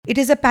It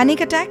is A panic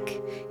attack,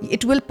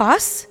 it will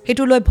পাছ,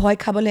 সেইটো লৈ ভয়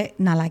খাবলৈ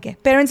নালাগে।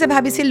 পেৰেণ্টছে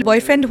ভাবিছিল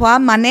বয়ফ্ৰেণ্ড হোৱা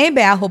মানে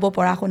বেয়া হ'ব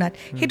পঢ়া শুনাত,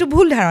 সেইটো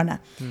ভুল ধাৰণা।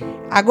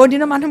 আগৰ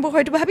দিনৰ মানুহবোৰ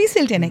হয়তো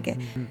ভাবিছিল তেনেকৈ।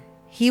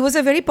 হি was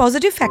a very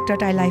positive factor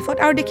তাইৰ লাইফত,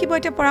 আৰু দেখিব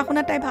এতিয়া পঢ়া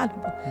শুনাত তাই ভাল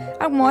হ'ব।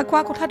 আৰু মই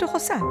কোৱা কথাটো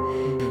সঁচা,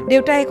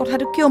 দেউতাই এই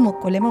কথাটো কিয় মোক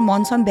ক'লে, মোৰ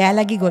মন চন বেয়া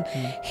লাগি গ'ল।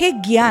 সেই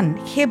জ্ঞান,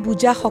 সেই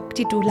বুজা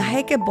শক্তিটো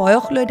লাহেকৈ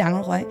বয়স লৈ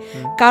ডাঙৰ হয়,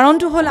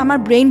 কাৰণটো হ'ল আমাৰ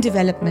ব্ৰেইন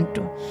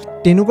ডেভেলপমেণ্টটো।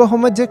 তেনেকুৱা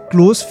সময়ত যে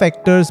ক্ল'জ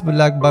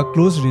ফেক্টৰ্ছবিলাক বা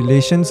ক্ল'জ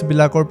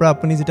ৰিলেশ্যনছবিলাকৰ পৰা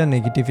আপুনি যেতিয়া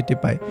নেগেটিভিটি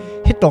পায়,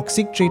 সেই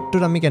টক্সিক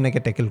ট্ৰেটটোত আমি কেনেকৈ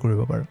টেকেল কৰিব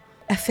পাৰোঁ?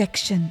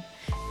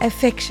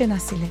 এফেকশ্যন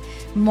আছিলে,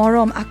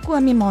 মৰম। আকৌ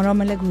আমি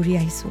মৰমলৈ ঘূৰি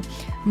আহিছোঁ।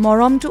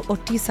 মৰমটো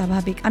অতি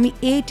স্বাভাৱিক। আমি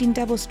এই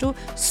তিনিটা বস্তু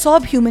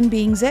চব হিউমেন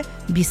বিয়িংছে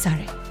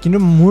বিচাৰে। কিন্তু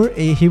মোৰ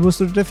সেই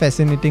বস্তুটোতে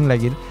ফেচিনেটিং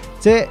লাগিল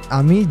যে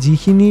আমি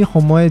যিখিনি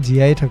সময়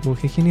জীয়াই থাকোঁ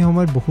সেইখিনি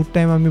সময়ত বহুত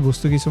টাইম আমি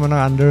বস্তু কিছুমানক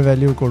আণ্ডাৰ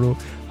ভেলিউ কৰোঁ,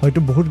 হয়তো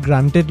বহুত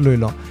গ্ৰাণ্টেড লৈ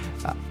লওঁ।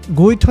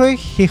 গৈ থৈ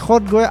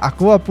শেষত গৈ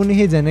আকৌ আপুনি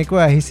সেই যেনেকৈ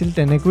আহিছিল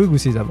তেনেকৈ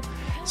গুচি যাব।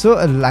 চ'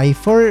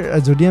 লাইফৰ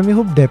যদি আমি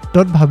খুব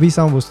ডেপ্থত ভাবি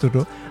চাওঁ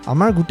বস্তুটো,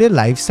 আমাৰ গোটেই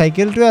লাইফ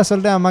চাইকেলটোৱে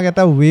আচলতে আমাক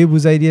এটা ৱে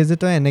বুজাই দিয়ে যে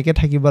তই এনেকৈ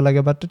থাকিব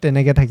লাগে বা তই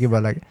তেনেকৈ থাকিব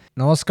লাগে।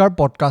 নমস্কাৰ,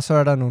 পডকাষ্টৰ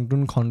এটা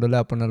নতুন খণ্ডলৈ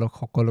আপোনালোক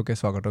সকলোকে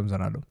স্বাগতম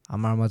জনালোঁ।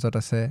 আমাৰ মাজত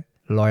আছে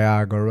লয়া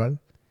আগৰৱাল,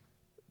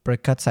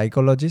 প্ৰখ্যাত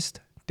চাইক'লজিষ্ট।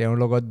 তেওঁৰ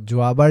লগত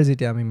যোৱাবাৰ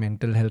যেতিয়া আমি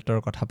মেণ্টেল হেল্থৰ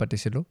কথা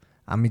পাতিছিলোঁ,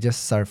 আমি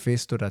জাষ্ট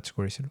ছাৰ্ফেচটো টাচ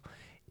কৰিছিলোঁ।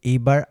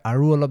 এইবাৰ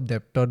আৰু অলপ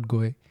ডেপ্থত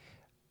গৈ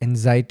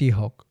এনজাইটি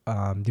হওক,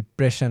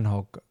 ডিপ্ৰেশ্যন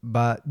হওক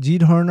বা যি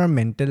ধৰণৰ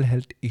মেণ্টেল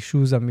হেল্থ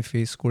ইছ্যুজ আমি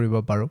ফেচ কৰিব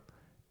পাৰোঁ,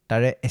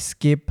 তাৰে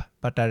এস্কেপ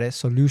বা তাৰে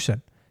চলিউশ্যন,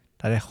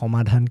 তাৰে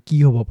সমাধান কি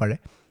হ'ব পাৰে,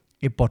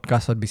 এই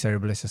পডকাষ্টত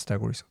বিচাৰিবলৈ চেষ্টা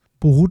কৰিছোঁ।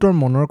 বহুতৰ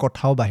মনৰ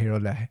কথাও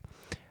বাহিৰলৈ আহে।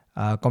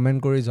 কমেণ্ট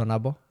কৰি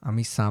জনাব,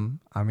 আমি চাম,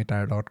 আমি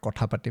তাৰ লগত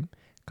কথা পাতিম।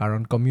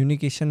 কাৰণ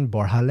কমিউনিকেশ্যন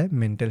বঢ়ালে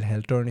মেণ্টেল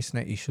হেল্থৰ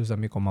নিচিনা ইছ্যুজ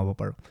আমি কমাব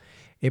পাৰোঁ।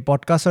 এই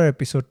পডকাষ্টৰ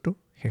এপিছ'ডটো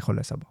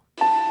শেষলৈ চাব।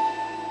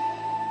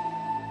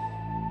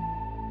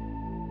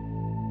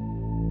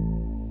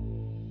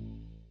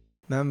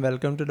 Ma'am,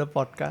 welcome to the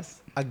podcast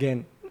again.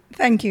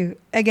 Thank you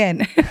again.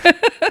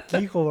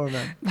 কি খবৰ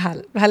মেম?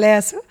 ভালে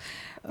আছোঁ,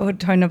 বহুত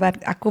ধন্যবাদ।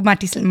 আকৌ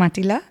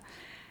মাতিলা।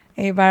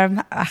 এইবাৰ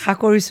আশা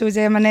কৰিছোঁ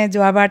যে মানে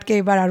যোৱাবাৰতকৈ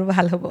এইবাৰ আৰু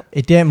ভাল হ'ব।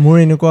 এতিয়া মোৰ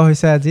এনেকুৱা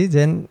হৈছে আজি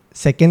যেন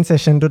ছেকেণ্ড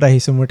ছেশ্যনটোত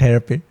আহিছোঁ মোৰ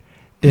থেৰাপিৰ,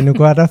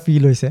 তেনেকুৱা এটা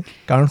ফিল হৈছে।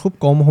 কাৰণ খুব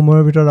কম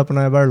সময়ৰ ভিতৰত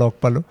আপোনাক এবাৰ লগ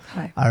পালোঁ,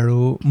 আৰু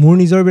মোৰ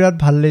নিজৰ বিৰাট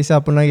ভাল লাগিছে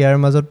আপোনাক ইয়াৰ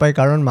মাজত পাই।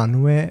 কাৰণ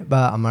মানুহে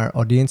বা আমাৰ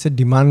অডিয়েঞ্চে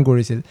ডিমাণ্ড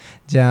কৰিছিল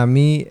যে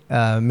আমি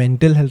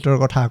মেণ্টেল হেল্থৰ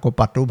কথা আকৌ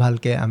পাতোঁ,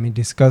 ভালকৈ আমি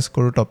ডিছকাছ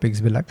কৰোঁ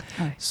টপিকছবিলাক।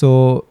 চ'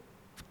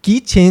 কি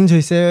চেঞ্জ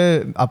হৈছে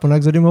আপোনাক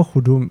যদি মই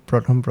সুধোঁ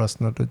প্ৰথম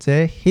প্ৰশ্নটো, যে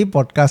সেই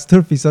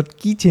পডকাষ্টটোৰ পিছত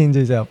কি চেঞ্জ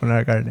হৈছে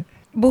আপোনাৰ কাৰণে?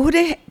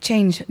 বহুতেই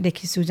চেঞ্জ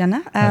দেখিছোঁ জানা।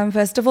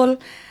 ফাৰ্ষ্ট অফ অল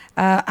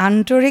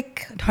আন্তৰিক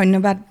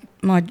ধন্যবাদ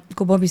মই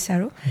ক'ব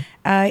বিচাৰোঁ।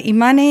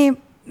 ইমানেই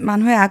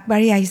মানুহে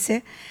আগবাঢ়ি আহিছে,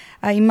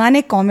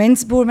 ইমানেই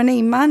কমেণ্টছবোৰ মানে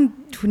ইমান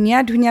ধুনীয়া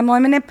ধুনীয়া। মই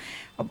মানে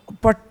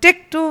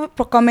প্ৰত্যেকটো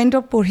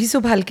কমেণ্টক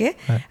পঢ়িছোঁ ভালকৈ।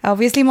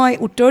 অবভিয়াছলি মই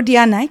উত্তৰ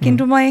দিয়া নাই,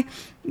 কিন্তু মই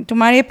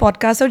তোমাৰ এই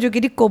পডকাষ্টৰ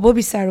যোগেদি ক'ব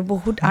বিচাৰোঁ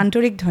বহুত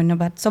আন্তৰিক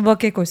ধন্যবাদ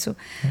চবকে কৈছোঁ।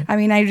 I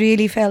mean I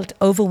really felt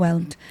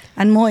overwhelmed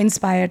and more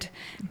inspired,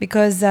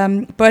 because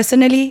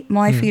personally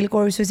মই ফিল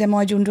কৰিছোঁ যে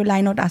মই যোনটো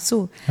লাইনত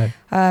আছোঁ,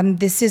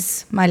 this is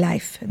my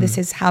life, this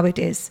is how it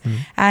is.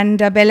 And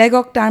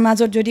বেলেগক তাৰ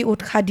মাজত যদি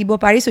উৎসাহ দিব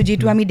পাৰিছোঁ,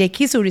 যিটো আমি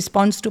দেখিছোঁ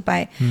ৰিছপন্সটো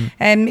পাই,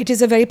 it is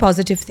a very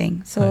positive thing.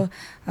 So'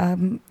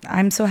 I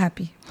am so'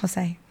 happy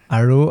সঁচাই।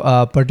 আৰু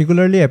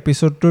পাৰ্টিকুলাৰলি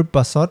এপিছ'ডটোৰ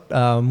পাছত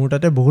মোৰ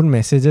তাতে বহুত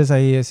মেছেজেছ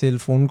আহি আছিল,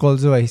 ফোন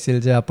কলছো আহিছিল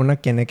যে আপোনাক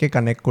কেনেকৈ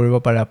কানেক্ট কৰিব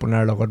পাৰে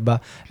আপোনাৰ লগত, বা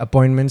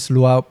এপইণ্টমেণ্টছ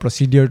লোৱা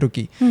প্ৰচিডিঅ'ৰটো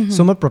কি।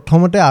 চ' মই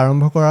প্ৰথমতে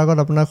আৰম্ভ কৰাৰ আগত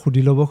আপোনাক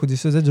সুধি ল'ব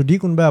খুজিছোঁ যে যদি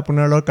কোনোবাই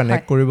আপোনাৰ লগত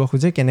কানেক্ট কৰিব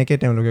খোজে, কেনেকৈ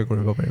তেওঁলোকে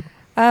কৰিব পাৰিব?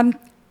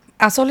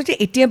 আচলতে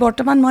এতিয়া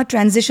বৰ্তমান মই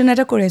ট্ৰেনজিশ্যন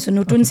এটা কৰি আছোঁ,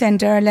 নতুন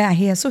চেণ্টাৰলৈ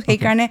আহি আছোঁ।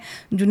 সেইকাৰণে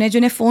যোনে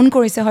যোনে ফোন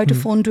কৰিছে হয়তো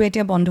ফোনটো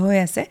এতিয়া বন্ধ হৈ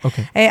আছে।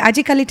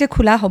 আজিকালিতে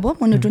খোলা হ'ব।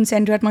 মই নতুন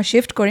চেণ্টাৰত মই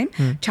শ্বিফ্ট কৰিম,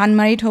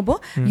 চানমাৰীত হ'ব।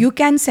 U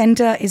Can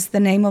Centre is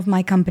the name of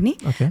my company.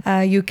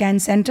 U Can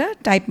Centre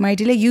type মাৰি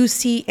দিলে,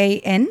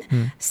 UCAN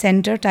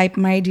চেণ্টাৰ টাইপ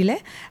মাৰি দিলে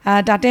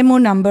তাতে মোৰ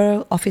নম্বৰ,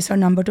 অফিচৰ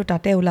নম্বৰটো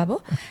তাতে ওলাব,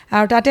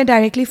 আৰু তাতে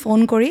ডাইৰেক্টলি ফোন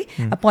কৰি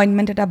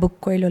এপইণ্টমেণ্ট এটা বুক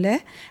কৰি ল'লে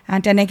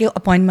তেনেকৈ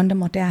এপইণ্টমেণ্টৰ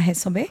মতে আহে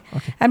চবেই।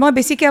 আৰু মই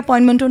বেছিকৈ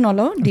এপইণ্টমেণ্টটো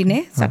নলওঁ দিনে,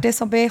 যাতে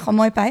চবেই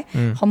সময় পায়,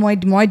 সময়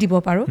মই দিব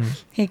পাৰোঁ।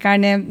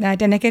 সেইকাৰণে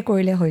তেনেকৈ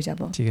কৰিলে হৈ যাব।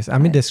 ঠিক আছে,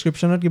 আমি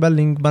ডেছক্ৰিপশ্যনত কিবা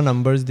লিংক বা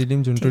নাম্বাৰছ দি দিম,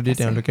 যোনটো দি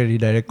তেওঁলোকে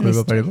ৰিডাইৰেক্ট কৰিব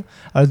পাৰিব।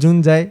 আৰু যোন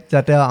যায়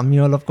যাতে আমি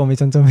অলপ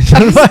কমিশ্যন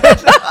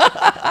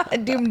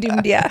দিম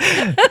দিয়া।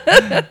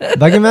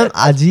 বাকী মেম,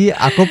 আজি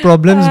আকৌ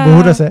প্ৰব্লেমছ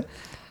বহুত আছে,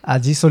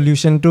 আজি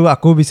চলিউশ্যনটো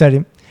আকৌ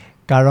বিচাৰিম।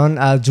 কাৰণ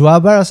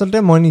যোৱাবাৰ আচলতে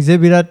মই নিজে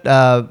বিৰাট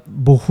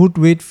বহুত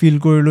ৱেইট ফিল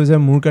কৰিলোঁ যে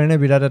মোৰ কাৰণে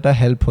বিৰাট এটা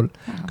হেল্প হ'ল।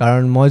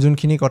 কাৰণ মই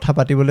যোনখিনি কথা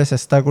পাতিবলৈ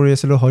চেষ্টা কৰি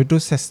আছিলোঁ, হয়তো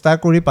চেষ্টা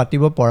কৰি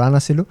পাতিব পৰা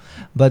নাছিলোঁ,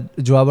 বাট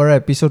যোৱাবাৰৰ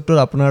এপিছ'ডটোত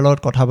আপোনাৰ লগত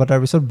কথা পতাৰ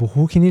পিছত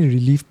বহুখিনি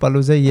ৰিলিফ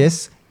পালোঁ যে য়েছ,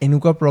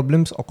 এনেকুৱা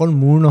প্ৰব্লেমছ অকল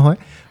মোৰ নহয়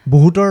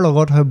বহুতৰ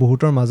লগত হয়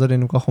বহুতৰ মাজত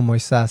এনেকুৱা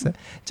সমস্যা আছে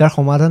যাৰ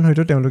সমাধান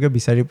হয়তো তেওঁলোকে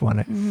বিচাৰি পোৱা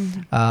নাই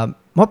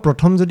মই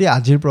প্ৰথম যদি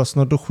আজিৰ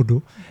প্ৰশ্নটো সুধো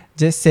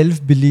যে সেলফ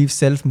বিলিভ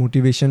সেলফ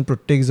মোটিভেশ্যন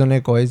প্ৰত্যেকজনে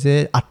কয় যে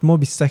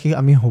আত্মবিশ্বাসী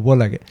আমি হ'ব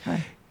লাগে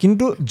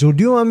কিন্তু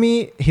যদিও আমি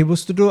সেই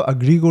বস্তুটো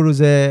এগ্ৰি কৰোঁ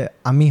যে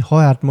আমি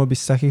হয়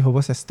আত্মবিশ্বাসী হ'ব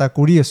চেষ্টা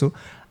কৰি আছোঁ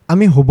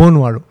আমি হ'ব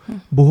নোৱাৰোঁ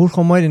বহুত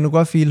সময়ত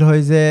এনেকুৱা ফিল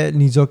হয় যে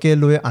নিজকে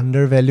লৈ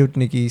আণ্ডাৰ ভেলিউড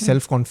নেকি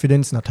সেলফ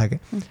কনফিডেন্স নাথাকে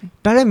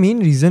তাৰে মেইন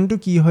ৰিজনটো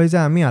কি হয় যে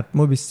আমি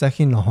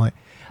আত্মবিশ্বাসী নহয়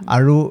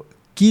আৰু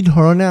কি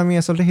ধৰণে আমি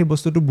আচলতে সেই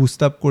বস্তুটো বুষ্ট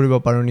আপ কৰিব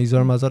পাৰোঁ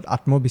নিজৰ মাজত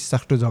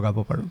আত্মবিশ্বাসটো জগাব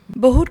পাৰোঁ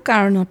বহুত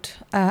কাৰণত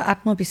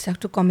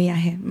আত্মবিশ্বাসটো কমি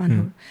আহে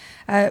মানুহৰ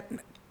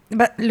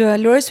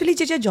ল'ৰা ছোৱালী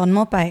যেতিয়া জন্ম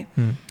পায়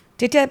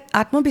তেতিয়া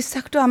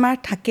আত্মবিশ্বাসটো আমাৰ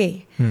থাকেই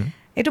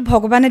এইটো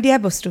ভগৱানে দিয়া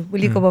বস্তু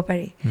বুলি ক'ব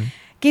পাৰি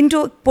কিন্তু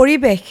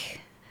পৰিৱেশ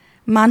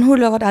মানুহৰ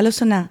লগত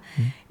আলোচনা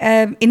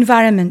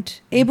এনভাইৰনমেণ্ট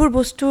এইবোৰ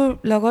বস্তুৰ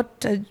লগত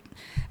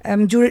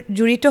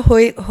জড়িত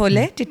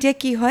হ'লে তেতিয়া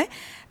কি হয়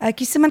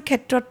কিছুমান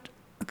ক্ষেত্ৰত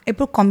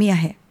এইবোৰ কমি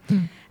আহে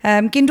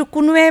কিন্তু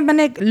কোনোৱে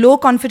মানে ল'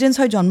 কনফিডেন্স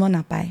হৈ জন্ম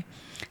নাপায়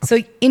চ'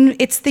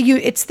 ইটছ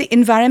দ্য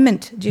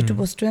এনভাইৰনমেণ্ট যিটো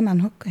বস্তুৱে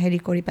মানুহক হেৰি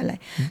কৰি পেলায়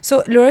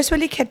চ' ল'ৰা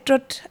ছোৱালীৰ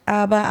ক্ষেত্ৰত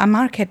বা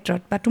আমাৰ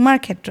ক্ষেত্ৰত বা তোমাৰ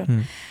ক্ষেত্ৰত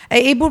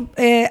এইবোৰ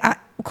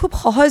খুব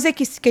সহজে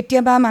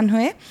কেতিয়াবা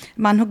মানুহে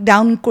মানুহক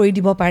ডাউন কৰি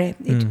দিব পাৰে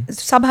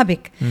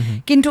স্বাভাৱিক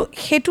কিন্তু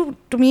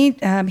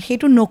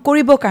সেইটো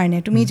নকৰিবৰ কাৰণে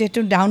তুমি যিহেতু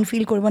ডাউন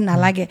ফিল কৰিব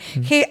নালাগে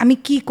সেই আমি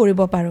কি কৰিব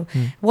পাৰোঁ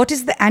what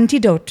is the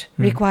antidote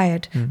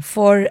required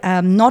for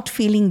not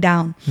feeling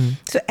down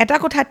so' এটা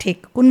কথা ঠিক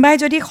কোনোবাই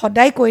যদি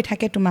সদায় কৈ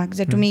থাকে তোমাক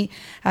যে তুমি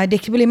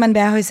দেখিবলৈ ইমান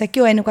বেয়া হৈছে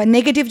কিয় এনেকুৱা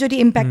নিগেটিভ যদি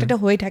ইম্পেক্ট এটা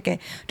হৈ থাকে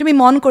তুমি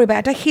মন কৰিবা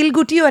এটা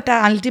শিলগুটিও এটা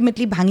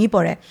আল্টিমেটলি ভাঙি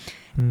পৰে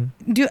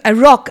a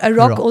rock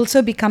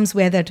also becomes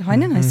weathered হয়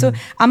না নহয় চ'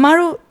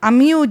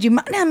 আমিও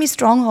যিমানে আমি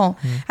ষ্ট্ৰং হওঁ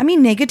আমি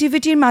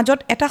নেগেটিভিটিৰ মাজত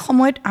এটা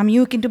সময়ত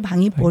আমিও কিন্তু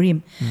ভাঙি পৰিম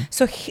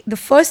so' the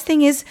first thing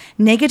is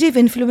negative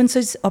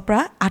ইনফ্লুৱেঞ্চেছৰ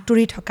পৰা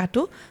আঁতৰি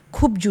থকাটো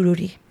খুব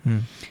জৰুৰী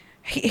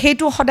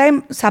সেইটো সদায়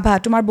চাবা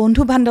তোমাৰ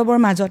বন্ধু বান্ধৱৰ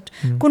মাজত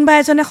কোনোবা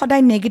এজনে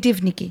সদায় নেগেটিভ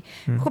নেকি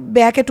খুব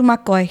বেয়াকৈ তোমাক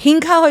কয়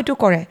হিংসা হয়তো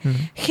কৰে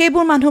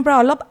সেইবোৰ মানুহৰ পৰা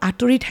অলপ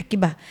আঁতৰি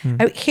থাকিবা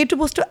আৰু সেইটো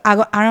বস্তু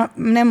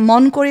মানে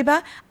মন কৰিবা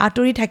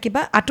আঁতৰি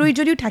থাকিবা আঁতৰি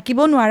যদিও থাকিব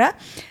নোৱাৰা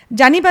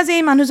জানিবা যে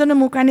এই মানুহজনে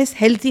মোৰ কাৰণে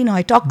হেল্থি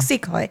নহয়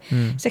টক্সিক হয়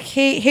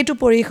সেইটো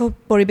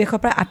পৰিৱেশৰ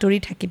পৰা আঁতৰি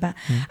থাকিবা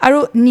আৰু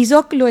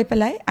নিজক লৈ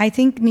পেলাই আই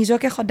থিংক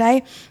নিজকে সদায়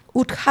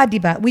উৎসাহ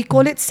দিবা উই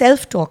কল ইট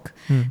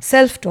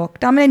চেল্ফ টক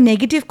তাৰমানে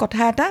নেগেটিভ কথা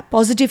এটা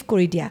পজিটিভ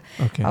কৰি দিয়া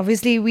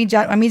অবভিয়াছলি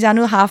আমি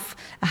জানো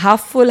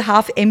হাফ ফুল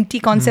হাফ এমটি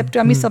কনচেপ্টটো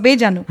আমি চবেই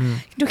জানো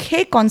কিন্তু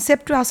সেই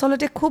কনচেপ্টটো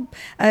আচলতে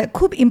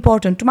খুব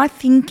ইম্পৰ্টেণ্ট তোমাৰ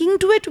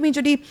থিংকিংটোৱে তুমি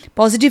যদি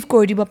পজিটিভ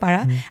কৰি দিব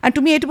পাৰা আৰু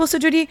তুমি এইটো বস্তু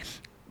যদি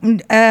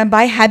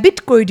বাই হেবিট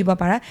কৰি দিব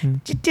পাৰা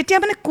তেতিয়া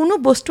মানে কোনো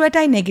বস্তু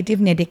এটাই নেগেটিভ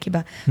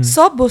নেদেখিবা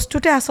চব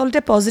বস্তুতে আচলতে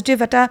পজিটিভ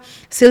এটা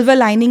চিলভাৰ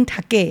লাইনিং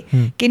থাকে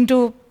কিন্তু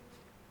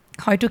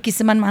হয়তো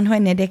কিছুমান মানুহে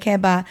নেদেখে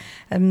বা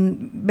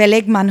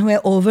বেলেগ মানুহে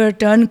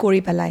অভাৰটাৰ্ণ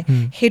কৰি পেলায়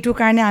সেইটো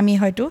কাৰণে আমি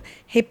হয়তো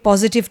সেই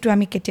পজিটিভটো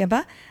আমি কেতিয়াবা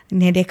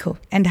নেদেখোঁ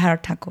এন্ধাৰত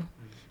থাকোঁ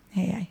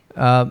সেয়াই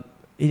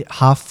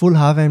হাফ ফুল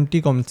হাফ এমটি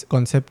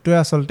কনচেপ্টটোৱে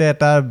আচলতে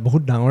এটা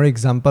বহুত ডাঙৰ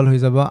এক্সাম্পল হৈ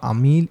যাব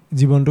আমি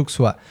জীৱনটোক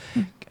চোৱা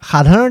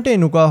সাধাৰণতে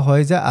এনেকুৱা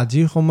হয় যে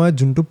আজিৰ সময়ত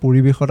যোনটো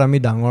পৰিৱেশত আমি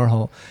ডাঙৰ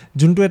হওঁ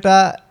যোনটো এটা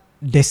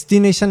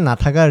ডেষ্টিনেশ্যন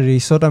নাথাকা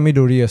ৰেচত আমি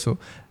দৌৰি আছোঁ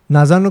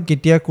নাজানো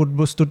কেতিয়া ক'ত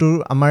বস্তুটো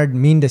আমাৰ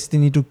মেইন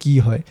ডেষ্টিনিটো কি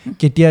হয়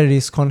কেতিয়া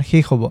ৰেচখন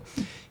শেষ হ'ব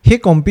সেই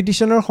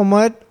কম্পিটিশ্যনৰ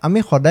সময়ত আমি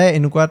সদায়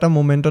এনেকুৱা এটা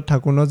মোমেণ্টত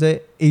থাকোঁ ন যে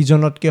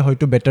এইজনতকৈ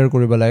হয়তো বেটাৰ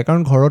কৰিব লাগে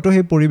কাৰণ ঘৰতো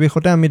সেই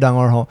পৰিৱেশতে আমি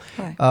ডাঙৰ হওঁ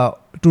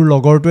তোৰ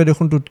লগৰটোৱে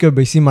দেখোন তোতকৈ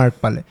বেছি মাৰ্ক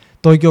পালে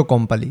তই কিয়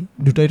কম পালি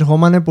দুটাইতো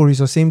সমানে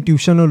পঢ়িছ ছেইম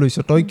টিউশ্যনো লৈছ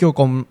তই কিয়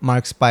কম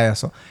মাৰ্কছ পাই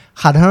আছ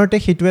সাধাৰণতে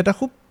সেইটো এটা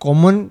খুব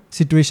কমন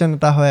চিটুৱেশ্যন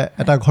এটা হয়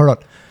এটা ঘৰত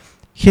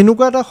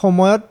সেনেকুৱা এটা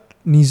সময়ত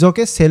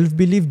নিজকে চেল্ফ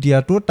বিলিভ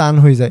দিয়াটো টান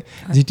হৈ যায়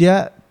যেতিয়া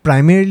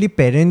প্ৰাইমেৰিলি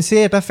পেৰেণ্টছে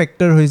এটা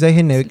ফেক্টৰ হৈ যায়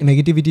সেই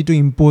নেগেটিভিটিটো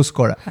ইম্প'জ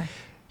কৰা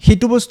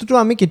সেইটো বস্তুটো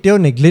আমি কেতিয়াও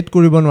নেগলেক্ট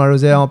কৰিব নোৱাৰোঁ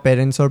যে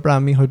পেৰেণ্টছৰ পৰা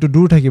আমি হয়তো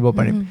দূৰ থাকিব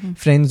পাৰিম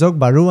ফ্ৰেণ্ডছক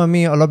বাৰু আমি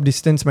অলপ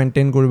ডিষ্টেঞ্চ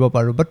মেইনটেইন কৰিব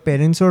পাৰোঁ বাট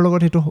পেৰেণ্টছৰ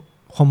লগত সেইটো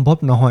সম্ভৱ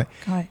নহয়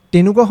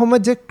তেনেকুৱা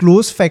সময়ত যে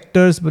ক্ল'জ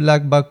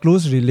ফেক্টৰ্ছবিলাক বা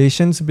ক্ল'জ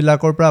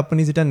ৰিলেশ্যনছবিলাকৰ পৰা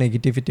আপুনি যেতিয়া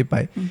নেগেটিভিটি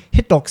পায়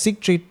সেই টক্সিক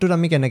ট্ৰেটটোত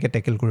আমি কেনেকৈ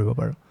টেকেল কৰিব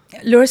পাৰোঁ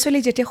ল'ৰা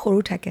ছোৱালী যেতিয়া সৰু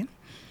থাকে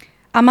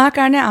আমাৰ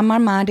কাৰণে আমাৰ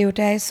মা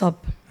দেউতাই চব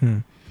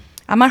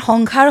আমাৰ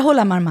সংসাৰ হ'ল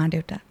আমাৰ মা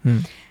দেউতা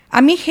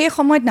আমি সেই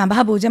সময়ত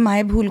নাভাবোঁ যে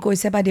মায়ে ভুল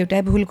কৈছে বা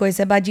দেউতাই ভুল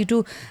কৈছে বা যিটো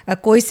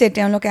কৈছে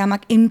তেওঁলোকে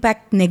আমাক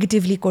ইম্পেক্ট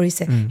নেগেটিভলি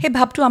কৰিছে সেই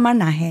ভাৱটো আমাৰ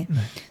নাহে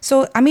চ'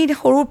 আমি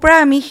সৰুৰ পৰা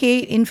আমি সেই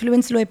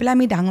ইনফ্লুৱেঞ্চ লৈ পেলাই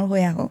আমি ডাঙৰ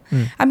হৈ আহোঁ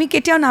আমি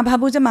কেতিয়াও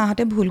নাভাবোঁ যে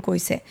মাহঁতে ভুল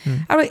কৈছে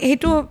আৰু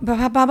সেইটো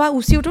ভাবা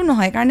উচিতো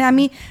নহয় কাৰণ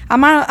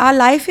আমাৰ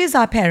লাইফ ইজ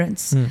আৰ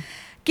পেৰেণ্টছ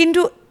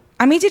কিন্তু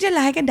আমি যেতিয়া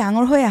লাহেকৈ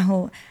ডাঙৰ হৈ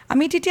আহোঁ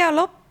আমি তেতিয়া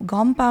অলপ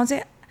গম পাওঁ যে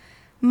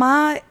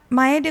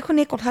মায়ে দেখোন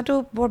এই কথাটো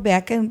বৰ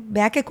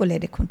বেয়াকৈ ক'লে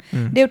দেখোন,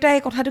 দেউতাই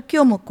এই কথাটো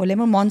কিয় মোক ক'লে,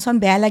 মোৰ মন চন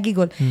বেয়া লাগি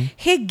গ'ল।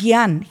 সেই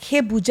জ্ঞান,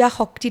 সেই বুজা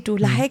শক্তিটো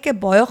লাহেকৈ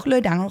বয়স লৈ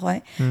ডাঙৰ হয়।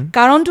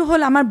 কাৰণটো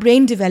হ'ল আমাৰ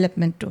ব্ৰেইন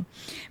ডেভেলপমেণ্টটো,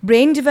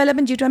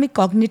 যিটো আমি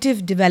কগনিটিভ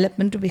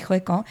ডেভেলপমেণ্টৰ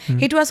বিষয়ে কওঁ,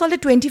 সেইটো আচলতে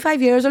 25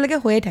 yearsলৈকে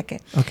হৈয়ে থাকে।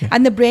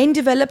 And the brain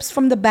develops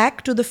from the back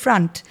to the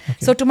front.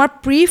 So' তোমাৰ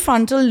প্ৰি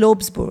ফ্ৰণ্টেল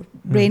লোবছবোৰ,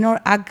 ব্ৰেইনৰ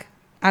আগ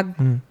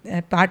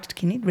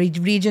পাৰ্টখিনি,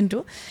 ৰিজনটো,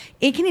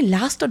 এইখিনি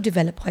লাষ্টত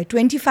ডেভেলপ হয়।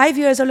 25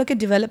 yearsলৈকে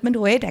ডেভেলপমেণ্ট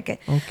হৈয়ে থাকে।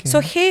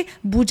 চ' সেই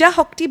বুজা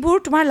শক্তিবোৰ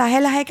তোমাৰ লাহে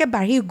লাহেকৈ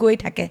বাঢ়ি গৈ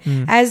থাকে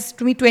এজ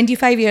তুমি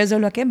 25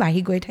 yearsলৈকে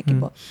বাঢ়ি গৈ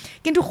থাকিব।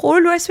 কিন্তু সৰু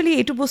ল'ৰা ছোৱালী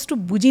এইটো বস্তু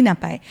বুজি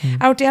নাপায়,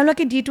 আৰু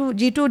তেওঁলোকে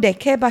যিটো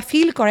দেখে বা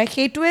ফিল কৰে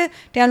সেইটোৱে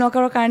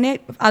তেওঁলোকৰ কাৰণে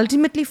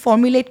আল্টিমেটলি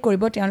ফৰ্মুলেট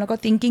কৰিব তেওঁলোকৰ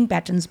থিংকিং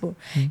পেটাৰ্ণছবোৰ।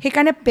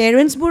 সেইকাৰণে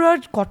পেৰেণ্টছবোৰৰ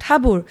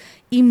কথাবোৰ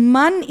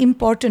ইমান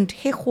ইম্পৰ্টেণ্ট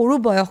সেই সৰু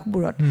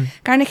বয়সবোৰত,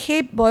 কাৰণ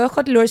সেই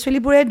বয়সত ল'ৰা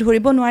ছোৱালীবোৰে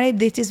ধৰিব নোৱাৰে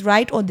this is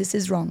right or this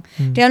is wrong.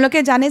 তেওঁলোকে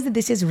জানে যে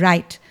দিছ ইজ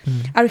ৰাইট,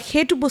 আৰু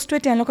সেইটো বস্তুৱে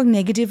তেওঁলোকক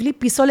নেগেটিভলি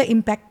পিছলৈ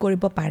ইম্পেক্ট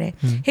কৰিব পাৰে।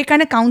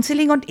 সেইকাৰণে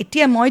কাউন্সেলিঙত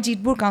এতিয়া মই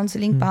যিবোৰ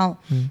কাউন্সেলিং পাওঁ,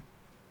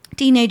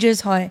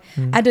 টিনেজাৰ্ছ হয়,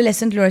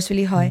 এডলেচেণ্ট ল'ৰা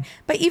ছোৱালী হয়,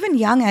 বা ইভেন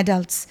য়াং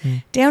এডাল্টছ,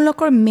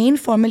 তেওঁলোকৰ মেইন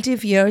ফৰ্মেটিভ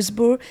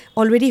ইয়াৰ্ছবোৰ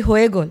অলৰেডি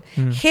হৈয়ে গ'ল।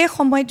 সেই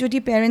সময়ত যদি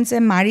পেৰেণ্টছে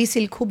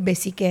মাৰিছিল খুব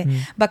বেছিকৈ,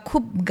 বা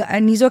খুব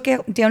নিজকে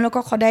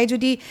তেওঁলোকক সদায়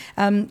যদি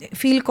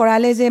ফিল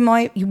কৰালে যে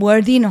মই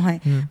ৱৰ্দি নহয়,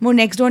 মোৰ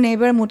নেক্সট ড'ৰ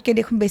নেইবাৰ মোতকৈ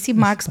দেখোন বেছি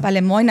মাৰ্কছ পালে,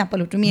 মই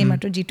নাপালোঁ, তুমি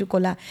এইমাত্ৰ যিটো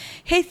ক'লা,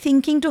 সেই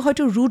থিংকিংটো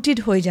হয়তো ৰুটেড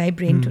হৈ যায়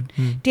ব্ৰেইনটোত।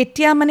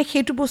 তেতিয়া মানে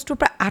সেইটো বস্তুৰ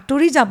পৰা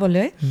আঁতৰি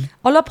যাবলৈ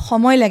অলপ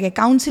সময় লাগে,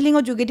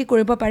 কাউন্সেলিঙৰ যোগেদি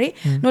কৰিব পাৰি,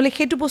 নহ'লে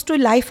সেইটো বস্তু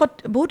লাইফত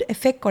বহুত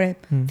এফেক্ট কৰে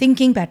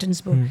থিংকিং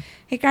পেটাৰ্ণছবোৰ।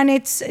 সেইকাৰণে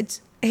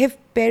সেই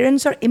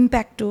পেৰেণ্টছৰ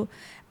ইম্পেক্টটো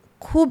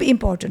খুব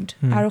ইম্পৰ্টেণ্ট,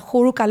 আৰু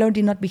সৰু কালৰ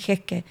দিনত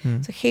বিশেষকৈ।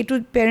 সেইটো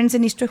পেৰেণ্টছে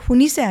নিশ্চয়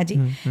শুনিছে আজি,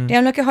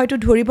 তেওঁলোকে হয়তো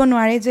ধৰিব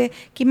নোৱাৰে যে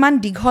কিমান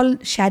দীঘল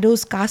শ্বেডোজ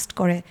কাষ্ট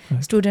কৰে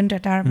ষ্টুডেণ্ট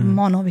এটাৰ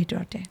মনৰ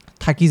ভিতৰতে।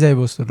 থাকি যায়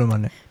বস্তুটো,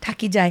 মানে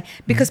থাকি যায়,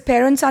 because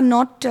parents are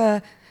not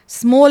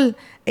small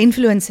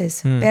ইনফ্লুৱেঞ্চেছ,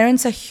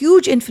 parents R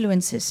huge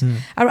ইনফ্লুৱেঞ্চেছ।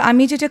 আৰু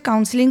আমি যেতিয়া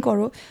কাউন্সেলিং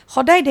কৰোঁ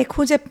সদায়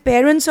দেখোঁ যে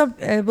পেৰেণ্টছৰ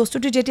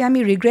বস্তুটো যেতিয়া আমি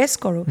ৰিগ্ৰেছ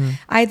কৰোঁ,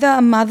 আইদাৰ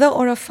আ মাদাৰ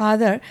অৰ আ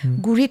ফাদাৰ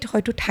গুৰিত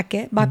হয়তো থাকে,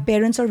 বা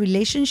পেৰেণ্টছৰ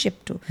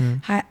ৰিলেশ্যনশ্বিপটো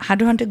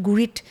সাধাৰণতে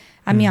গুৰিত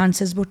আমি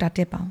আনচাৰ্ছবোৰ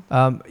তাতে পাওঁ।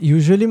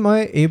 ইউজুৱেলি মই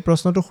এই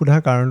প্ৰশ্নটো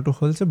সোধাৰ কাৰণটো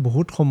হ'ল যে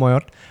বহুত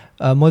সময়ত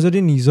মই যদি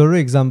নিজৰো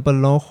এক্সাম্পল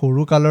লওঁ,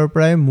 সৰু কালৰ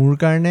পৰাই মোৰ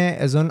কাৰণে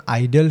এজন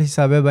আইডেল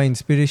হিচাপে বা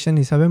ইনস্পিৰেশ্যন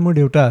হিচাপে মোৰ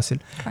দেউতা আছিল।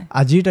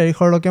 আজিৰ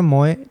তাৰিখলৈকে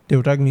মই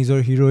দেউতাক নিজৰ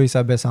হিৰ'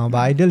 হিচাপে চাওঁ বা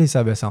আইডেল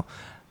হিচাপে চাওঁ,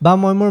 বা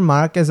মই মোৰ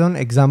মাক এজন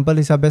এক্সাম্পল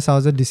হিচাপে চাওঁ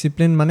যে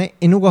ডিচিপ্লিন মানে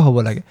এনেকুৱা হ'ব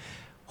লাগে।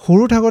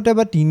 সৰু থাকোঁতে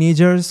বা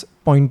টিনেজাৰ্ছ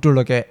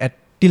পইণ্টটোলৈকে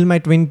টিল মাই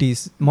 20s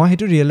মই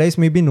সেইটো ৰিয়েলাইজ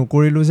মেবি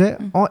নকৰিলোঁ যে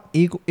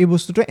এই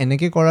বস্তুটো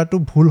এনেকৈ কৰাটো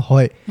ভুল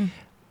হয়।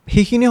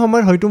 সেইখিনি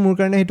সময়ত হয়তো মোৰ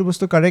কাৰণে সেইটো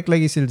বস্তু কাৰেক্ট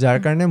লাগিছিল, যাৰ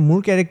কাৰণে মোৰ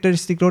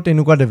কেৰেক্টাৰিষ্টিকটো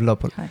তেনেকুৱা ডেভেলপ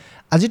হ'ল।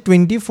 আজি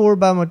 24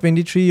 বা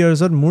 23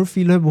 ইয়াৰ্ছত মোৰ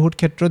ফিল হয় বহুত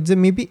ক্ষেত্ৰত যে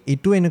মেবি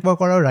এইটো এনেকুৱা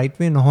কৰাৰ ৰাইট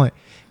ৱে নহয়,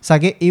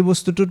 চাগে এই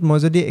বস্তুটোত মই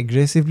যদি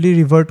এগ্ৰেছিভলি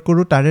ৰিভাৰ্ট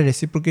কৰোঁ তাৰে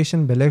ৰেচিপ্ৰকেশ্যন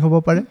বেলেগ হ'ব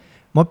পাৰে,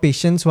 মই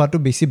পেচেঞ্চ হোৱাটো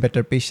বেছি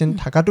বেটাৰ, পেচেণ্ট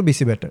থকাটো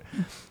বেছি বেটাৰ।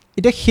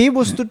 এতিয়া সেই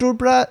বস্তুটোৰ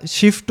পৰা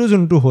শ্বিফ্টটো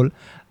যোনটো হ'ল,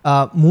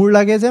 মোৰ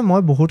লাগে যে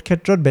মই বহুত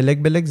ক্ষেত্ৰত বেলেগ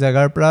বেলেগ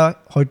জেগাৰ পৰা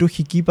হয়তো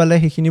শিকি পালে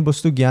সেইখিনি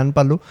বস্তু জ্ঞান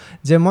পালোঁ,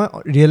 যে মই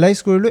ৰিয়েলাইজ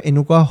কৰিলোঁ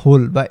এনেকুৱা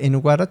হ'ল বা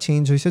এনেকুৱা এটা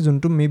চেঞ্জ হৈছে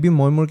যোনটো মেবি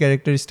মই মোৰ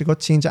কেৰেক্টাৰিষ্টিকত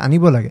চেঞ্জ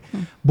আনিব লাগে।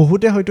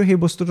 বহুতে হয়তো সেই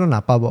বস্তুটো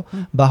নাপাব,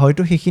 বা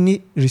হয়তো সেইখিনি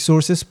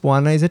ৰিচোৰ্চেছ পোৱা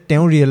নাই যে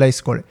তেওঁ ৰিয়েলাইজ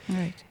কৰে।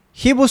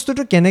 সেই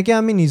বস্তুটো কেনেকৈ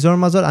আমি নিজৰ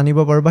মাজত আনিব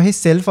পাৰোঁ, বা সেই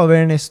ছেল্ফ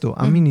এৱেৰনেছটো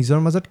আমি নিজৰ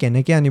মাজত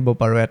কেনেকৈ আনিব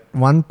পাৰোঁ এট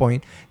ওৱান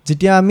পইণ্ট,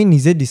 যেতিয়া আমি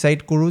নিজে ডিচাইড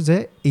কৰোঁ যে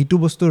এইটো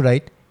বস্তু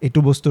ৰাইট, এইটো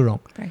বস্তু ৰং।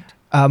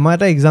 মই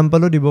এটা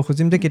এক্সাম্পলো দিব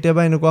খুজিম যে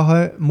কেতিয়াবা এনেকুৱা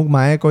হয়, মোক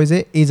মায়ে কয় যে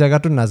এই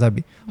জেগাটোত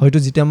নাযাবি, হয়তো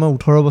যেতিয়া মই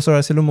 18 বছৰ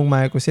আছিলোঁ মোক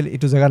মায়ে কৈছিল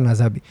এইটো জেগাত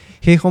নাযাবি।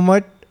 সেই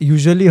সময়ত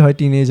ইউজুৱেলি হয়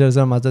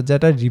টিনেজাৰ্ছৰ মাজত যে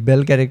এটা ৰিবেল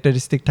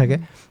কেৰেক্টাৰিষ্টিক থাকে,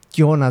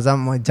 কিয় নাযাম,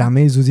 মই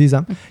যামেই, যুঁজি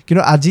যাম।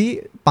 কিন্তু আজি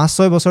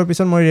 5-6 বছৰ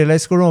পিছত মই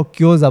ৰিয়েলাইজ কৰোঁ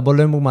কিয়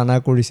যাবলৈ মোক মানা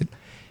কৰিছিল।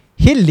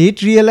 সেই লেট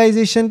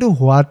ৰিয়েলাইজেশ্যনটো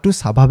হোৱাটো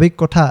স্বাভাৱিক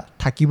কথা,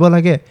 থাকিব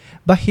লাগে,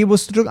 বা সেই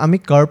বস্তুটোক আমি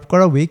কাৰ্ভ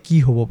কৰা ৱে কি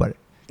হ'ব পাৰে?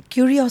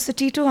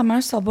 কিউৰিঅচিটিটো আমাৰ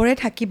চবৰে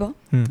থাকিব।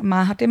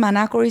 মাহঁতে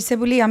মানা কৰিছে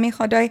বুলি আমি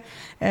সদায়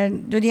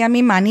যদি আমি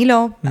মানি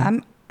লওঁ,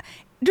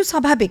 এইটো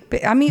স্বাভাৱিক।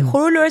 আমি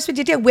সৰু ল'ৰা ছোৱালী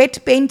যেতিয়া weight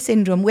paint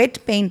syndrome, weight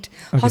paint,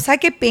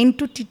 সঁচাকৈ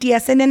পেইণ্টটো তিতি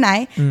আছে নে নাই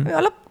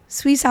অলপ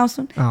চুই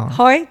চাওঁচোন,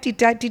 হয়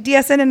তিতি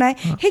আছে নে নাই,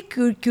 সেই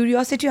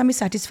কিউৰিঅচিটি আমি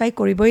ছেটিছফাই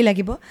কৰিবই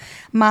লাগিব।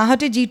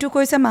 মাহঁতে যিটো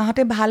কৈছে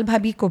মাহঁতে ভাল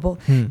ভাবি ক'ব,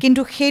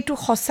 কিন্তু সেইটো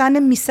সঁচা নে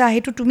মিছা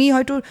সেইটো তুমি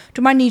হয়তো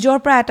তোমাৰ নিজৰ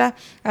পৰা এটা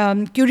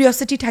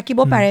কিউৰিঅচিটি থাকিব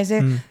পাৰে যে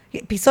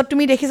পিছত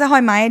তুমি দেখিছা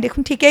হয় মায়ে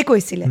দেখোন ঠিকেই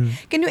কৈছিলে,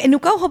 কিন্তু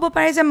এনেকুৱাও হ'ব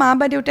পাৰে যে মা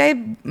বা দেউতাই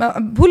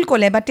ভুল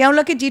ক'লে, বা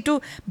তেওঁলোকে যিটো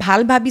ভাল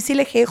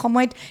ভাবিছিলে সেই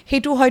সময়ত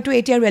সেইটো হয়তো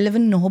এতিয়া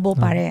ৰেলেভেণ্ট নহ'ব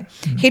পাৰে।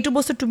 সেইটো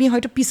বস্তু তুমি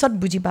হয়তো পিছত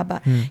বুজি পাবা।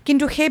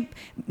 কিন্তু সেই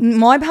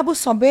মই ভাবোঁ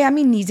চবেই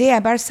আমি নিজে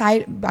এবাৰ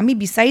আমি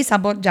বিচাৰি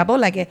যাব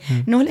লাগে,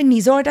 নহ'লে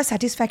নিজৰ এটা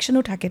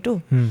ছেটিছফেকশ্যনো থাকেতো।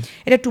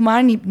 এতিয়া তোমাৰ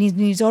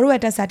নিজৰো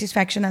এটা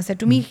ছেটিছফেকশ্যন আছে,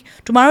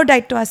 তোমাৰো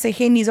দায়িত্ব আছে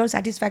সেই নিজৰ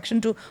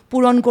ছেটিছফেকশ্যনটো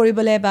পূৰণ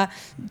কৰিবলৈ, বা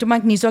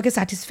তোমাক নিজকে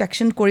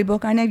ছেটিছফেকশ্যন কৰিবৰ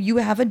কাৰণে U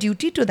have a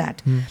duty to that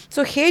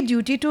চ' সেই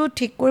ডিউটিটো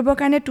ঠিক কৰিবৰ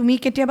কাৰণে তুমি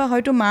কেতিয়াবা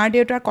হয়তো মাৰ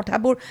দেউতাৰ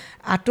কথাবোৰ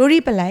আঁতৰি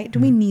পেলাই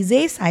তুমি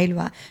নিজেই চাই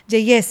লোৱা যে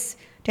য়েছ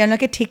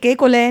তেওঁলোকে ঠিকেই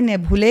ক'লে নে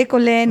ভুলেই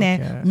ক'লে নে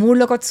মোৰ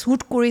লগত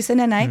শ্বুট কৰিছে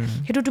নে নাই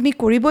সেইটো তুমি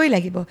কৰিবই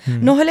লাগিব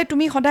নহ'লে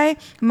তুমি সদায়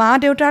মা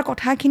দেউতাৰ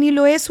কথাখিনি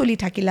লৈয়ে চলি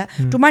থাকিলা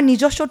তোমাৰ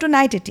নিজস্বটো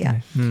নাই তেতিয়া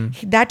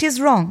দ্যাট ইজ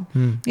ৰং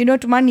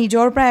তোমাৰ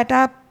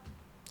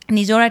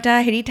নিজৰ এটা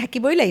হেৰি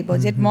থাকিবই লাগিব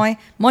যে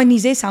মই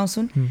নিজেই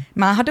চাওঁচোন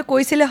মাহঁতে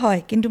কৈছিলে হয়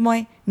কিন্তু মই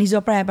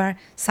নিজৰ পৰা এবাৰ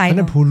চাই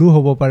ভুলো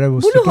হ'ব পাৰে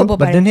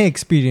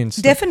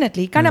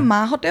ডেফিনেটলি কাৰণ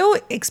মাহঁতেও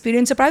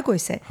এক্সপিৰিয়েঞ্চৰ পৰাই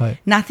কৈছে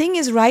nothing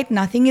is right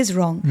nothing is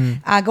ৰং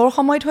আগৰ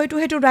সময়ত হয়তো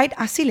সেইটো ৰাইট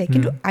আছিলে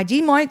কিন্তু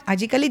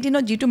আজিকালি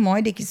দিনত যিটো মই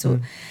দেখিছোঁ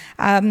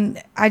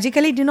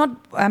আজিকালি দিনত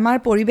আমাৰ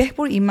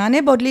পৰিৱেশবোৰ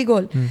ইমানেই বদলি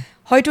গ'ল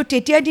হয়তো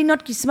তেতিয়াৰ দিনত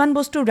কিছুমান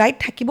বস্তু ৰাইট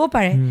থাকিব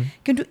পাৰে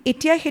কিন্তু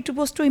এতিয়া সেইটো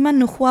বস্তু ইমান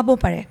নোখোৱাব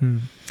পাৰে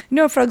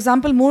ফৰ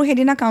এক্সাম্পল মোৰ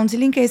সেইদিনা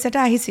কাউন্সিলিং কেছ এটা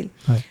আহিছিল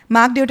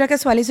মাক দেউতাকে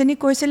ছোৱালীজনীক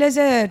কৈছিলে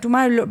যে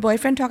তোমাৰ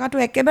বয়ফ্ৰেণ্ড থকাটো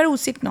একেবাৰে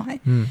উচিত নহয়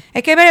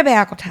একেবাৰে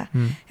বেয়া কথা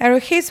আৰু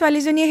সেই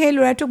ছোৱালীজনীয়ে সেই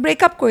ল'ৰাটোক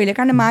ব্ৰেকআপ কৰিলে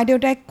কাৰণ মা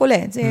দেউতাই ক'লে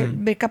যে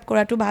ব্ৰেকআপ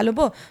কৰাটো ভাল হ'ব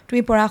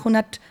তুমি পঢ়া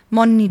শুনাত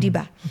মন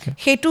নিদিবা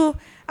সেইটো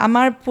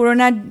আমাৰ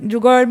পুৰণা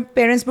যুগৰ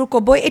পেৰেণ্টছবোৰ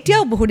ক'ব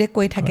এতিয়াও বহুতে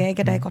কৈ থাকে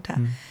একেটাই কথা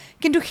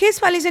কিন্তু সেই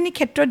ছোৱালীজনীৰ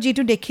ক্ষেত্ৰত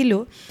যিটো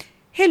দেখিলোঁ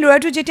সেই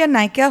ল'ৰাটো যেতিয়া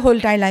নাইকিয়া হ'ল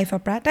তাইৰ লাইফৰ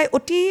পৰা তাই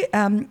অতি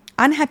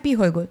আনহেপী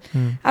হৈ গ'ল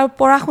আৰু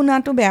পঢ়া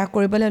শুনাটো বেয়া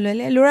কৰিবলৈ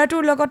ল'লে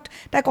ল'ৰাটোৰ লগত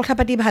তাই কথা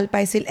পাতি ভাল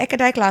পাইছিল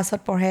একেটাই ক্লাছত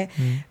পঢ়ে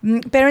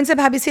পেৰেণ্টছে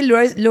ভাবিছিল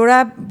ল'ৰা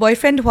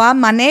বয়ফ্ৰেণ্ড হোৱা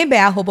মানেই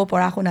বেয়া হ'ব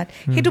পঢ়া শুনাত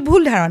সেইটো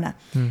ভুল ধাৰণা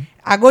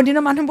আগৰ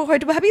দিনৰ মানুহবোৰ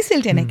হয়তো ভাবিছিল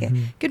তেনেকৈ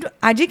কিন্তু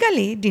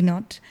আজিকালি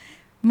দিনত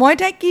মই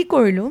তাইক কি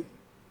কৰিলোঁ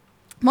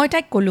মই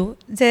তাইক ক'লোঁ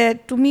যে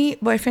তুমি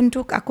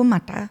বয়ফ্ৰেণ্ডটোক আকৌ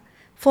মাতা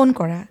ফোন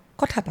কৰা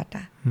কথা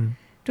পাতা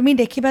তুমি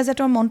দেখিবা যে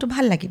তোমাৰ মনটো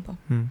ভাল লাগিব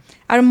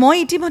আৰু মই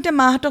ইতিমধ্যে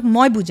মাহঁতক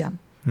মই বুজাম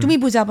তুমি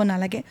বুজাব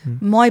নালাগে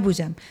মই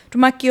বুজাম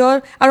তোমাক কিয়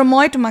আৰু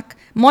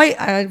মই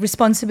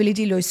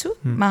ৰেছপনচিবিলিটি লৈছোঁ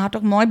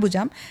মাহঁতক মই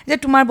বুজাম যে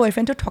তোমাৰ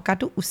বয়ফ্ৰেণ্ডটো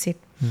থকাটো উচিত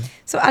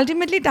চ'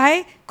 আল্টিমেটলি তাই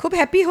খুব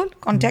হেপী হ'ল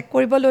কণ্টেক্ট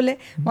কৰিব ল'লে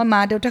মই মা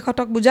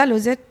দেউতাকহঁতক বুজালোঁ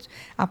যে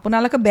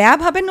আপোনালোকে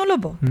বেয়াভাৱে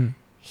নল'ব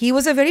he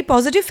was a very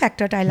positive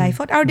factor তাইৰ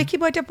লাইফত আৰু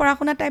দেখিব এতিয়া পঢ়া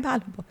শুনা তাই ভাল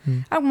হ'ব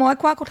আৰু মই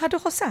কোৱা কথাটো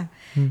সঁচা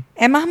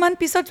এমাহমান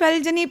পিছত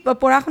ছোৱালীজনী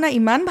পঢ়া শুনা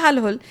ইমান ভাল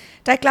হ'ল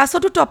তাই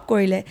ক্লাছতো টপ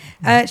কৰিলে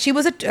শ্বি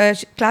ৱাজ এ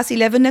ক্লাছ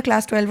 11 নে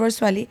ক্লাছ 12ৰ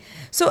ছোৱালী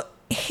চ'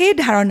 সেই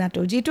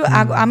ধাৰণাটো যিটো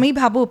আমি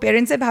ভাবোঁ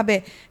পেৰেণ্টছে ভাবে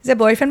যে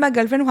বয়ফ্ৰেণ্ড বা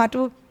গাৰ্লফ্ৰেণ্ড হোৱাটো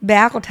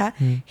বেয়া কথা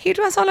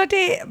সেইটো আচলতে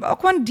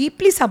অকণমান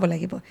ডিপলি চাব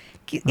লাগিব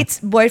it's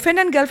boyfriend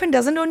and girlfriend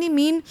doesn't only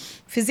mean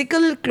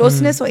physical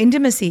closeness or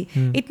intimacy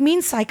it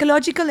means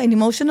psychological and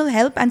emotional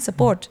help and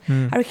support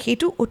আৰু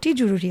সেইটো অতি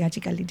জৰুৰী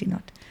আজিকালিৰ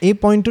দিনত এই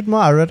পইণ্টটোত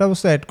মই আৰু এটা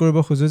বস্তু এড কৰিব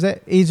খোজোঁ যে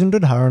এই যোনটো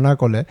ধাৰণা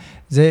ক'লে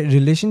যে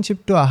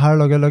ৰিলেশ্যনশ্বিপটো অহাৰ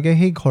লগে লগে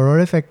সেই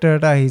ঘৰৰে ফেক্টৰ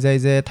এটা আহি যায়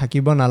যে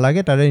থাকিব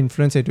নালাগে তাৰে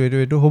ইনফ্লুৱেঞ্চ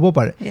এইটো হ'ব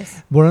পাৰে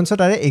বৰঞ্চ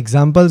তাৰে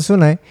এক্সাম্পলছো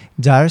নাই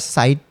যাৰ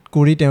চাইট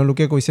কৰি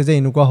তেওঁলোকে কৈছে যে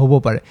এনেকুৱা হ'ব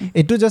পাৰে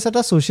এইটো জাষ্ট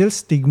এটা ছ'চিয়েল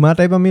ষ্টিগমা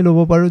টাইপ আমি ল'ব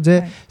পাৰোঁ যে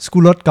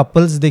স্কুলত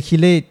কাপলছ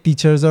দেখিলেই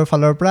টিচাৰ্ছৰ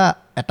ফালৰ পৰা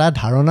এটা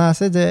ধাৰণা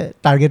আছে যে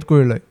টাৰ্গেট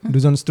কৰি লয়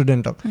দুজন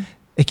ষ্টুডেণ্টক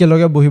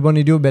একেলগে বহিব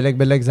নিদিওঁ বেলেগ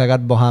বেলেগ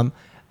জেগাত বহাম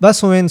বা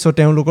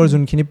তেওঁলোকৰ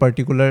যোনখিনি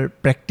পাৰ্টিকুলাৰ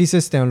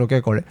প্ৰেক্টিচেছ তেওঁলোকে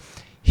কৰে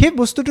সেই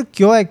বস্তুটো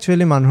কিয়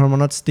একচুৱেলি মানুহৰ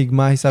মনত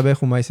ষ্টিগমা হিচাপে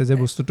সোমাইছে যে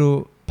বস্তুটো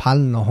ভাল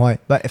নহয়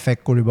বা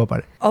এফেক্ট কৰিব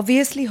পাৰে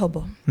অবভিয়াছলি হ'ব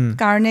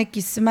কাৰণে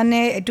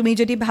কিছুমানে তুমি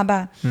যদি ভাবা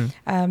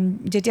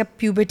যেতিয়া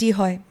পিউবাৰ্টি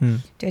হয়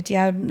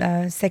তেতিয়া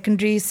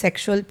ছেকেণ্ডাৰী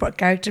ছেক্সুৱেল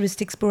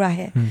কেৰেক্টাৰিষ্টিক্সবোৰ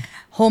আহে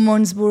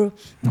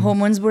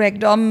হৰম'নছবোৰ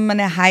একদম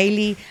মানে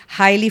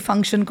হাইলি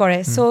ফাংচন কৰে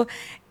চ'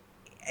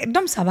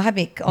 একদম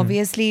স্বাভাৱিক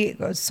অবভিয়াছলি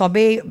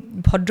চবেই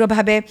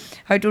ভদ্ৰভাৱে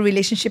হয়তো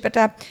ৰিলেশ্যনশ্বিপ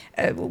এটা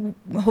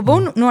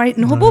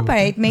নহ'বও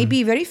পাৰে it may be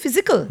very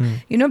physical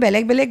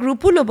বেলেগ বেলেগ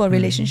ৰূপো ল'ব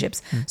ৰিলেশ্যনশ্বিপছ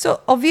চ'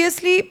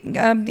 অবভিয়াছলি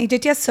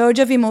যেতিয়া চাৰ্জ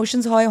অফ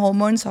ইম'শ্যনছ হয়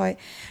হৰম'নছ হয়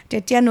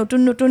তেতিয়া নতুন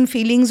নতুন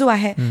ফিলিংছো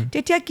আহে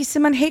তেতিয়া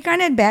কিছুমান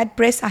সেইকাৰণে বেড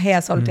প্ৰেছ আহে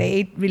আচলতে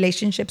এই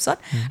ৰিলেশ্যনশ্বিপছত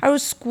আৰু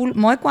স্কুল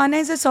মই কোৱা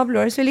নাই যে চব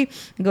ল'ৰা ছোৱালী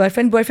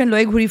গাৰ্লফ্ৰেণ্ড বয়ফ্ৰেণ্ড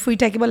লৈ ঘূৰি ফুৰি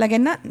থাকিব লাগে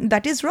না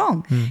that is wrong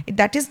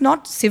that is not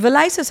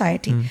civilize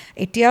society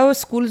এতিয়াও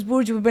স্কুলছবোৰ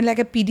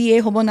যিবিলাকে PDA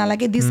হ'ব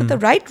নালাগে this are the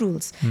right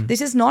rules this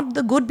is not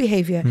the good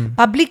behaviour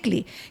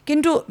publicly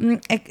কিন্তু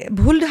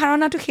ভুল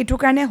ধাৰণাটো সেইটো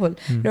কাৰণে হ'ল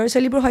ল'ৰা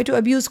ছোৱালীবোৰ হয়তো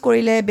এবিউজ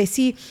কৰিলে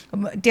বেছি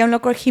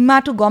তেওঁলোকৰ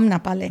সীমাটো গম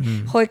নাপালে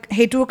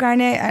সেইটোৰ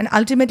কাৰণে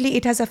ultimately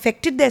it has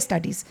affected the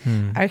studies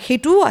আৰু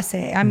সেইটোও আছে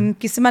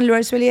কিছুমান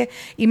ল'ৰা ছোৱালীয়ে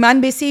ইমান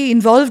বেছি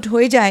ইনভলভড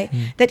হৈ যায়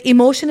ডেট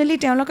ইম'চনেলি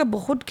তেওঁলোকে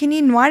বহুতখিনি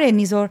নোৱাৰে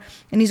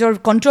নিজৰ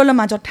কণ্ট্ৰলৰ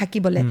মাজত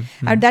থাকিবলৈ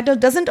আৰু that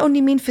doesn't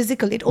only mean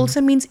physical it also'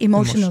 means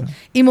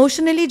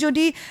emotionally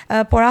যদি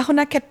পঢ়া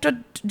শুনাৰ ক্ষেত্ৰত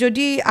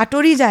যদি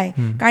আঁতৰি যায়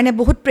কাৰণে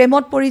বহুত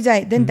প্ৰেমত পৰি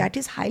যায় then that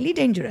is highly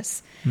dangerous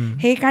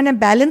সেইকাৰণে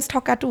বেলেঞ্চ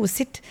থকাটো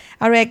উচিত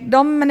আৰু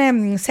একদম মানে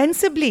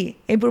চেন্সিবলি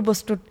এইবোৰ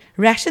বস্তুত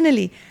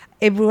ৰেচনেলি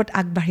এইবোৰত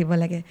আগবাঢ়িব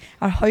লাগে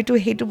আৰু হয়তো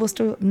সেইটো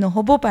বস্তু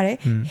নহ'ব পাৰে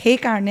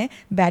সেইকাৰণে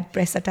বেড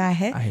প্ৰেছ এটা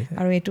আহে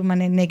আৰু এইটো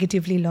মানে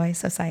নেগেটিভলি লয়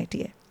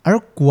ছ'চাইটিয়ে আৰু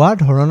কোৱা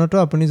ধৰণতো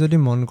আপুনি যদি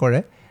মন কৰে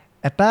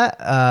এটা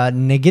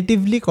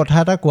নেগেটিভলি কথা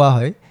এটা কোৱা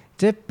হয়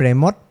যে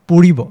প্ৰেমত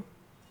পৰিব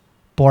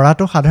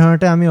পঢ়াটো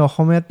সাধাৰণতে আমি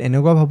অসমীয়াত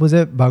এনেকুৱা ভাবোঁ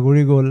যে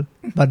বাগৰি গ'ল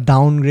বা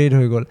ডাউনগ্ৰেড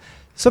হৈ গ'ল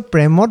চ'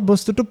 প্ৰেমত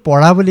বস্তুটো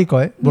পঢ়া বুলি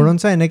কয়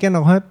বৰঞ্চ এনেকৈ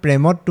নহয়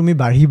প্ৰেমত তুমি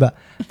বাঢ়িবা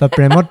বা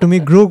প্ৰেমত তুমি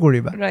গ্ৰ'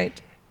 কৰিবা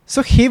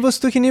চ' সেই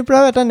বস্তুখিনিৰ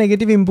পৰাও এটা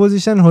নেগেটিভ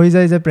ইম্পজিশ্যন হৈ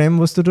যায় যে প্ৰেম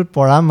বস্তুটোত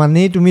পঢ়া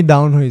মানেই তুমি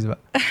ডাউন হৈ যোৱা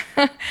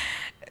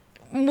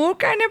মোৰ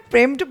কাৰণে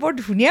প্ৰেমটো বৰ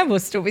ধুনীয়া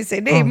বস্তু হৈছে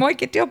দেই মই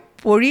কেতিয়াও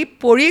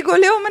পৰি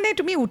গ'লেও মানে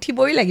তুমি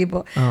উঠিবই লাগিব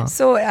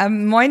চ'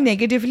 মই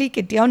নেগেটিভলি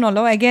কেতিয়াও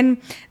নলওঁ এগেইন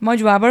মই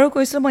যোৱাবাৰো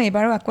কৈছিলোঁ মই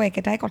এইবাৰো আকৌ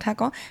একেটাই কথা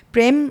কওঁ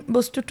প্ৰেম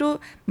বস্তুটো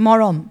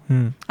মৰম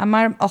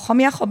আমাৰ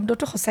অসমীয়া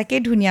শব্দটো সঁচাকৈ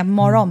ধুনীয়া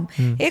মৰম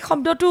এই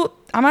শব্দটো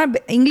আমাৰ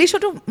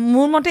ইংলিছতো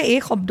মোৰ মতে এই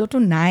শব্দটো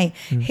নাই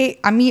সেই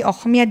আমি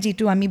অসমীয়াত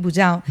যিটো আমি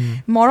বুজাওঁ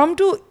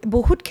মৰমটো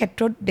বহুত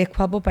ক্ষেত্ৰত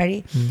দেখুৱাব পাৰি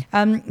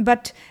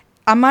বাট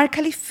আমাৰ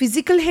খালি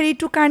ফিজিকেল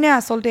হেৰিটোৰ কাৰণে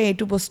আচলতে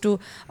এইটো বস্তু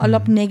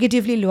অলপ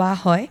নেগেটিভলি লোৱা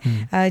হয়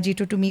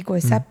যিটো তুমি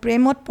কৈছা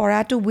প্ৰেমত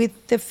পৰাটো উইথ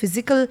দ্য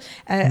ফিজিকেল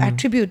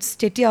এট্ৰিবিউটছ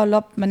তেতিয়া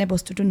অলপ মানে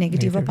বস্তুটো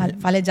নেগেটিভৰ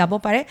ফালে যাব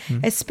পাৰে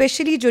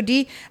এস্পেচিয়েলি যদি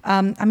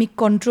আমি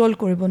কণ্ট্ৰল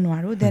কৰিব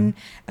নোৱাৰোঁ দেন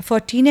ফৰ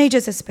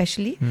টিনেজাৰ্ছ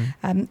এস্পেচিয়েলি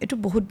এইটো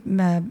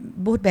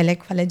বহুত বেলেগ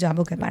ফালে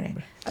যাবগৈ পাৰে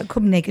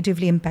খুব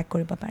নেগেটিভলি ইম্পেক্ট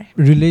কৰিব পাৰে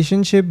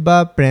ৰিলেশ্যনশ্বিপ বা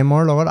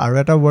প্ৰেমৰ লগত আৰু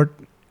এটা ৱৰ্ড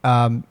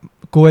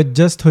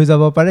কোএডজাষ্ট হৈ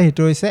যাব পাৰে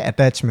সেইটো হৈছে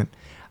এটেচমেণ্ট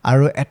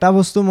আৰু এটা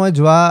বস্তু মই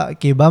যোৱা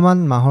কেইবামান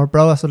মাহৰ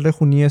পৰাও আচলতে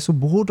শুনি আছোঁ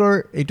বহুতৰ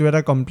এইটো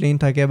এটা কমপ্লেইন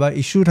থাকে বা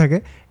ইছ্যু থাকে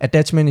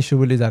এটেচমেণ্ট ইছ্যু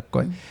বুলি যাক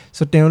কয়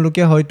চ'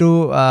 তেওঁলোকে হয়তো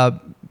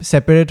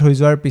ছেপাৰেট হৈ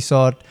যোৱাৰ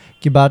পিছত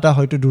কিবা এটা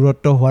হয়তো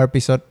দূৰত্ব হোৱাৰ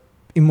পিছত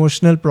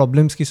ইম'চনেল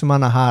প্ৰব্লেমছ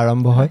কিছুমান অহা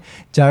আৰম্ভ হয়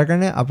যাৰ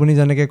কাৰণে আপুনি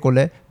যেনেকৈ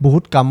ক'লে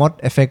বহুত কামত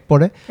এফেক্ট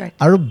পৰে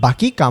আৰু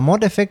বাকী কামত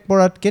এফেক্ট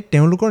পৰাতকৈ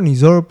তেওঁলোকৰ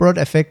নিজৰ ওপৰত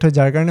এফেক্ট হয়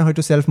যাৰ কাৰণে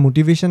হয়তো ছেল্ফ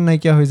মটিভেশ্যন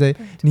নাইকিয়া হৈ যায়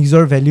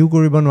নিজৰ ভেলিউ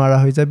কৰিব নোৱাৰা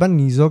হৈ যায় বা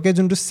নিজকে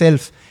যোনটো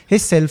ছেল্ফ সেই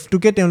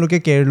ছেল্ফটোকে তেওঁলোকে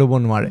কেয়াৰ ল'ব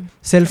নোৱাৰে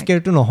ছেল্ফ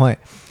কেয়াৰটো নহয়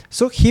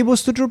চ' সেই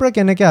বস্তুটোৰ পৰা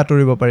কেনেকৈ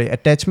আঁতৰিব পাৰি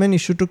এটেচমেণ্ট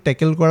ইছ্যুটোক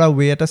টেকেল কৰা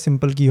ৱে এটা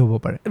চিম্পল কি হ'ব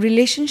পাৰে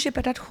ৰিলেশ্যনশ্বিপ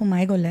এটাত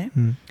সোমাই গ'লে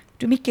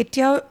তুমি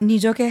কেতিয়াও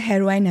নিজকে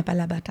হেৰুৱাই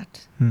নেপেলাবা তাত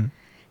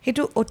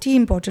সেইটো অতি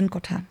ইম্পৰ্টেণ্ট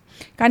কথা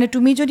কাৰণ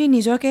তুমি যদি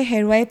নিজকে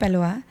হেৰুৱাই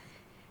পেলোৱা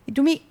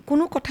তুমি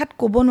কোনো কথাত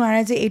ক'ব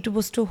নোৱাৰা যে এইটো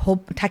বস্তু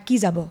থাকি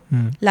যাব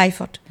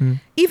লাইফত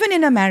ইভেন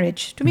ইন আ মেৰেজ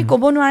তুমি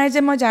ক'ব নোৱাৰা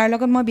যে মই যাৰ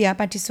লগত মই বিয়া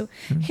পাতিছোঁ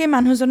সেই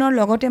মানুহজনৰ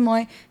লগতে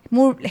মই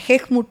মোৰ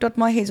শেষ মুহূৰ্তত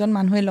মই সেইজন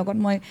মানুহৰ লগত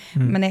মই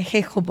মানে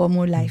শেষ হ'ব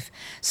মোৰ লাইফ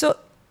চ'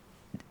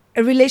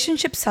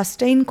 ৰিলেশ্যনশ্বিপ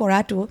ছাষ্টেইন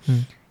কৰাটো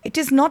ইট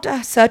ইজ নট আ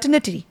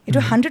চাৰ্টেনিটি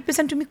এইটো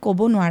 100% তুমি ক'ব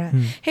নোৱাৰা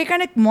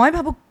সেইকাৰণে মই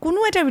ভাবোঁ কোনো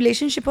এটা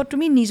ৰিলেশ্যনশ্বিপত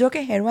তুমি নিজকে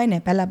হেৰুৱাই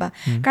নেপেলাবা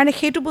কাৰণ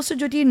সেইটো বস্তু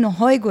যদি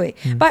নহয়গৈ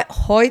বা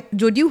হয়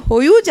যদিও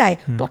হৈও যায়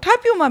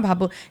তথাপিও মই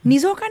ভাবোঁ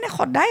নিজৰ কাৰণে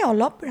সদায়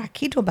অলপ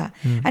ৰাখি থ'বা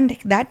এণ্ড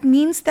দেট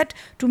মিনছ দেট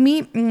তুমি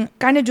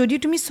কাৰণে যদি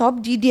তুমি চব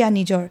দি দিয়া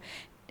নিজৰ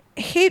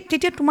সেই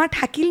তেতিয়া তোমাৰ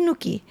থাকিলনো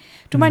কি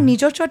তোমাৰ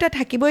নিজৰ ওচৰতে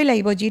থাকিবই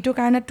লাগিব যিটো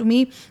কাৰণে তুমি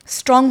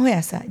ষ্ট্ৰং হৈ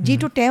আছা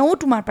যিটো তেওঁ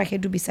তোমাৰ পৰা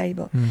সেইটো বিচাৰিব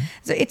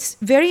চ' ইটছ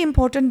ভেৰি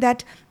ইম্পৰ্টেণ্ট দেট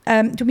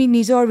তুমি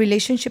নিজৰ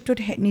ৰিলেশ্যনশ্বিপটোত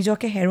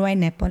নিজকে হেৰুৱাই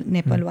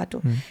নেপেলোৱাটো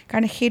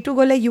কাৰণ সেইটো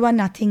গ'লে U R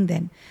nothing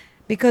then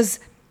because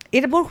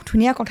এটা বৰ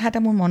ধুনীয়া কথা এটা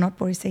মোৰ মনত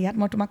পৰিছে ইয়াত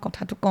মই তোমাক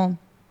কথাটো কওঁ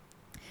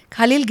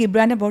খালিল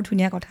গিব্ৰানে বৰ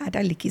ধুনীয়া কথা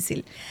এটা লিখিছিল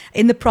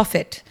ইন দ্য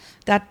প্ৰফেট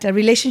তাত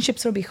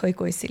ৰিলেশ্যনশ্বিপছৰ বিষয়ে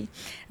কৈছিল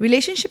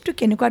ৰিলেশ্যনশ্বিপটো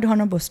কেনেকুৱা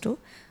ধৰণৰ বস্তু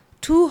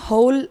টু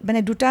হোল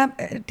মানে দুটা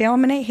তেওঁ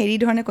মানে হেৰি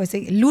ধৰণে কৈছে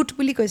লুট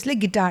বুলি কৈছিলে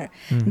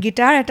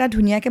গিটাৰ এটা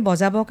ধুনীয়াকৈ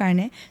বজাবৰ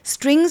কাৰণে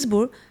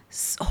ষ্ট্ৰিংছবোৰ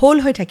হোল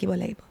হৈ থাকিব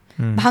লাগিব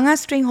ভাঙা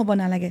ষ্ট্ৰিং হ'ব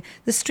নালাগে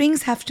the strings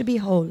have to B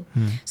whole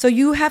so'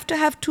 you have to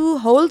have to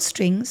whole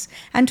strings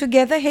and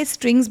together সেই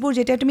ষ্ট্ৰিংছবোৰ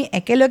যেতিয়া তুমি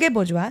একেলগে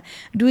বজোৱা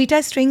দুইটা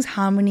ষ্ট্ৰিংছ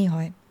হাৰ্মনি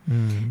হয়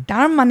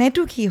তাৰ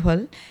মানেটো কি হ'ল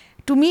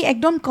তুমি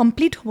একদম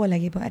কমপ্লিট হ'ব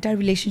লাগিব এটা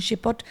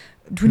ৰিলেশ্যনশ্বিপত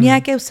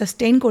ধুনীয়াকৈ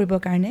ছাষ্টেইন কৰিবৰ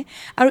কাৰণে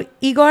আৰু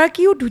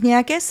ইগৰাকীও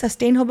ধুনীয়াকৈ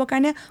ছাষ্টেইন হ'বৰ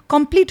কাৰণে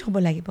কমপ্লিট হ'ব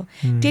লাগিব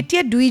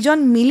তেতিয়া দুইজন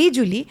মিলি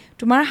জুলি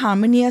তোমাৰ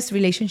হাৰ্মনিয়াছ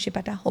ৰিলেশ্যনশ্বিপ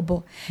এটা হ'ব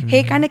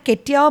সেইকাৰণে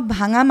কেতিয়াও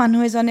ভাঙা মানুহ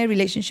এজনে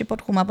ৰিলেশ্যনশ্বিপত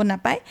সোমাব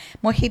নাপায়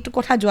মই সেইটো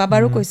কথা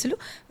যোৱাবাৰো কৈছিলোঁ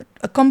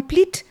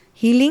কমপ্লিট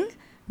হিলিং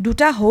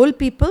দুটা whole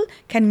people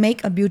can make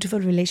a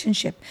beautiful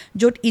relationship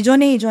য'ত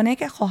ইজনে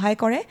ইজনেকে সহায়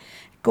কৰে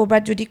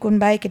ক'ৰবাত যদি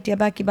কোনোবাই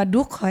কেতিয়াবা কিবা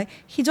দুখ হয়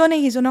সিজনে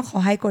সিজনক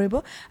সহায় কৰিব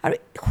আৰু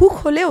সুখ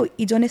হ'লেও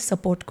ইজনে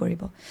ছাপৰ্ট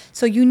কৰিব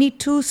চ' U need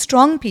to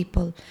strong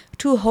people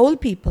to whole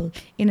people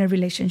in a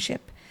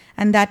relationship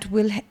and that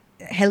will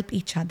help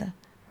ইচ আদাৰ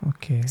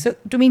চ'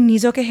 তুমি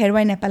নিজকে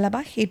হেৰুৱাই নেপেলাবা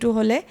সেইটো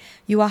হ'লে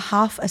ইউ আৰ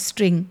হাফ আ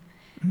string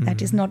that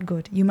is not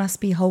good U must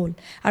B whole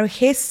আৰু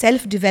সেই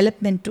ছেল্ফ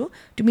ডেভেলপমেণ্টটো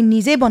তুমি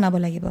নিজেই বনাব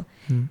লাগিব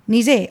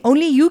নিজে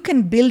only you can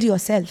build your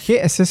self সেই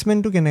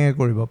এছেছমেণ্টটো কেনেকৈ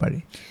কৰিব পাৰি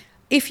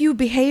if you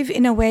behave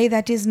in a way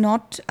that is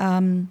not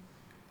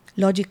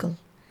logical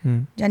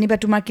জানিবা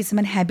তোমাৰ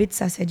কিছুমান হেবিটছ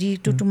আছে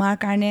যিটো তোমাৰ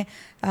কাৰণে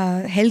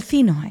হেল্থি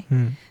নহয়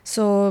চ'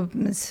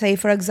 চে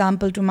ফৰ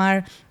এক্সাম্পল তোমাৰ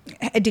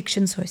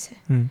এডিকশ্যনছ হৈছে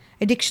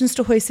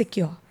এডিকশ্যনছটো হৈছে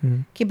কিয়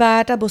কিবা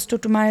এটা বস্তু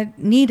তোমাৰ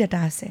নিড এটা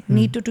আছে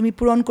নিডটো তুমি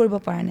পূৰণ কৰিব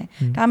পৰা নাই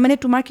তাৰমানে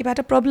তোমাৰ কিবা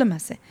এটা প্ৰব্লেম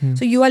আছে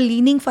চ' U R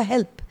lining for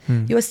help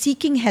U R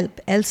ছিকিং help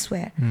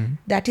এলছৱেৰ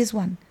that is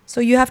one So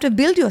you have to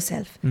build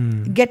yourself,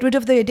 get rid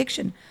of the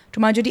addiction.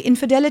 তোমাৰ যদি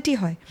ইনফিডেলিটি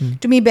হয়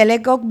তুমি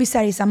বেলেগক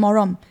বিচাৰিছা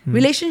মৰম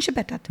ৰিলেশ্যনশ্বিপ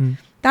এটাত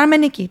তাৰ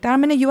মানে কি তাৰ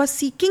মানে you are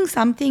seeking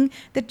something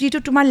that যিটো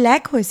তোমাৰ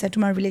লেক হৈছে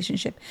তোমাৰ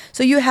relationship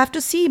so' you have to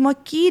see মই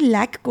কি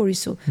লেক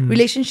কৰিছোঁ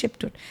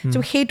ৰিলেশ্যনশ্বিপটোত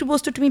চ' সেইটো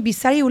বস্তু তুমি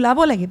বিচাৰি ওলাব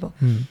লাগিব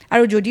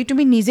আৰু যদি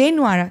তুমি নিজেই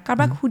নোৱাৰা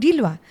কাৰোবাক সুধি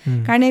লোৱা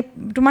কাৰণে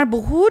তোমাৰ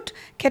বহুত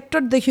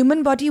ক্ষেত্ৰত the human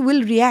body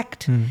will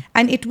react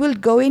and it will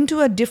go' in to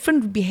a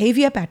different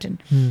behaviour pattern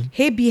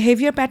সেই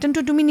বিহেভিয়াৰ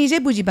পেটাৰ্ণটো তুমি নিজে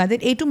বুজিবা যে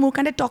এইটো মোৰ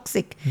কাৰণে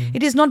toxic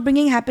it is not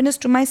bringing happiness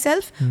to my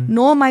self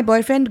no' my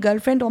boyfriend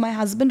girlfriend or' my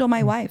husband or'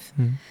 my wife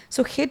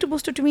so' সেইটো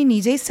বস্তু তুমি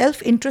নিজেই চেল্ফ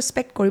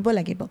ইণ্ট্ৰস্পেক্ট কৰিব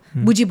লাগিব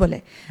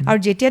বুজিবলৈ আৰু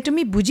যেতিয়া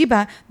তুমি বুজিবা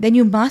then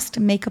you must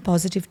make a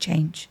positive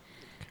change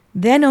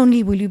then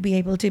only will you be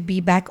able to be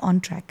back on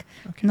track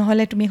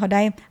নহ'লে তুমি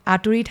সদায়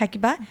আঁতৰি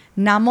থাকিবা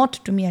নামত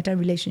তুমি এটা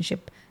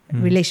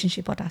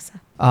ৰিলেশ্যনশ্বিপত আছা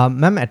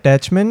মেম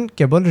এটেচমেণ্ট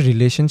কেৱল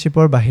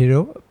ৰিলেশ্যনশ্বিপৰ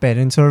বাহিৰেও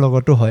পেৰেণ্টছৰ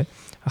লগতো হয়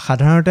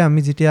সাধাৰণতে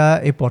আমি যেতিয়া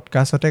এই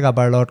পডকাষ্টতে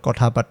কাৰোবাৰ লগত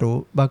কথা পাতোঁ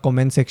বা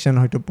কমেণ্ট ছেকশ্যন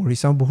হয়তো পঢ়ি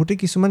চাওঁ বহুতে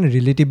কিছুমান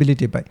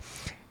ৰিলেটিবিলিটি পায়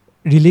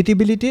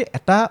ৰিলেটিবিলিটিৰ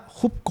এটা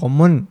খুব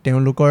কমন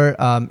তেওঁলোকৰ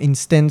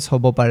ইনষ্টেঞ্চ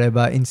হ'ব পাৰে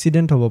বা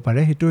ইনচিডেণ্ট হ'ব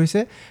পাৰে সেইটো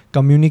হৈছে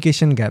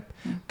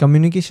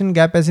কমিউনিকেশ্যন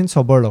গেপ এজ ইন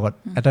চবৰ লগত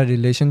এটা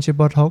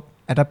ৰিলেশ্যনশ্বিপত হওক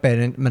এটা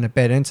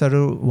পেৰেণ্টছ আৰু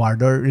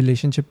ৱাৰ্ডৰ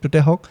ৰিলেশ্যনশ্বিপটোতে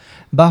হওক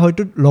বা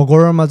হয়তো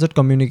লগৰৰ মাজত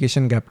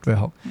কমিউনিকেশ্যন গেপটোৱে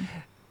হওক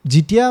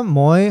যেতিয়া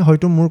মই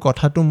হয়তো মোৰ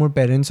কথাটো মোৰ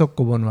পেৰেণ্টছক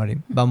ক'ব নোৱাৰিম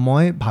বা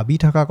মই ভাবি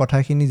থকা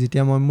কথাখিনি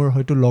যেতিয়া মই মোৰ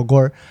হয়তো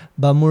লগৰ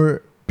বা মোৰ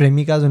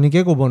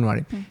প্ৰেমিকাজনীকে ক'ব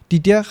নোৱাৰিম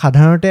তেতিয়া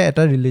সাধাৰণতে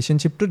এটা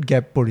ৰিলেশ্যনশ্বিপটোত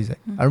গেপ পৰি যায়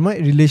আৰু মই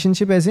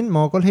ৰিলেশ্যনশ্বিপ এজ ইন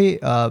মই অকল সেই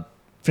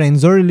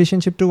ফ্ৰেণ্ডছৰ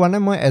ৰিলেশ্যনশ্বিপটোৰ কাৰণে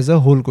মই এজ এ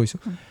হোল কৈছোঁ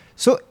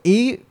চ'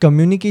 এই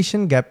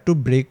কমিউনিকেশ্যন গেপটো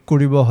ব্ৰেক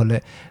কৰিব হ'লে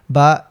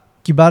বা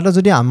কিবা এটা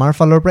যদি আমাৰ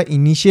ফালৰ পৰা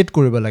ইনিচিয়েট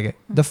কৰিব লাগে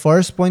দ্য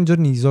ফাৰ্ষ্ট পইণ্ট য'ত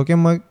নিজকে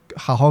মই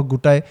সাহস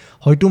গোটাই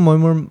হয়তো মই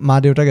মোৰ মা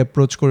দেউতাক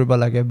এপ্ৰ'চ কৰিব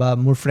লাগে বা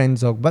মোৰ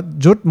ফ্ৰেণ্ডছক বা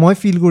য'ত মই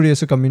ফিল কৰি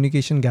আছোঁ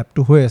কমিউনিকেশ্যন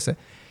গেপটো হৈ আছে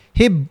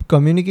সেই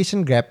কমিউনিকেশ্যন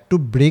গেপটো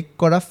ব্ৰেক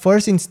কৰা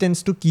ফাৰ্ষ্ট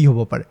ইনষ্টেঞ্চটো কি হ'ব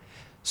পাৰে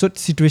চ'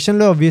 চিটুৱেশ্যন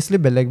লৈ অবভিয়াছলি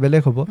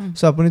বেলেগ হ'ব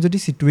চ' আপুনি যদি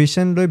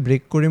চিটুৱেশ্যন লৈ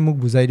ব্ৰেক কৰি মোক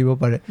বুজাই দিব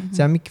পাৰে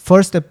যে আমি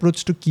ফাৰ্ষ্ট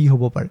এপ্ৰ'চটো কি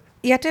হ'ব পাৰে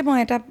ইয়াতে মই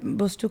এটা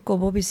বস্তু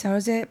ক'ব বিচাৰোঁ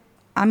যে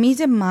আমি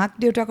যে মাক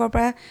দেউতাকৰ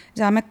পৰা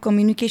যে আমাক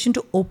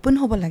কমিউনিকেশ্যনটো অ'পন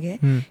হ'ব লাগে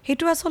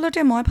সেইটো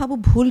আচলতে মই ভাবোঁ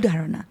ভুল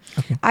ধাৰণা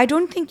আই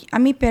ডোণ্ট থিংক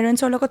আমি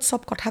পেৰেণ্টছৰ লগত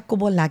চব কথা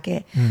ক'ব লাগে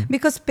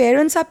বিকজ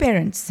পেৰেণ্টছ আৰ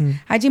পেৰেণ্টছ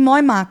আজি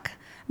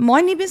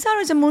মই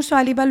নিবিচাৰোঁ যে মোৰ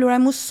ছোৱালী বা ল'ৰাই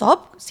মোৰ চব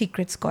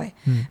ছিক্ৰেটছ কয়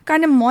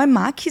কাৰণে মই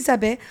মাক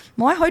হিচাপে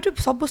মই হয়তো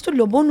চব বস্তু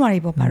ল'ব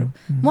নোৱাৰিব পাৰোঁ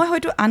মই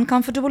হয়তো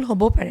আনকমফৰ্টেবল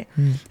হ'ব পাৰে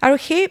আৰু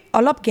সেই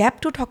অলপ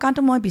গেপটো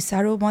থকাটো মই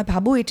বিচাৰোঁ মই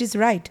ভাবোঁ ইট ইজ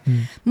ৰাইট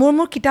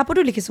মোৰ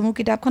কিতাপতো লিখিছোঁ মোৰ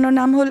কিতাপখনৰ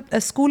নাম হ'ল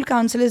স্কুল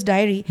কাউন্সেলাৰ্ছ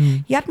ডায়েৰী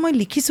ইয়াত মই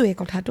লিখিছোঁ এই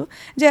কথাটো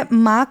যে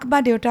মাক বা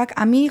দেউতাক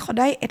আমি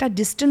সদায় এটা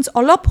ডিষ্টেঞ্চ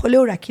অলপ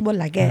হ'লেও ৰাখিব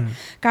লাগে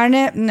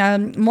কাৰণে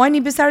মই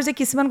নিবিচাৰোঁ যে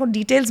কিছুমান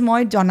ডিটেইলছ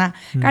মই জনা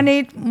কাৰণ এই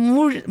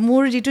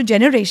মোৰ যিটো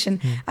জেনেৰেশ্যন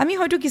আমি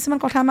হয়তো কিছুমান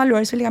কথা আমাৰ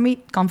ল'ৰা ছোৱালীক আমি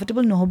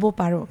কমফৰ্টেবল নহ'ব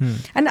পাৰোঁ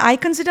and I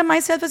consider my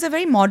self as a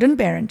very modern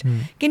parent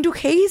কিন্তু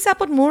সেই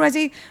হিচাপত মোৰ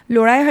আজি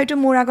ল'ৰাই হয়তো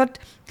মোৰ আগত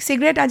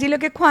চিগাৰেট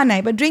আজিলৈকে খোৱা নাই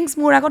বা ড্ৰিংকছ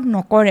মোৰ আগত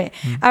নকৰে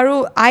আৰু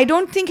আই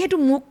ডোণ্ট থিংক সেইটো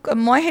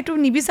মই সেইটো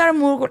নিবিচাৰোঁ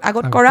মোৰ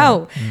আগত কৰাও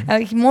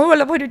মোৰো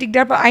অলপ হয়তো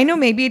দিগদাৰ পাওঁ আই ন'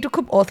 মে বি এইটো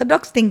খুব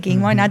অৰ্থডক্স থিংকিং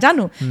মই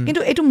নাজানো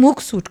কিন্তু এইটো মোক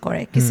শ্বুট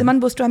কৰে কিছুমান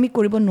বস্তু আমি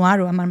কৰিব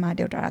নোৱাৰোঁ আমাৰ মা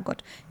দেউতাৰ আগত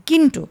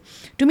কিন্তু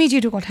তুমি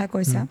যিটো কথা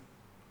কৈছা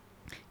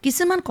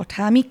কিছুমান কথা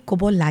আমি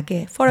ক'ব লাগে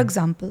ফৰ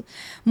এক্সাম্পল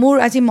মোৰ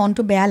আজি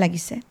মনটো বেয়া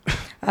লাগিছে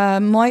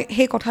মই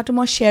সেই কথাটো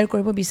মই শ্বেয়াৰ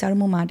কৰিব বিচাৰোঁ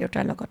মোৰ মা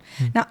দেউতাৰ লগত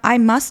না I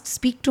must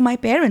speak to my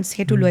parents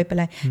সেইটো লৈ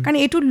পেলাই কাৰণ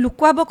এইটো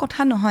লুকুৱাব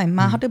কথা নহয়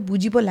মাহঁতে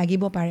বুজিব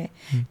লাগিব পাৰে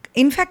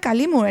ইনফেক্ট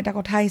কালি মোৰ এটা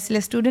কথা আহিছিলে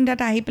ষ্টুডেণ্ট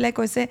এটা আহি পেলাই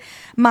কৈছে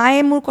মায়ে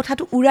মোৰ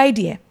কথাটো উৰাই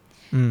দিয়ে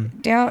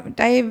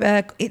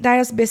তাই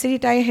বেছিলি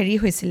তাই হেৰি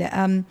হৈছিলে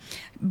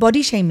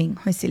বডি শ্বেমিং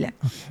হৈছিলে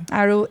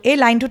আৰু এই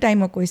লাইনটো তাই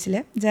মোক কৈছিলে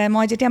যে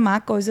মই যেতিয়া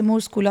মাক কওঁ যে মোৰ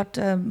স্কুলত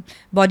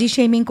বডি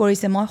শ্বেমিং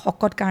কৰিছে মই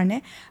শকত কাৰণে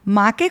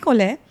মাকে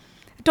ক'লে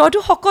তইতো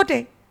শকতে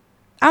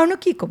আৰুনো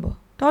কি ক'ব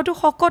তইতো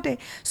শকতে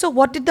so'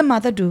 what did the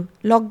mother do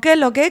লগে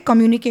লগে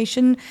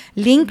কমিউনিকেশ্যন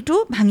লিংকটো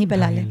ভাঙি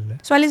পেলালে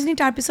ছোৱালীজনী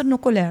তাৰপিছত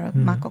নক'লে আৰু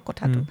মাকক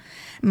কথাটো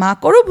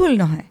মাকৰো ভুল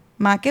নহয়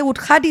মাকে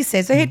উৎসাহ দিছে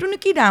যে সেইটোনো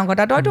কি ডাঙৰ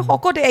কথা তইতো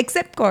শকতে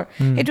একচেপ্ট কৰ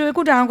সেইটো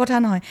একো ডাঙৰ কথা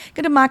নহয়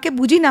কিন্তু মাকে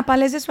বুজি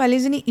নাপালে যে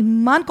ছোৱালীজনী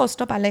ইমান কষ্ট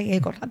পালে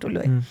এই কথাটো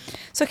লৈ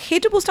চ'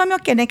 সেইটো বস্তু আমি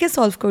কেনেকৈ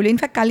ছল্ভ কৰিলোঁ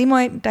ইনফেক্ট কালি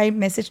মই তাইৰ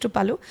মেছেজটো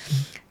পালোঁ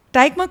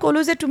তাইক মই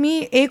ক'লোঁ যে তুমি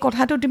এই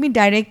কথাটো তুমি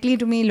ডাইৰেক্টলি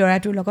তুমি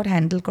ল'ৰাটোৰ লগত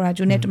হেণ্ডেল কৰা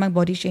যোনে তোমাক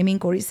বডি শ্বেমিং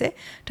কৰিছে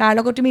তাৰ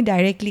লগত তুমি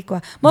ডাইৰেক্টলি কোৱা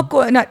মই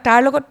তাৰ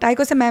লগত তাই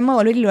কৈছে মেম মই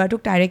অলৰেডি ল'ৰাটোক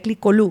ডাইৰেক্টলি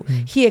ক'লোঁ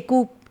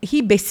সি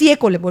বেছিয়ে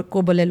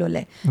ক'বলৈ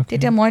ল'লে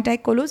তেতিয়া মই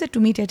তাইক ক'লোঁ যে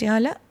তুমি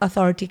তেতিয়াহ'লে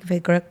অথৰিটিক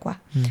ফিগাৰক কোৱা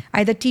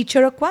আইদাৰ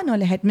টিচাৰক কোৱা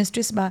নহ'লে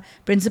হেডমিষ্ট্ৰেছ বা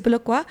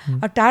প্ৰিন্সিপালক কোৱা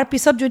আৰু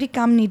তাৰপিছত যদি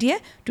কাম নিদিয়ে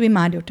তুমি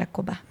মা দেউতাক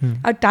ক'বা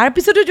আৰু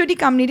তাৰপিছতো যদি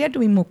কাম নিদিয়ে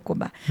তুমি মোক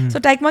ক'বা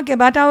চ' তাইক মই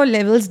কেইবাটাও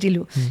লেভেলছ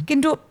দিলোঁ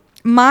কিন্তু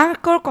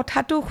মাকৰ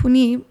কথাটো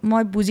শুনি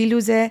মই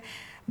বুজিলোঁ যে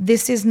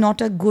দিছ is not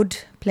a good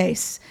place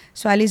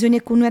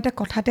ছোৱালীজনীয়ে কোনো এটা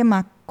কথাতে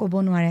মাক ক'ব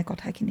নোৱাৰে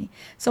কথাখিনি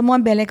চ' মই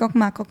বেলেগক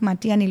মাকক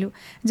মাতি আনিলোঁ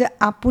যে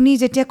আপুনি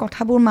যেতিয়া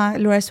কথাবোৰ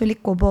ল'ৰা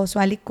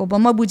ছোৱালীক ক'ব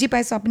মই বুজি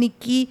পাইছোঁ আপুনি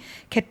কি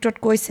ক্ষেত্ৰত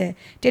কৈছে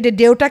তেতিয়া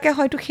দেউতাকে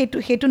হয়তো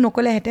সেইটো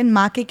নক'লেহেঁতেন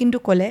মাকে কিন্তু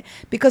ক'লে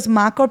বিকজ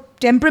মাকৰ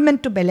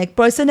টেম্পাৰমেণ্টটো বেলেগ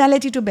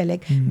পাৰ্চনেলিটিটো বেলেগ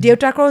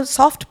দেউতাকৰ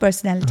ছফ্ট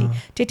পাৰ্চনেলিটি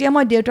তেতিয়া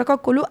মই দেউতাকক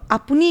ক'লোঁ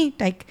আপুনি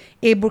তাইক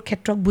এইবোৰ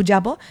ক্ষেত্ৰত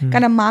বুজাব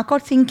কাৰণ মাকৰ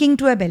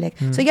থিংকিংটোৱে বেলেগ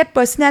চ' ইয়াত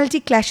পাৰ্চনেলিটি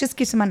ক্লেছেছ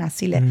কিছুমান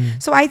আছিলে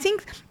চ' আই থিংক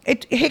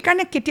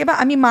সেইকাৰণে কেতিয়াবা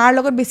আমি মাৰ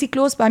লগত বেছি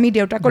ক্ল'জ বা আমি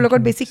দেউতাকৰ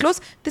লগত বেছি close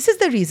this is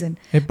the region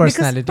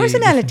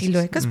personality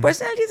লৈ because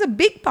personality is a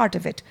big part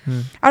of it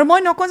আৰু মই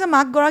নকওঁ যে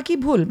মাকগৰাকী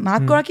ভুল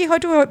মাকগৰাকী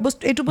হয়তো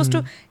এইটো বস্তু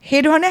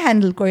সেইধৰণে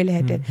হেণ্ডেল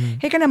কৰিলেহেঁতেন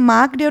সেইকাৰণে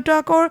মাক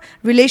দেউতাকৰ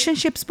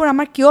ৰিলেশ্যনশ্বিপছবোৰ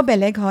আমাৰ কিয়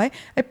বেলেগ হয়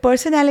এই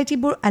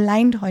পাৰ্চনেলিটিবোৰ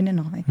এলাইনড হয় নে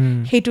নহয়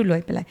সেইটো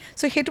লৈ পেলাই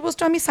চ' সেইটো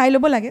বস্তু আমি চাই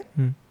ল'ব লাগে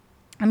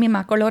আমি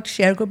মাকৰ লগত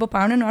শ্বেয়াৰ কৰিব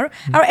পাৰোঁ নে নোৱাৰোঁ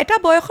আৰু এটা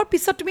বয়সৰ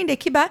পিছত তুমি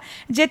দেখিবা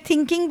যে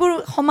থিংকিংবোৰ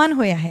সমান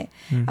হৈ আহে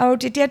আৰু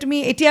তেতিয়া তুমি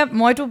এতিয়া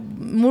মইতো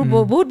মোৰ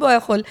বহুত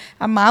বয়স হ'ল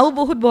আৰু মাও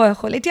বহুত বয়স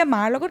হ'ল এতিয়া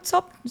মাৰ লগত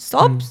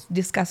চব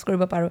ডিছকাছ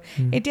কৰিব পাৰোঁ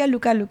এতিয়া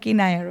লুকি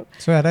নাই আৰু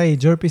চ' এটা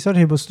এজৰ পিছত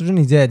সেই বস্তুটো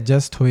নিজে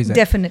এডজাষ্ট হৈ যায়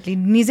ডেফিনেটলি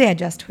নিজে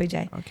এডজাষ্ট হৈ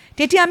যায়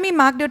তেতিয়া আমি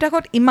মাক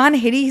দেউতাকক ইমান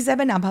হেৰি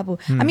হিচাপে নাভাবোঁ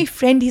আমি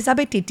ফ্ৰেণ্ড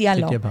হিচাপে তেতিয়া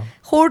লওঁ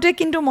সৰুতে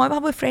কিন্তু মই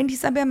ভাবোঁ ফ্ৰেণ্ড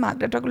হিচাপে মাক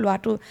দেউতাক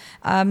লোৱাটো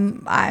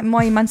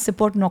মই ইমান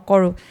ছাপৰ্ট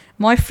নকৰোঁ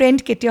মই ফ্ৰেণ্ড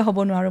কেতিয়াও হ'ব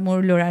নোৱাৰোঁ মোৰ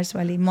ল'ৰা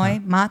ছোৱালী মই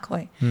মাক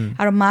হয়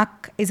আৰু মাক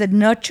is a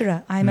nurturer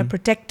I am a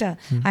protector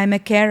I am a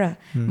carer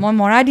মই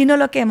মৰা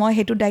দিনলৈকে মই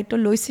সেইটো দায়িত্ব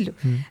লৈছিলোঁ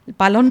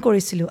পালন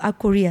কৰিছিলোঁ আৰু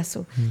কৰি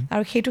আছোঁ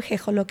আৰু সেইটো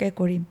শেষলৈকে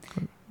কৰিম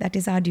that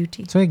is our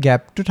duty so' এই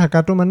গেপটো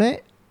থকাটো মানে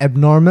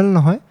এবনৰ্মেল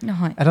নহয়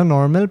এটা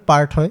নৰ্মেল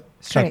পাৰ্ট হয়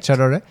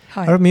ষ্ট্ৰাকচাৰৰে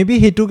আৰু মেবি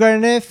সেইটো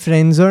কাৰণে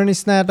ফ্ৰেণ্ডছৰ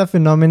নিচিনা এটা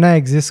ফিনমিনা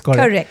এক্সিষ্ট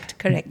কৰে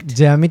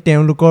যে আমি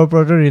তেওঁলোকৰ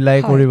ওপৰতো ৰিলাই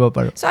কৰিব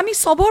পাৰোঁ চ' আমি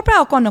চবৰ পৰা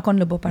অকণ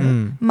ল'ব পাৰোঁ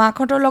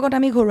মাকহঁতৰ লগত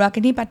আমি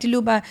ঘৰুৱাখিনি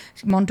পাতিলোঁ বা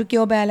মনটো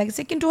কিয় বেয়া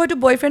লাগিছে কিন্তু হয়তো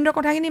বয়ফ্ৰেণ্ডৰ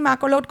কথাখিনি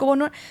মাকৰ লগত ক'ব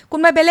নোৱাৰে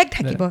কোনোবাই বেলেগ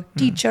থাকিব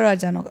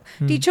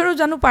টিচাৰো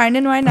জানো পাৰে নে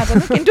নোৱাৰে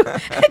নাজানো কিন্তু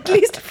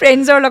এটলিষ্ট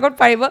ফ্ৰেণ্ডছৰ লগত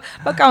পাৰিব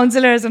বা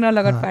কাউন্সিলাৰ এজনৰ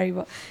লগত পাৰিব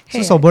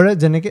চবৰে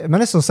যেনেকৈ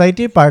মানে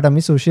ছ'চাইটিৰ পাৰ্ট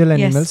আমি ছ'চিয়েল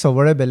এনিমেল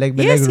চবৰে বেলেগ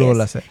বেলেগ ৰোল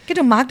আছে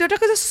কিন্তু মাক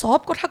দেউতাকে যে চব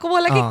কথা ক'ব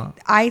লাগে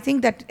আই থিংক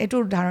দেট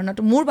এইটোৰ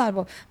ধাৰণাটো মোৰ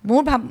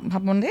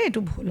ভাৱমতে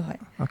এইটো ভুল হয়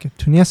অ'কে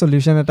ধুনীয়া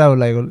চলিউশ্যন এটা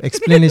ওলাই গ'ল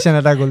এক্সপ্লেনেশ্যন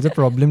এটা গ'ল যে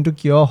প্ৰব্লেমটো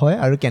কিয় হয়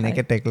আৰু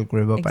কেনেকৈ টেকল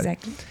কৰিব পাৰে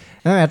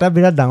এটা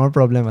বিৰাট ডাঙৰ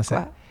প্ৰব্লেম আছে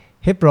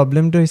সেই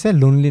প্ৰব্লেমটো হৈছে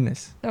লোনলিনেছ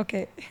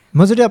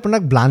মই যদি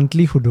আপোনাক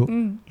ব্লাণ্টলি সোধোঁ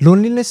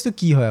লোনলিনেছটো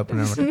কি হয়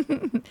আপোনাৰ মতে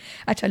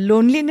আচ্ছা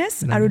লোনলিনেছ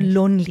আৰু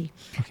লোনলি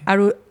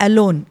আৰু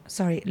এলোন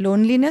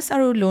লোনলিনেছ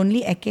আৰু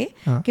লোনলি একে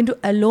কিন্তু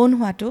এলোন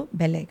হোৱাটো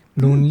বেলেগ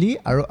লোনলি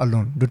আৰু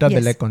এলোন দুটা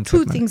বেলেগ concept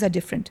two things are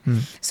different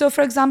so'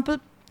 for example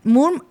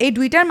মোৰ এই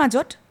দুইটাৰ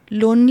মাজত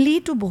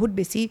লোনলিটো বহুত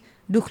বেছি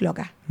দুখ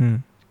লগা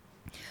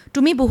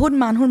তুমি বহুত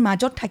মানুহৰ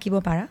মাজত থাকিব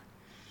পাৰা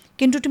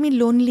কিন্তু তুমি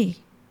লোনলি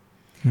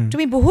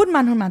তুমি বহুত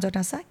মানুহৰ মাজত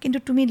আছা কিন্তু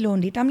তুমি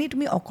লোনলি তাৰমানে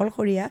তুমি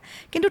অকলশৰীয়া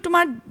কিন্তু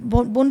তোমাৰ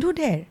বন্ধু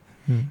ঢেৰ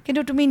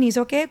কিন্তু তুমি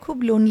নিজকে খুব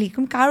লোনলি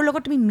কাৰো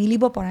লগত তুমি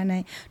মিলিব পৰা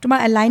নাই তোমাৰ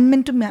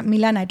এলাইনমেণ্টটো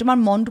মিলা নাই তোমাৰ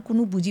মনটো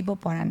কোনো বুজিব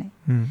পৰা নাই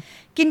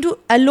কিন্তু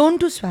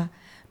এলোনটো চোৱা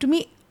তুমি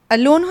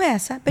এলোন হৈ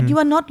আছা but you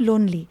are not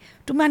lonely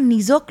তোমাৰ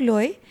নিজক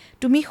লৈ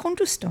তুমি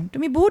সন্তুষ্ট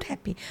তুমি বহুত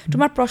হেপ্পী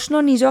তোমাৰ প্ৰশ্ন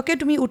নিজকে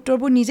তুমি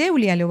উত্তৰবোৰ নিজেই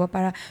উলিয়াই ল'ব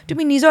পাৰা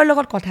তুমি নিজৰ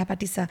লগত কথা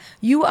পাতিছা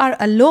you are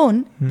alone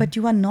but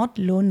you are not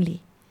lonely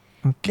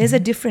there's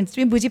a difference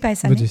তুমি বুজি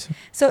পাইছা নে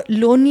so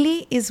lonely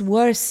is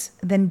worse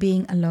than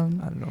being alone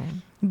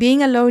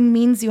being alone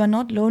means you are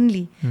not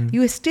lonely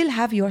you still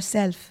have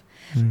yourself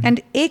and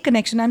a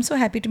connection I'm so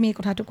happy to me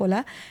কথাটো ক'লা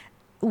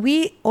we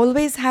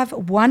always have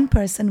one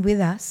person with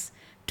us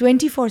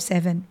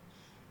 24/7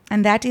 and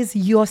that is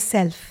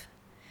yourself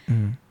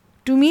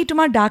তুমি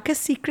তোমাৰ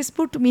ডাৰ্কেষ্ট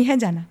চিক্ৰেটছবোৰ তুমিহে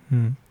জানা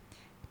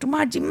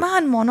তোমাৰ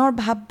যিমান মনৰ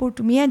ভাৱবোৰ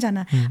তুমিয়ে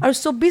জানা আৰু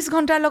 24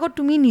 ঘণ্টাৰ লগত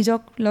তুমি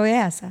নিজক লৈয়ে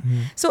আছা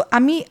চ'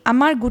 আমি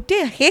আমাৰ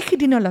গোটেই শেষ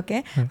দিনলৈকে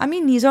আমি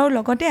নিজৰ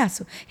লগতে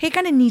আছোঁ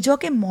সেইকাৰণে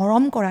নিজকে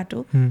মৰম কৰাটো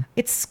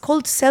it's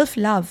cold self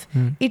love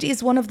it is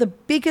one of the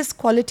biggest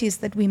qualities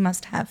that we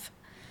must have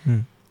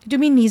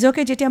তুমি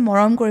নিজকে যেতিয়া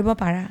মৰম কৰিব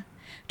পাৰা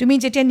তুমি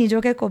যেতিয়া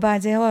নিজকে ক'বা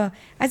যে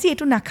আজি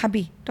এইটো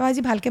নাখাবি তই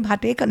আজি ভালকৈ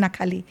ভাতেই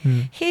নাখালি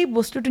সেই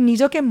বস্তুটো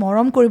নিজকে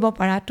মৰম কৰিব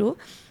পৰাটো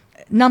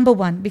number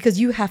one because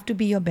you have to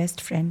be your best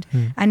friend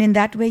and in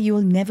that way you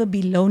will never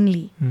be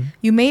lonely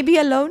you may be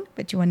alone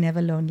but you are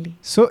never lonely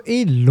so a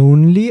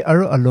lonely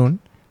aru alone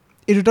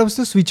এই দুটা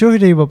বস্তু switch হৈ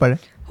থাকিব পাৰে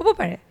হ'ব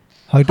পাৰে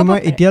হয়তো মই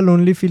এতিয়া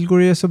lonely feel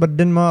কৰি আছো but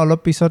then মই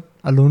অলপ পিছত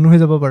alone হৈ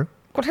যাব পাৰো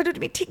কথাটো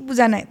তুমি ঠিক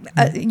বুজা নাই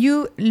you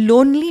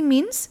lonely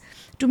means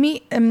তুমি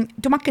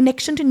তোমাৰ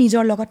কানেকশ্যনটো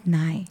নিজৰ লগত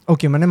নাই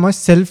ওকে মানে মই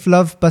সেলফ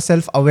লাভ বা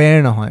সেলফ আৱেৰ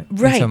নহয়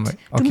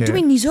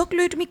তুমি নিজক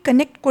লৈ তুমি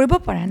কানেক্ট কৰিব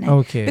পৰা নাই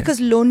because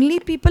lonely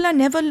people R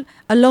never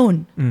alone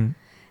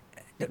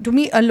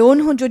তুমি এলোন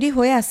যদি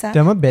হৈ আছা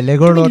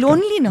তুমি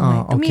লোনলি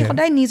নহয় তুমি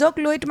সদায় নিজক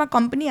লৈ তোমাৰ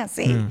কোম্পানী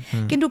আছে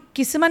কিন্তু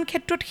কিছুমান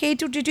ক্ষেত্ৰত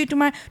সেইটো যদি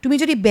তুমি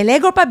যদি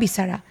বেলেগৰ পৰা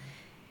বিচাৰা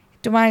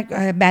তোমাৰ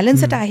বেলেঞ্চ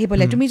এটা আহিব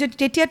লাগে তুমি যদি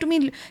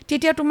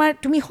তেতিয়া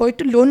তুমি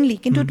হয়তো লোনলি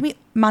কিন্তু তুমি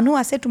মানুহ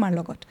আছে তোমাৰ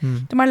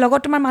লগত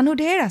তোমাৰ মানুহ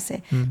ঢেৰ আছে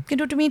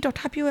কিন্তু তুমি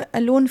তথাপিও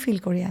লোন ফিল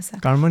কৰি আছা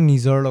কাৰণ মই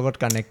নিজৰ লগত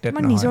কানেক্টেড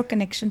নহয় নিজৰ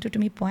কানেকশ্যনটো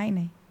তুমি পোৱাই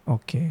নাই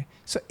অ'কে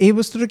চ' এই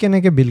বস্তুটো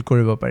কেনেকৈ বিল্ড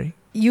কৰিব পাৰি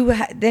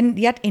দেন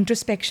ইয়াত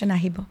ইন্ট্ৰস্পেকশ্যন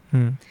আহিব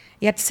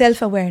ইয়াত ছেল্ফ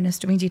এৱেৰনেছ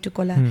তুমি যিটো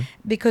ক'লা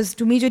বিকজ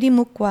তুমি যদি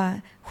মোক কোৱা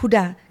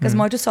সুধা বিকজ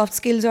মইতো ছফ্ট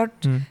স্কিলছত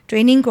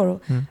ট্ৰেইনিং কৰোঁ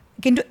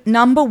কিন্তু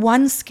number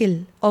 1 skill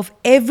of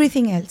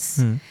everything else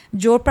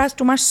য'ৰ পৰা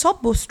তোমাৰ চব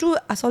বস্তু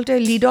আচলতে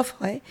লিড অফ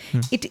হয়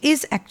it is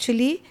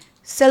actually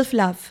self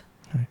love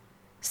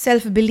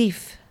self belief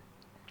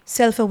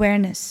self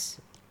awareness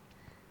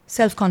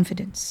self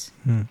confidence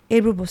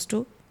এইবোৰ বস্তু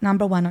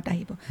নাম্বাৰ 1ত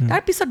আহিব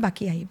তাৰপিছত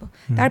বাকী আহিব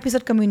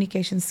তাৰপিছত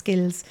কমিউনিকেশ্যন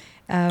স্কিলছ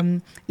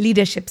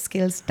লিডাৰশ্বিপ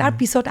স্কিলছ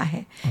তাৰপিছত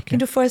আহে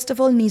কিন্তু ফাৰ্ষ্ট অফ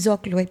অল নিজক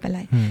লৈ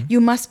পেলাই U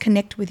must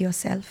connect with your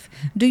self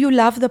do you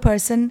love the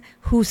person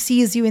who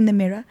cheese U in the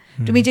মিৰাৰ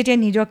তুমি যেতিয়া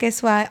নিজকে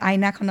চোৱা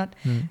আইনাখনত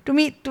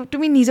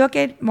তুমি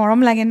নিজকে মৰম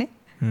লাগেনে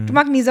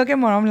তোমাক নিজকে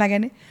মৰম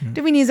লাগেনে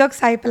তুমি নিজক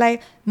চাই পেলাই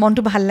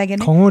মনটো ভাল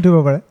লাগেনে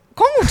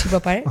খং উঠিব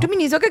পাৰে তুমি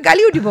নিজকে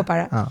গালিও দিব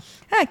পাৰা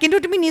কিন্তু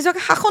তুমি নিজকে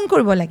শাসন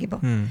কৰিব লাগিব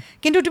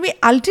কিন্তু তুমি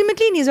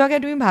আল্টিমেটলি নিজকে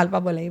তুমি ভাল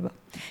পাব লাগিব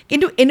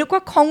কিন্তু এনেকুৱা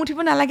খং উঠিব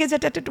নালাগে যে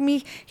তাতে তুমি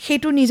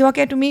সেইটো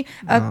নিজকে তুমি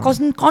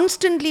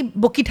কনষ্টেণ্টলি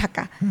বকি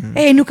থাকা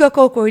এনেকুৱা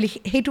কৰিলি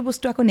সেইটো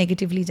বস্তু আকৌ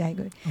নেগেটিভলি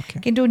যায়গৈ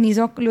কিন্তু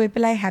নিজক লৈ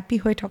পেলাই হেপ্পী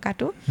হৈ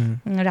থকাটো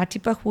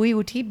ৰাতিপুৱা শুই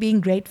উঠি being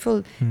grateful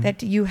date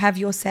U have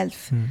your self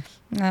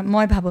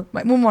মই ভাবোঁ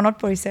মোৰ মনত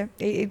পৰিছে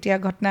এতিয়া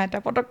ঘটনা এটা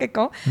পটককৈ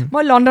কওঁ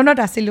মই লণ্ডনত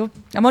আছিলোঁ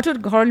মইতো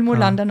ঘৰ মোৰ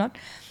লণ্ডনত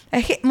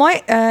মই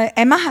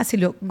এমাহ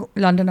আছিলোঁ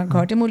লণ্ডনত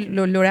ঘৰতে মোৰ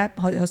ল'ৰা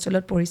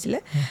হোষ্টেলত পঢ়িছিলে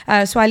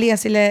ছোৱালী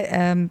আছিলে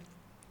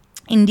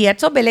ইণ্ডিয়াত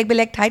চব বেলেগ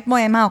বেলেগ ঠাইত মই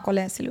এমাহ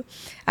অকলে আছিলোঁ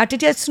আৰু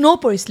তেতিয়া স্ন'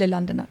 পৰিছিলে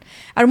লণ্ডনত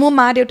আৰু মোৰ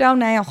মা দেউতাও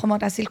নাই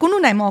অসমত আছিল কোনো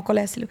নাই মই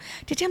অকলে আছিলোঁ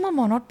তেতিয়া মোৰ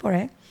মনত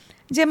পৰে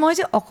যে মই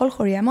যে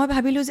অকলশৰীয়া মই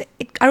ভাবিলোঁ যে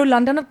আৰু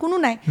লণ্ডনত কোনো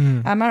নাই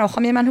আমাৰ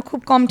অসমীয়া মানুহ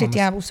খুব কম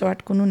তেতিয়া ওচৰত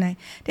কোনো নাই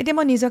তেতিয়া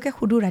মই নিজকে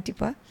সুধোঁ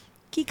ৰাতিপুৱা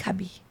কি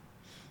খাবি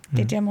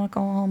তেতিয়া মই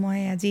কওঁ মই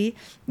আজি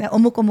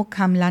অমুক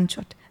খাম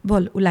লাঞ্চত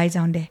ব'ল ওলাই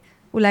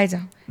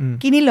যাওঁ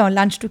কিনি লওঁ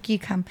লাঞ্চটো কি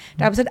খাম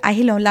তাৰপিছত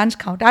আহি লওঁ লাঞ্চ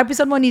খাওঁ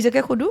তাৰপিছত মই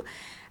নিজকে সুধোঁ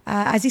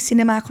আজি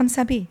চিনেমা এখন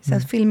চাবি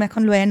ফিল্ম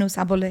এখন লৈ আনো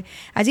চাবলৈ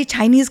আজি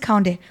চাইনিজ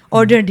খাওঁ দে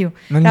অৰ্ডাৰ দিওঁ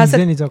তাৰপিছত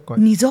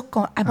নিজক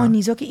কওঁ মই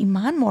নিজকে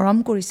ইমান মৰম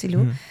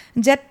কৰিছিলোঁ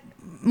যে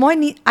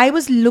I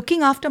was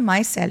looking after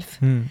myself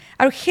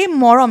আৰু সেই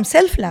মৰম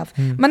ছেল্ফ লাভ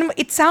মানে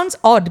ইট চাউণ্ডছ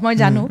অড মই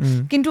জানো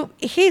কিন্তু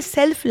সেই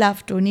ছেল্ফ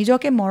লাভটো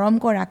নিজকে মৰম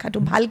কৰি ৰাখাটো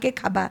ভালকে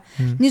খাবা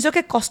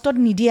নিজকে কষ্টত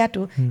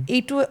নিদিয়াটো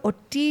এইটো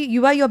অতি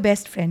U R your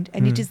best friend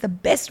and it is the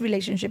best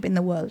relationship in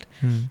the world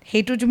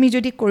সেইটো তুমি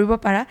যদি কৰিব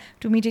পাৰা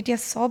তুমি তেতিয়া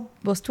চব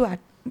বস্তু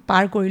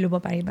পাৰ কৰি ল'ব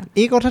পাৰিবা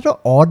এই কথাটো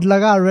অড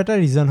লগা আৰু এটা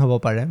ৰিজন হ'ব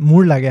পাৰে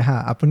মোৰ লাগে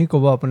আপুনি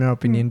ক'ব আপোনাৰ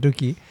অপিনিয়নটো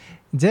কি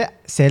যে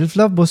ছেল্ফ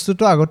লাভ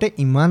বস্তুটো আগতে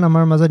ইমান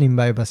আমাৰ মাজত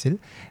ইম্বাইব আছিল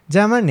যে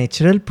আমাৰ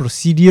নেচাৰেল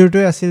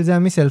প্ৰচিডিঅ'ৰটোৱে আছিল যে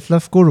আমি ছেল্ফ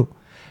লাভ কৰোঁ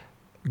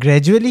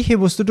গ্ৰেজুৱেলি সেই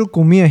বস্তুটো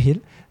কমি আহিল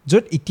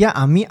য'ত এতিয়া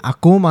আমি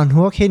আকৌ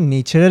মানুহক সেই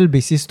নেচাৰেল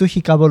বেচিছটো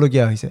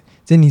শিকাবলগীয়া হৈছে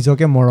যে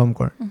নিজকে মৰম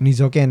কৰ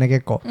নিজকে এনেকৈ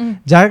ক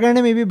যাৰ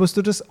কাৰণে মেবি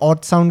বস্তুটো অড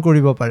চাউণ্ড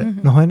কৰিব পাৰে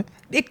নহয়নে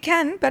ইট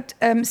কেন বাট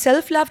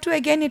ছেল্ফ লাভটো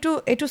এগেইন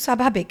এইটো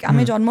স্বাভাৱিক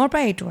আমি জন্মৰ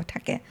পৰাই এইটো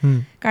থাকে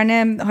কাৰণে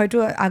হয়তো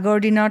আগৰ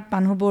দিনত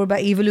মানুহবোৰ বা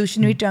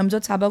ইভলিউচনাৰী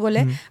টাৰ্মছত চাব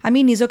গ'লে আমি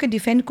নিজকে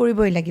ডিফেণ্ড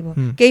কৰিবই লাগিব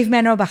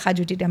কেভমেনৰ ভাষা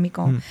যদি আমি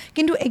কওঁ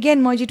কিন্তু এগেইন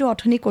মই যিটো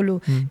অথনি ক'লোঁ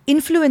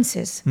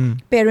ইনফ্লুৱেঞ্চেছ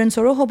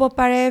পেৰেণ্টছৰো হ'ব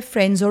পাৰে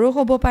ফ্ৰেণ্ডছৰো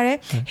হ'ব পাৰে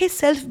সেই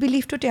ছেল্ফ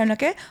বিলিফটো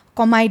তেওঁলোকে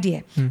কমাই দিয়ে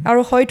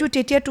আৰু হয়তো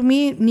তেতিয়া তুমি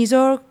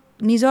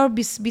নিজৰ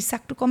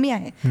বিশ্বাসটো কমি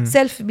আহে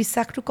ছেল্ফ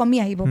বিশ্বাসটো কমি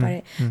আহিব পাৰে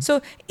চ'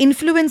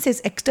 ইনফ্লুৱেঞ্চেছ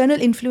এক্সটাৰ্নেল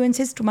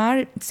ইনফ্লুৱেঞ্চেছ তোমাৰ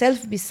ছেল্ফ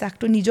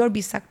বিশ্বাসটো নিজৰ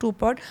বিশ্বাসটোৰ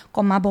ওপৰত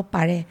কমাব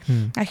পাৰে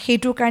আৰু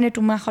সেইটোৰ কাৰণে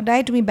তোমাৰ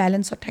সদায় তুমি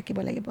বেলেঞ্চত থাকিব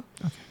লাগিব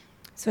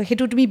চ'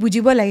 সেইটো তুমি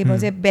বুজিব লাগিব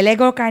যে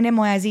বেলেগৰ কাৰণে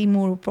মই আজি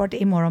মোৰ ওপৰত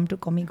এই মৰমটো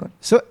কমি গ'ল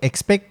চ'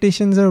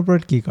 এক্সপেক্টেশ্যনছৰ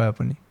ওপৰত কি কয়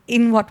আপুনি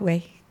in what way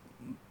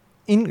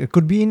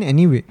could be in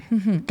any ৱে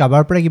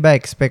কাৰোবাৰ পৰা কিবা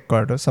এক্সপেক্ট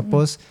কৰাটো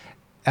ছাপ'জ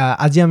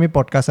আজি আমি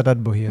পডকাষ্ট এটাত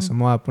বহি আছোঁ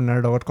মই আপোনাৰ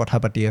লগত কথা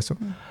পাতি আছোঁ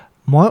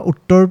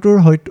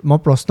মই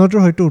প্ৰশ্নটোৰ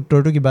হয়তো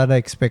উত্তৰটো কিবা এটা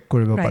এক্সপেক্ট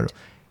কৰিব পাৰোঁ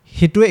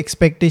সেইটো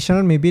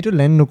এক্সপেক্টেশ্যনত মেবি এইটো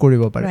লেণ্ড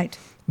নকৰিব পাৰে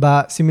বা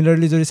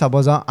চিমিলাৰলি যদি চাব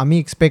যাওঁ আমি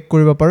এক্সপেক্ট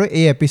কৰিব পাৰোঁ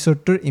এই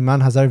এপিছ'ডটোৰ ইমান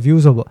হাজাৰ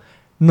ভিউজ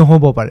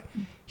নহ'ব পাৰে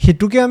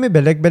সেইটোকে আমি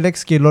বেলেগ বেলেগ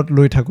স্কেলত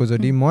লৈ থাকোঁ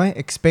যদি মই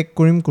এক্সপেক্ট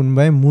কৰিম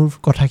কোনোবাই মোৰ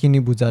কথাখিনি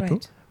বুজাটো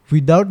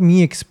উইদাউট মি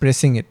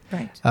এক্সপ্ৰেছিং ইট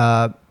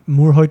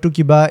মোৰ হয়তো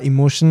কিবা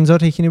ইম'শ্যনছত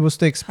সেইখিনি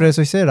বস্তু এক্সপ্ৰেছ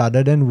হৈছে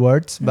ৰাডাৰ দেন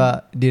ৱৰ্ডছ বা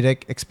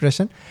ডিৰেক্ট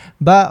এক্সপ্ৰেছন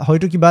বা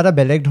হয়তো কিবা এটা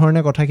বেলেগ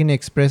ধৰণে কথাখিনি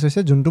এক্সপ্ৰেছ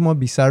হৈছে যোনটো মই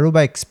বিচাৰোঁ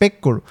বা এক্সপেক্ট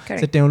কৰোঁ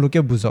যে তেওঁলোকে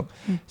বুজক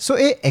চ'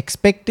 এই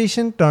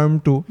এক্সপেক্টেশ্যন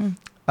টাৰ্মটো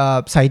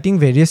চাইটিং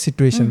ভেৰিয়াছ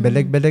চিটুৱেশ্যন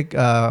বেলেগ বেলেগ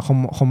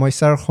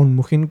সমস্যাৰ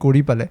সন্মুখীন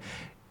কৰি পালে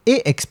এই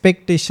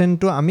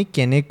এক্সপেক্টেশ্যনটো আমি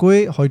কেনেকৈ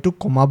হয়তো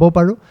কমাব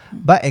পাৰোঁ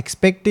বা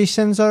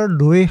এক্সপেক্টেশ্যনছৰ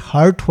লৈ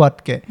হাৰ্ট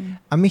হোৱাতকৈ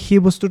আমি সেই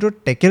বস্তুটো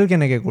টেকেল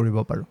কেনেকৈ কৰিব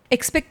পাৰোঁ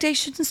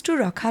এক্সপেক্টেশ্যনছটো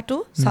ৰখাটো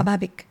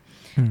স্বাভাৱিক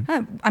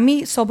আমি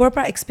চবৰ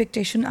পৰা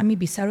এক্সপেক্টেশ্যন আমি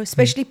বিচাৰোঁ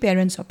স্পেচিয়েলি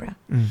পেৰেণ্টছৰ পৰা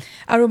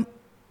আৰু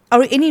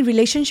আৰু এনি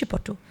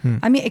ৰিলেশ্যনশ্বিপতো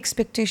আমি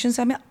এক্সপেক্টেশ্যনছ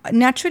আমি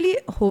নেচাৰেলি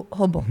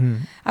হ'ব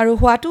আৰু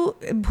হোৱাটো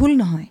ভুল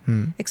নহয়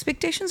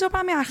এক্সপেক্টেশ্যনছৰ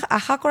পৰা আমি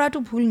আশা কৰাটো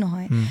ভুল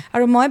নহয়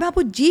আৰু মই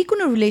ভাবোঁ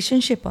যিকোনো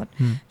ৰিলেশ্যনশ্বিপত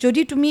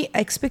যদি তুমি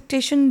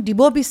এক্সপেক্টেশ্যন দিব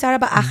বিচাৰা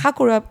বা আশা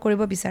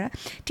কৰিব বিচাৰা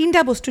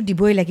 3টা বস্তু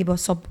দিবই লাগিব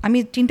চব আমি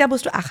 3টা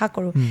বস্তু আশা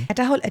কৰোঁ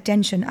এটা হ'ল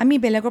এটেনশ্যন আমি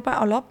বেলেগৰ পৰা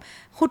অলপ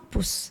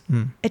সোধপোছ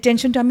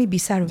এটেনশ্যনটো আমি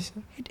বিচাৰোঁ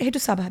সেইটো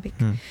স্বাভাৱিক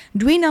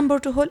 2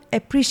 নম্বৰটো হ'ল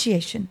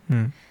এপ্ৰিচিয়েশ্যন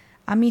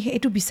আমি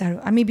এইটো বিচাৰোঁ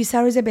আমি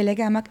বিচাৰোঁ যে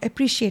বেলেগে আমাক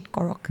এপ্ৰিচিয়েট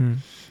কৰক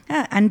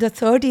এণ্ড দ্য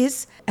থাৰ্ড ইজ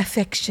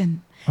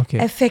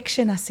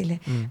এফেকশ্যন আছিলে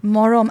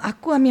মৰম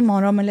আকৌ আমি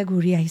মৰমলৈ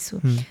ঘূৰি আহিছোঁ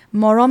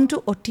মৰমটো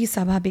অতি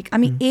স্বাভাৱিক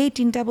আমি এই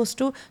 3টা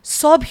বস্তু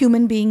চব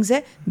হিউমেন বিয়িংছে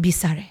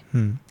বিচাৰে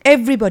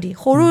এভৰিবডি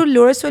সৰু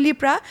ল'ৰা ছোৱালীৰ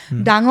পৰা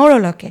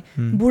ডাঙৰলৈকে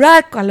বুঢ়া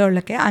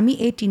কালৰলৈকে আমি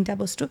এই 3টা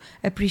বস্তু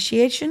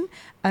এপ্ৰিচিয়েশ্যন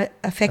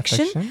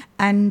এফেকশ্যন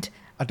এণ্ড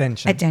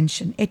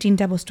attention এই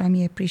 3টা বস্তু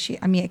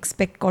আমি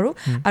এক্সপেক্ট কৰোঁ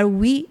আৰু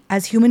we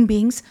as human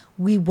beings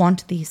we want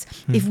these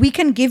if we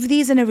can give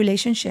these in a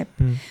relationship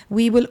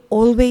we will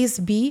always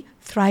be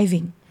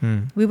thriving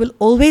we will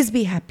always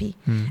be happy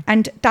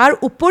and তাৰ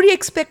উপৰি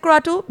এক্সপেক্ট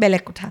কৰাটো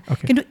বেলেগ কথা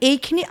কিন্তু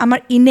এইখিনি আমাৰ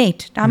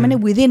innate তাৰ মানে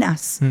within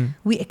us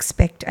we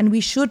expect and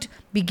we should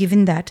be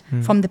given that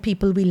from the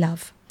people we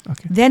love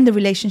then the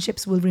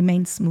relationships will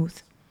remain smooth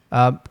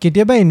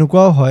কেতিয়াবা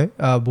এনেকুৱাও হয়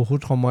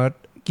বহুত সময়ত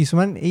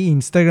কিছুমান এই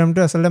ইনষ্টাগ্ৰামটো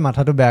আচলতে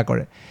মাথাটো বেয়া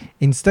কৰে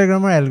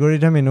ইনষ্টাগ্ৰামৰ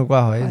এলগৰিথম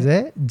এনেকুৱা হয় যে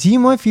যি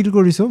মই ফিল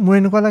কৰিছোঁ মোৰ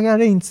এনেকুৱা লাগে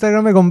আৰে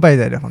ইনষ্টাগ্ৰামে গম পাই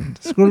যায় দেখোন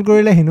স্ক্ৰল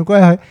কৰিলে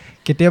সেনেকুৱাই হয়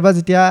কেতিয়াবা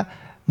যেতিয়া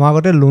মই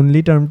আগতে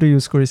লোনলি টাৰ্মটো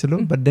ইউজ কৰিছিলোঁ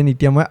বাট দেন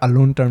এতিয়া মই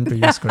আলোন টাৰ্মটো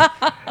ইউজ কৰোঁ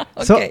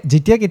চ'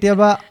 যেতিয়া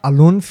কেতিয়াবা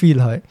আলোন ফিল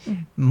হয়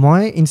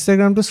মই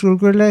ইনষ্টাগ্ৰামটো স্ক্ৰল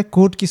কৰিলে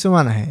ক'ত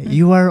কিছুমান আহে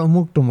ইউ আৰ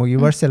অমুক তমুক ইউ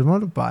আৰ চেল্ফ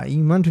বা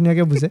ইমান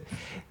ধুনীয়াকৈ বুজে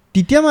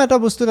তেতিয়া মই এটা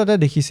বস্তু তাতে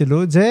দেখিছিলোঁ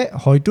যে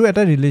হয়তো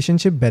এটা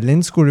ৰিলেশ্যনশ্বিপ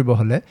বেলেঞ্চ কৰিব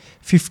হ'লে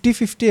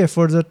 50-50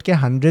 এফৰ্টছতকৈ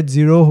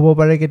 100-0 হ'ব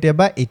পাৰে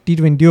কেতিয়াবা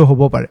 80-20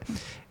 হ'ব পাৰে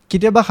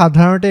কেতিয়াবা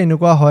সাধাৰণতে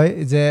এনেকুৱা হয়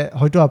যে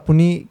হয়তো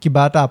আপুনি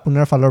কিবা এটা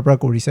আপোনাৰ ফালৰ পৰা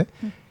কৰিছে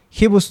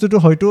সেই বস্তুটো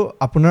হয়তো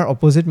আপোনাৰ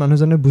অপজিট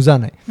মানুহজনে বুজা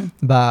নাই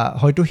বা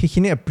হয়তো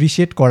সেইখিনি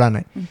এপ্ৰিচিয়েট কৰা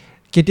নাই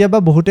কেতিয়াবা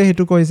বহুতে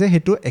সেইটো কয় যে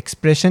সেইটো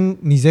এক্সপ্ৰেশ্যন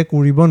নিজে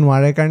কৰিব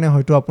নোৱাৰে কাৰণে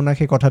হয়তো আপোনাক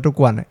সেই কথাটো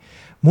কোৱা নাই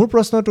মোৰ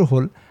প্ৰশ্নটো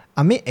হ'ল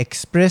আমি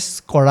এক্সপ্ৰেছ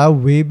কৰা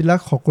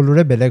ৱেবিলাক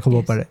সকলোৰে বেলেগ হ'ব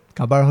পাৰে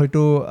কাৰোবাৰ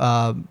হয়তো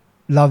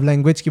লাভ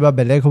লেংগুৱেজ কিবা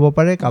বেলেগ হ'ব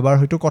পাৰে কাৰোবাৰ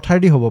হয়তো কথাৰ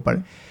দি হ'ব পাৰে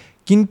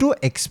কিন্তু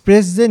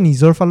এক্সপ্ৰেছ যে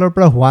নিজৰ ফালৰ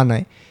পৰা হোৱা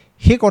নাই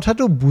সেই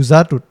কথাটো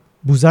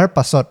বুজাৰ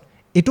পাছত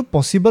এইটো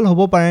পচিবল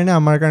হ'ব পাৰেনে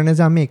আমাৰ কাৰণে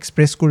যে আমি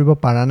এক্সপ্ৰেছ কৰিব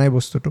পৰা নাই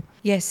বস্তুটো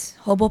য়েছ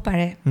হ'ব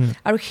পাৰে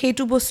আৰু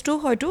সেইটো বস্তু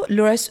হয়তো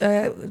ল'ৰা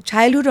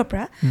চাইল্ডহুডৰ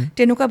পৰা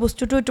তেনেকুৱা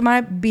বস্তুটো তোমাৰ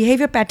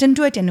বিহেভিয়াৰ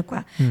পেটাৰ্ণটোৱে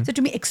তেনেকুৱা যে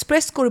তুমি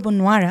এক্সপ্ৰেছ কৰিব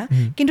নোৱাৰা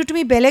কিন্তু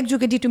তুমি বেলেগ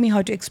যোগেদি তুমি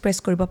হয়তো এক্সপ্ৰেছ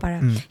কৰিব পাৰা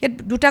ইয়াত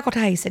 2টা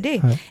কথা আহিছে দেই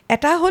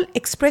এটা হ'ল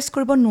এক্সপ্ৰেছ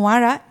কৰিব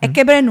নোৱাৰা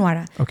একেবাৰে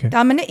নোৱাৰা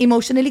তাৰমানে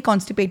ইম'চনেলি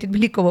কনষ্টিপেটেড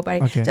বুলি ক'ব পাৰি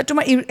যে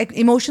তোমাৰ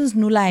ইম'চনছ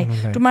নোলায়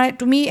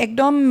তুমি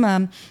একদম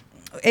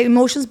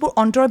ইম'চনছবোৰ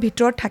অন্তৰৰ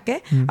ভিতৰত থাকে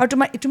আৰু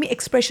তুমি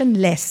expression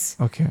less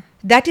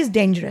that is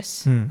dangerous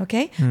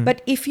okay but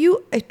if you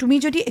তুমি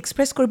যদি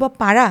এক্সপ্ৰেছ কৰিব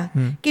পাৰা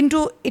কিন্তু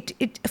it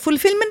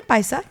fulfillment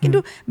পাইছা কিন্তু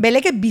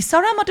বেলেগে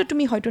বিচৰা মতে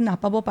তুমি হয়তো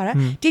নাপাব পাৰা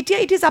তেতিয়া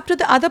it is up to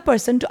the other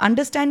person to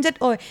understand that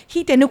হি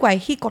তেনেকুৱাই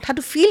হি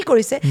কথাটো ফিল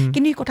কৰিছে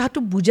কিন্তু হি কথাটো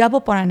বুজাব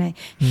পৰা নাই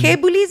সেই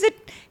বুলি যে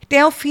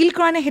তেওঁ ফিল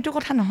কৰা নাই সেইটো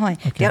কথা নহয়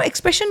তেওঁ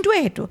এক্সপ্ৰেশ্যনটোৱে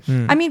সেইটো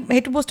আমি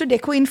সেইটো বস্তু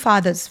দেখোঁ ইন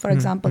ফাদাৰ্ছ ফৰ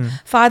এক্সাম্পল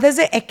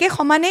ফাদাৰ্ছে একে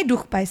সমানেই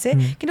দুখ পাইছে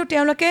কিন্তু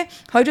তেওঁলোকে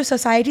হয়তো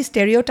ছ'চাইটি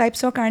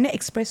ষ্টেৰিঅ'টাইপছৰ কাৰণে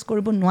এক্সপ্ৰেছ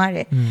কৰিব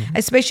নোৱাৰে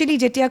স্পেচিয়েলি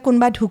যেতিয়া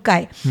কোনোবা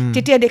ঢুকায়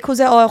তেতিয়া দেখোঁ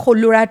যে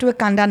ল'ৰাটোৱে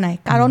কান্দা নাই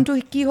কাৰণটো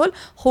কি হ'ল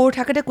সৰু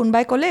থাকোঁতে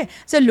কোনোবাই ক'লে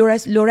যে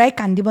ল'ৰাই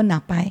কান্দিব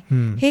নাপায়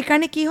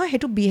সেইকাৰণে কি হয়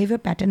সেইটো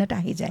বিহেভিয়াৰ পেটাৰ্ণ এটা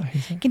আহি যায়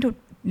কিন্তু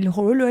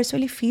সৰু ল'ৰা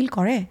ছোৱালী ফিল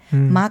কৰে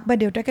মাক বা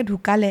দেউতাকে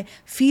ঢুকালে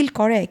ফিল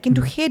কৰে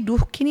কিন্তু সেই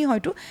দুখখিনি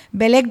হয়তো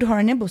বেলেগ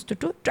ধৰণে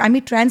বস্তুটো আমি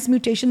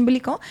ট্ৰেন্সমিউটেশ্যন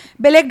বুলি কওঁ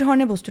বেলেগ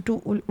ধৰণে বস্তুটো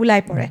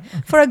ওলাই পৰে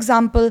ফৰ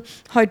এক্সাম্পল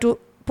হয়তো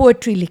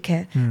পোয়েট্ৰি লিখে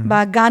বা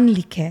গান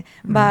লিখে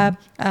বা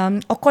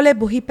অকলে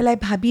বহি পেলাই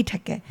ভাবি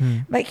থাকে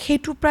বা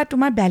সেইটোৰ পৰা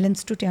তোমাৰ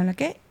বেলেঞ্চটো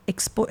তেওঁলোকে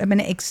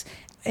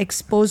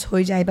এক্সপ'জ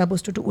হৈ যায় বা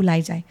বস্তুটো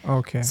ওলাই যায়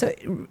so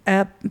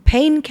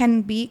pain can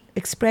be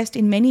expressed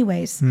in many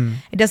ways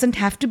it doesn't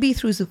have to be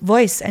through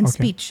voice and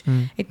speech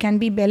it can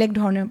be বেলেগ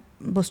ধৰণৰ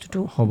বস্তুটো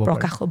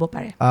প্ৰকাশ হ'ব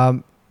পাৰে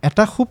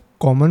এটা খুব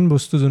কমন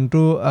বস্তু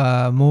যোনটো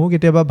ময়ো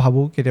কেতিয়াবা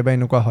ভাবোঁ কেতিয়াবা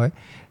এনেকুৱা হয়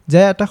যে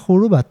এটা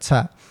সৰু বাচ্চা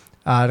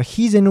আৰু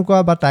সি যেনেকুৱা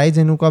বা তাই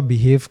যেনেকুৱা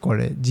বিহেভ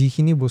কৰে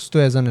যিখিনি বস্তু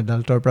এজন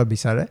এডাল্টৰ পৰা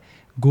বিচাৰে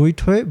গৈ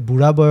থৈ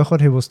বুঢ়া বয়সত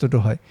সেই বস্তুটো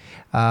হয়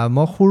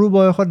মই সৰু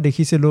বয়সত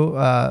দেখিছিলোঁ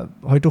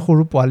হয়তো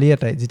সৰু পোৱালি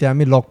এটাই যেতিয়া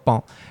আমি লগ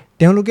পাওঁ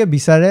তেওঁলোকে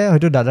বিচাৰে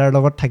হয়তো দাদাৰ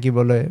লগত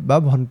থাকিবলৈ বা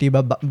ভণ্টি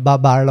বা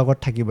বাৰ লগত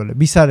থাকিবলৈ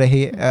বিচাৰে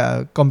সেই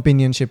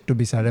কম্পেনিয়নশ্বিপটো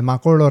বিচাৰে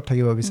মাকৰ লগত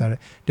থাকিব বিচাৰে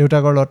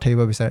দেউতাকৰ লগত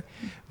থাকিব বিচাৰে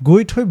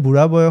গৈ থৈ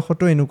বুঢ়া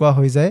বয়সতো এনেকুৱা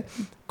হৈ যায়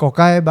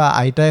ককাই বা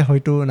আইতাই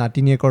হয়তো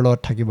নাতিনীয়েকৰ লগত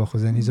থাকিব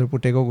খোজে নিজৰ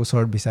পুতেকক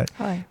ওচৰত বিচাৰে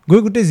গৈ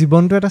গোটেই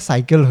জীৱনটো এটা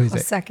চাইকেল হৈ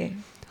যায়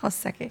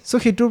সঁচাকৈ সো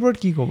সেইটোৰ ওপৰত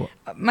কি ক'ব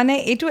মানে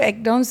এইটো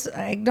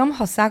একদম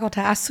সঁচা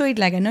কথা আচৰিত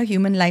লাগে ন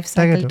হিউমেন লাইফ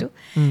চাইকেলটো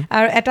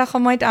আৰু এটা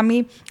সময়ত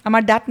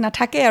আমাৰ দাঁত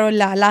নাথাকে আৰু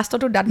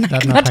লাষ্টতো দাঁত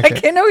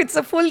নাথাকে ন ইটছ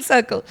এ ফুল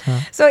চাৰ্কল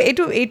চ'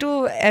 এইটো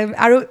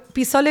আৰু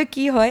পিছলৈ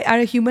কি হয়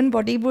আৰু হিউমেন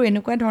বডিবোৰ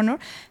এনেকুৱা ধৰণৰ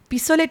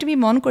পিছলৈ তুমি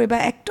মন কৰিবা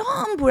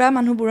একদম বুঢ়া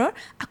মানুহবোৰৰ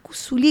আকৌ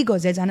চুলি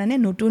গজে জানানে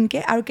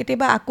নতুনকৈ আৰু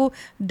কেতিয়াবা আকৌ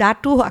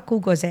দাঁতো আকৌ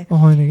গজে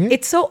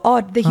it's so'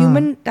 odd the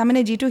human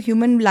তাৰমানে যিটো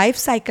হিউমেন লাইফ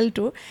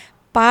চাইকেলটো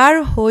পাৰ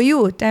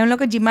হৈও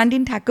তেওঁলোকে যিমান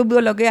দিন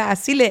থাকিবলগীয়া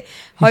আছিলে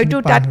হয়তো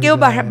তাতকৈও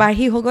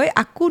বাঢ়ি হৈ গৈ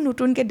আকৌ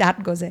নতুনকৈ দাঁত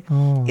গজে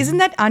ইজন্ট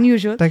দ্যাট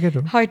আনইউজুৱেল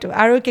হয়তো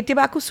আৰু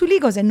কেতিয়াবা আকৌ চুলি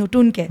গজে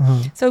নতুনকৈ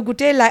চ'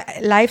 গোটেই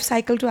লাইফ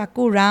চাইকেলটো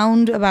আকৌ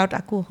ৰাউণ্ড এবাউট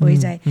আকৌ হৈ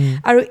যায়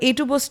আৰু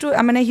এইটো বস্তু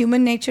মানে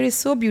human nature is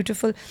so'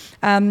 beautiful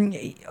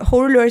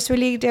সৰু ল'ৰা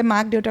ছোৱালী এতিয়া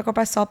মাক দেউতাকৰ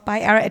পৰা চব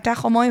পায় আৰু এটা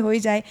সময় হৈ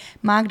যায়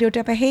মাক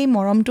দেউতাকৰ পৰা সেই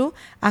মৰমটো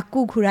আকৌ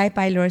ঘূৰাই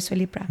পায় ল'ৰা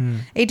ছোৱালীৰ পৰা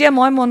এতিয়া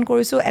মই মন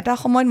কৰিছোঁ এটা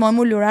সময়ত মই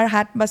মোৰ ল'ৰাৰ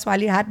হাত বা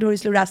ছোৱালীৰ হাত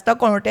ধৰিছিলোঁ ৰাস্তা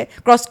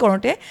ক্ৰছ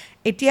কৰোঁতে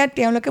এতিয়া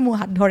তেওঁলোকে মোৰ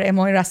হাত ধৰে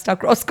মই ৰাস্তা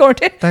ক্ৰছ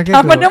কৰোঁতে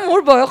মানে মোৰ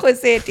বয়স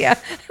হৈছে এতিয়া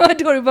মই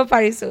ধৰিব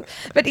পাৰিছোঁ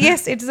বাট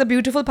yes it is a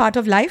beautiful part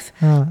of life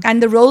and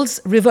the Rolls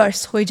reverse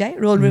হৈ যায়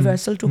ৰোল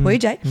ৰিভাৰ্চেলটো হৈ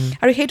যায়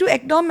আৰু সেইটো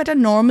একদম এটা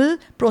normal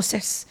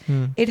process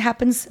it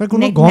happens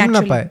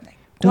naturally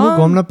কোনো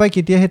গম নাপায়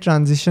কেতিয়া সেই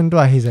ট্ৰানজিশ্যনটো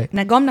আহি যায়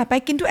না গম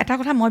নাপায় কিন্তু এটা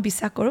কথা মই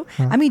বিশ্বাস কৰোঁ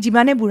আমি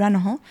যিমানে বুঢ়া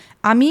নহওঁ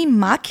আমি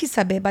মাক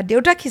হিচাপে বা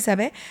দেউতাক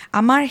হিচাপে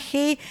আমাৰ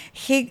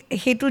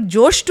সেইটো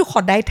জোচটো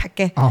সদায়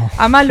থাকে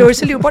আমাৰ ল'ৰা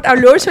ছোৱালীৰ ওপৰত আৰু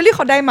ল'ৰা ছোৱালী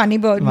সদায়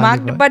মানিব মাক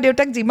বা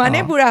দেউতাক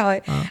যিমানেই বুঢ়া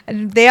হয়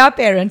দে আৰ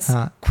পেৰেণ্টছ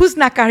খোজ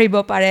নাকাঢ়িব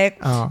পাৰে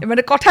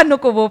মানে কথা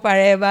নক'ব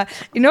পাৰে বা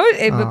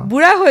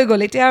বুঢ়া হৈ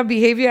গ'ল এতিয়া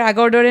বিহেভিয়াৰ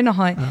আগৰ দৰে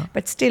নহয়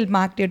বাট ষ্টিল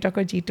মাক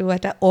দেউতাকৰ যিটো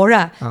এটা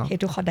অ'ৰা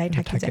সেইটো সদায়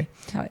থাকি যায়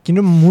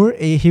কিন্তু মোৰ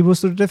সেই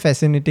বস্তুটোতে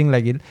ফেচিনেটিং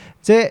লাগিল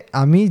যে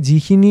আমি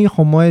যিখিনি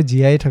সময়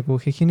জীয়াই থাকোঁ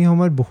সেইখিনি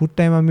সময়ত বহুত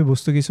টাইম আমি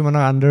বস্তু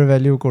কিছুমানৰ আণ্ডাৰ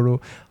ভেলিউ কৰোঁ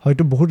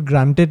হয়তো বহুত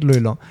গ্ৰাণ্টেড লৈ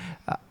লওঁ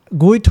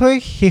গৈ থৈ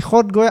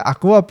শেষত গৈ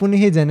আকৌ আপুনি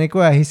সেই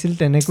যেনেকৈ আহিছিল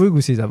তেনেকৈ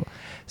গুচি যাব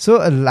চ'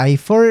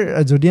 লাইফৰ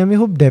যদি আমি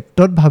খুব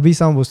ডেপ্থত ভাবি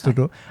চাওঁ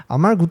বস্তুটো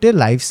আমাৰ গোটেই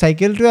লাইফ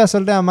চাইকেলটোৱে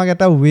আচলতে আমাক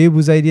এটা ৱে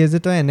বুজাই দিয়ে যে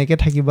তই এনেকৈ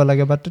থাকিব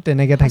লাগে বা তই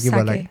তেনেকৈ থাকিব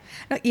লাগে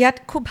ইয়াত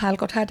খুব ভাল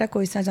কথা এটা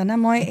কৈছা জানা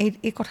মই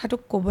এই কথাটো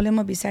ক'বলৈ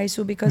মই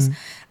বিচাৰিছোঁ বিকজ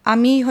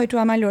আমি হয়তো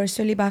আমাৰ ল'ৰা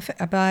ছোৱালী বা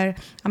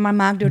আমাৰ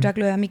মাক দেউতাক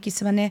লৈ আমি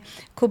কিছুমানে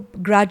খুব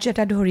গ্ৰাজ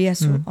এটা ধৰি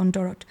আছোঁ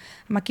অন্তৰত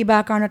আমাৰ কিবা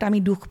কাৰণত আমি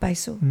দুখ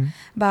পাইছোঁ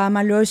বা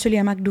আমাৰ ল'ৰা ছোৱালী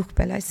আমাক দুখ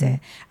পেলাইছে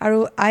আৰু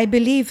আই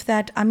বিলিভ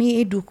দেট আমি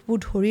এই দুখবোৰ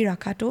ধৰি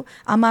ৰখাটো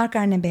আমাৰ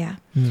কাৰণে বেয়া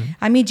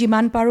আমি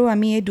যিমান পাৰোঁ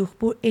আমি এই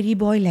দুখবোৰ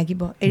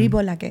এৰিব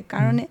লাগে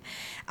কাৰণে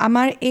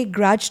আমাৰ এই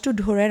গ্ৰাজটো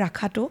ধৰি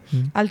ৰখাটো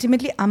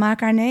আল্টিমেটলি আমাৰ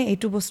কাৰণে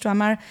এইটো বস্তু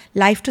আমাৰ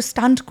লাইফটো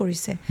ষ্টাণ্ট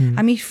কৰিছে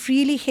আমি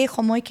ফ্ৰীলি সেই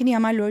সময়খিনি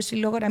আমাৰ ল'ৰা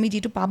ছোৱালীৰ লগত আমি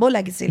যিটো পাব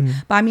লাগিছিল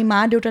বা আমি মা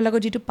দেউতাৰ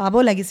লগত যিটো পাব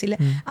লাগিছিলে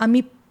আমি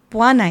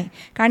পোৱা নাই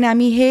কাৰণে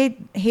আমি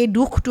সেই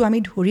দুখটো আমি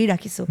ধৰি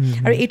ৰাখিছোঁ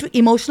আৰু এইটো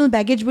ইম'চনেল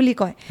বেগেজ বুলি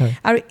কয়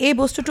আৰু এই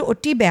বস্তুটো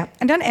অতি বেয়া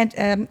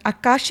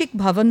আকাশিক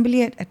ভৱন বুলি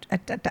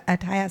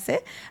ঠাই আছে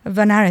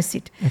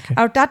বানাৰসীত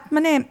আৰু তাত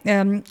মানে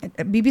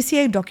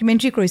BBCয়ে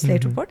ডকুমেণ্টাৰী কৰিছিলে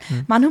এইটোৰ ওপৰত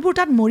মানুহবোৰ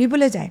তাত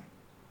মৰিবলৈ যায়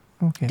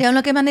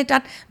তেওঁলোকে মানে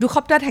তাত 2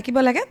 সপ্তাহ থাকিব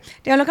লাগে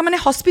তেওঁলোকে মানে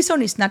হস্পিচৰ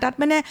নিচিনা তাত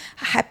মানে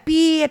হেপী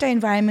এটা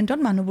এনভাইৰনমেণ্টত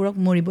মানুহবোৰক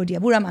মৰিব দিয়ে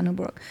বুঢ়া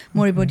মানুহবোৰক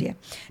মৰিব দিয়ে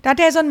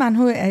তাতে এজন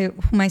মানুহ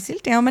সোমাইছিল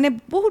তেওঁ মানে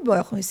বহুত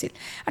বয়স হৈছিল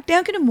আৰু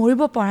তেওঁ কিন্তু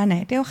মৰিব পৰা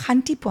নাই তেওঁ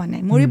শান্তি পোৱা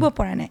নাই মৰিব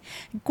পৰা নাই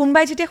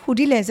কোনোবাই যেতিয়া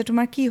সুধিলে যে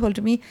তোমাৰ কি হ'ল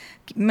তুমি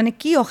মানে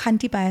কি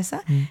অশান্তি পাই আছা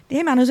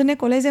সেই মানুহজনে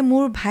ক'লে যে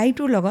মোৰ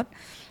ভাইটোৰ লগত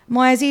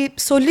মই আজি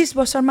 40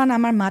 বছৰমান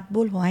আমাৰ মাত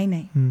বোল হোৱাই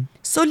নাই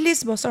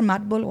 40 বছৰ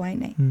মাত বোল হোৱাই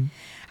নাই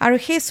আৰু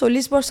সেই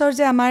 40 বছৰ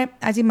যে আমাৰ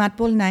আজি মাত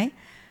বোল নাই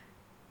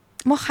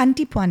মই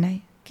শান্তি পোৱা নাই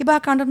কিবা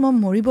কাৰণত মই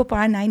মৰিব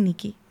পৰা নাই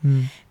নেকি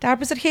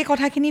তাৰপিছত সেই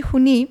কথাখিনি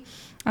শুনি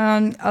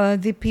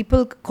the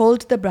people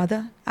called the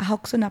brother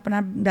আহকচোন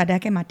আপোনাৰ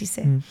দাদাকে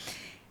মাতিছে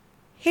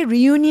সেই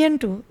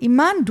ৰিউনিয়নটো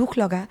ইমান দুখ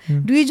লগা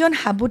দুইজন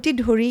হাবুতি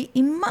ধৰি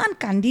ইমান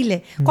কান্দিলে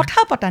কথা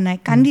পতা নাই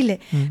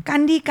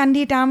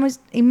কান্দি তাৰ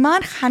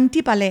ইমান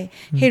শান্তি পালে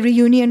সেই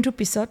ৰিউনিয়নটোৰ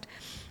পিছত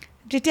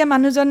যেতিয়া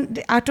মানুহজন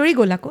আঁতৰি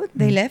গ'ল আকৌ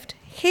they left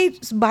সেই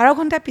 12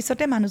 ঘণ্টাৰ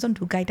পিছতে মানুহজন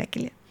ঢুকাই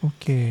থাকিলে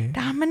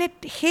তাৰমানে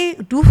সেই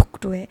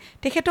দুখটোৱে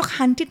তেখেতক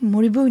শান্তিত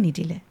মৰিবই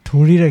নিদিলে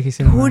ধৰি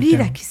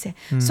ৰাখিছে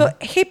চ'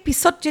 সেই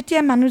পিছত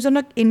যেতিয়া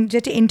মানুহজনক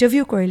যেতিয়া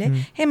ইণ্টাৰভিউ কৰিলে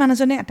সেই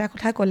মানুহজনে এটা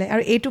কথা ক'লে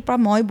আৰু এইটোৰ পৰা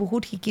মই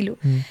বহুত শিকিলোঁ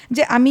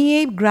যে আমি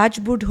এই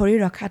গ্ৰাজবোৰ ধৰি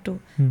ৰখাটো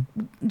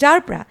যাৰ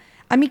পৰা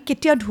আমি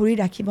কেতিয়াও ধৰি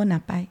ৰাখিব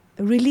নাপায়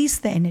release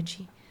the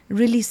energy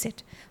release it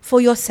for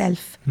your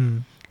self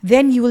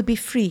then U will be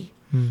free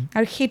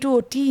আৰু সেইটো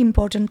অতি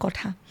ইম্পৰ্টেণ্ট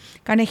কথা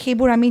কাৰণ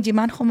সেইবোৰ আমি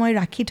যিমান সময়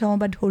ৰাখি থওঁ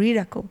বা ধৰি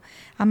ৰাখোঁ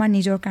আমাৰ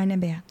নিজৰ কাৰণে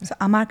বেয়া চ'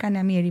 আমাৰ কাৰণে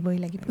আমি এৰিবই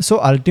লাগিব চ'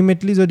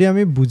 আল্টিমেটলি যদি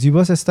আমি বুজিব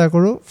চেষ্টা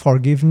কৰোঁ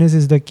ফৰগিভনেছ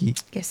ইজ দ্য কি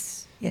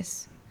yes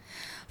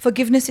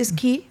forgiveness is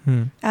key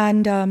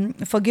and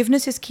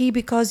forgiveness is key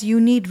because you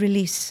need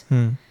release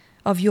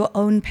of your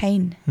own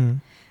pain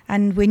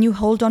and when you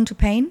hold on to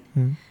pain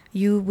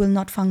you will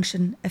not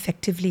function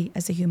effectively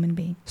as a human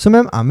being so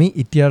ma'am আমি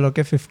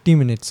এতিয়ালৈকে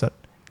 50 মিনিটছত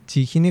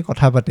যিখিনি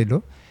কথা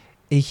পাতিলোঁ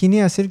এইখিনি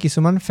আছিল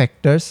কিছুমান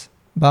factors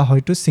বা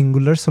হয়তো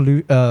ছিংগুলাৰ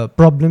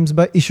প্ৰব্লেমছ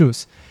বা ইছ্যুজ,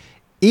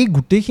 এই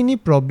গোটেইখিনি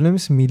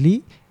প্ৰব্লেমছ মিলি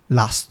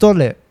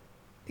লাষ্টলে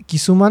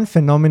কিছুমান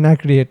ফেনমিনা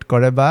ক্ৰিয়েট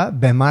কৰে বা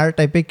বেমাৰ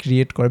টাইপে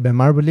ক্ৰিয়েট কৰে,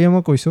 বেমাৰ বুলিয়ে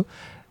মই কৈছোঁ,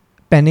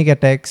 পেনিক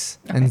এটেক্স,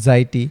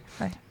 এনজাইটি,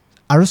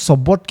 আৰু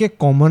চবতকৈ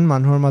কমন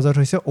মানুহৰ মাজত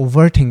হৈছে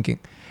অ'ভাৰ থিংকিং।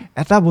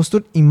 এটা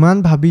বস্তুত ইমান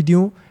ভাবি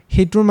দিওঁ,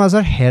 সেইটোৰ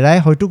মাজত হেৰাই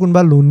হয়তো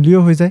কোনোবা লোনলিও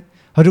হৈ যায়,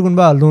 হয়তো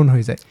কোনোবা আলোন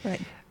হৈ যায়।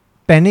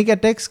 পেনিক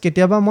এটেক্স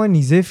কেতিয়াবা মই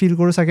নিজে ফিল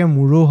কৰোঁ, চাগে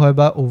মোৰো হয়,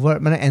 বা অ'ভাৰ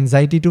মানে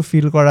এনজাইটিটো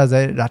ফিল কৰা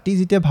যায়। ৰাতি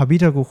যেতিয়া ভাবি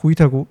থাকোঁ, শুই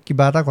থাকোঁ,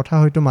 কিবা এটা কথা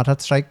হয়তো মাথাত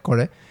ষ্ট্ৰাইক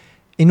কৰে,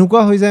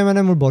 এনেকুৱা হৈ যায়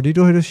মানে মোৰ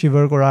বডিটো হয়তো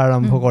শিভাৰ কৰা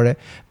আৰম্ভ কৰে,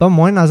 বা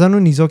মই নাজানো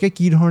নিজকে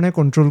কি ধৰণে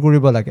কণ্ট্ৰল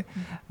কৰিব লাগে।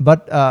 বাট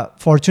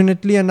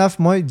ফৰ্চুনেটলি এনাফ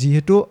মই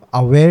যিহেতু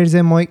আৱেৰ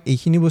যে মই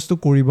এইখিনি বস্তু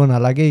কৰিব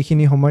নালাগে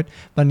এইখিনি সময়ত,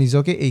 বা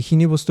নিজকে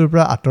এইখিনি বস্তুৰ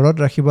পৰা আঁতৰত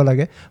ৰাখিব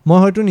লাগে, মই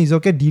হয়তো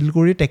নিজকে ডিল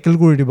কৰি টেকেল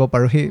কৰি দিব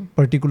পাৰোঁ সেই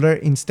পাৰ্টিকুলাৰ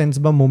ইনষ্টেঞ্চ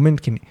বা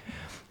মুমেণ্টখিনি।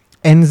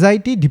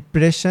 এনজাইটি,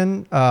 ডিপ্ৰেশ্যন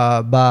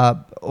বা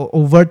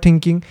অ'ভাৰ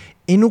থিংকিং,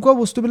 এনেকুৱা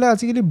বস্তুবিলাক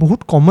আজিকালি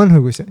বহুত কমন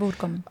হৈ গৈছে।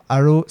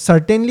 আৰু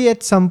চাৰ্টেইনলি এট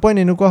ছাম পইণ্ট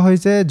এনেকুৱা হয়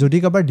যে যদি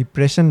কাৰোবাৰ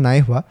ডিপ্ৰেশ্যন নাই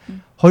হোৱা,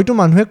 হয়তো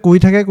মানুহে কৈ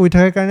থাকে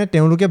কাৰণে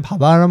তেওঁলোকে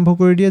ভাবা আৰম্ভ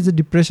কৰি দিয়ে যে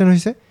ডিপ্ৰেশ্যন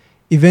হৈছে,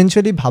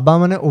 ইভেঞ্চুৱেলি ভাবা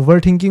মানে অ'ভাৰ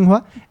থিংকিং হোৱা,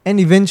 এণ্ড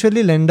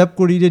ইভেঞ্চুৱেলি লেণ্ড আপ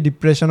কৰি দিয়ে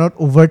ডিপ্ৰেশ্যনত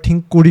অ'ভাৰ থিংক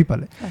কৰি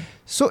পালে।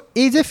 চ'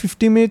 এই যে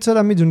 50 মিনিটছত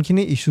আমি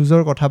যোনখিনি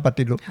ইছ্যুজৰ কথা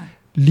পাতিলোঁ,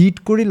 লিড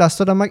কৰি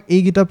লাষ্টত আমাক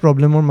এইকেইটা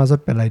প্ৰব্লেমৰ মাজত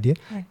পেলাই দিয়ে।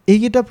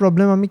 এইকেইটা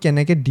প্ৰব্লেম আমি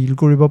কেনেকৈ ডিল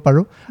কৰিব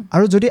পাৰোঁ,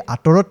 আৰু যদি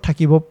আঁতৰত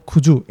থাকিব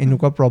খোজোঁ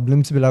এনেকুৱা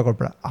প্ৰব্লেমছবিলাকৰ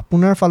পৰা,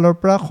 আপোনাৰ ফালৰ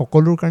পৰা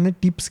সকলোৰ কাৰণে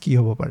টিপছ কি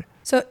হ'ব পাৰে?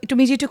 চ'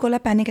 তুমি যিটো ক'লা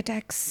পেনিক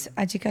এটেক্স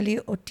আজিকালি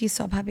অতি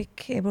স্বাভাৱিক,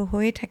 এইবোৰ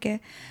হৈয়ে থাকে।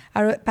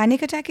 আৰু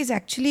panic attack is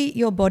actually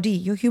your body,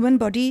 your human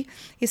body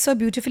is so'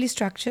 beautifully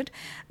ষ্ট্ৰাকচাৰ্ড।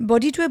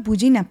 বডিটোৱে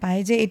বুজি নাপায়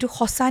যে এইটো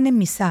সঁচা নে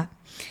মিছা।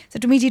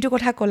 তুমি যিটো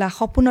কথা ক'লা,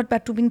 সপোনত বা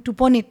তুমি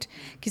টোপনিত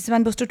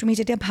কিছুমান বস্তু তুমি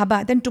যেতিয়া ভাবা,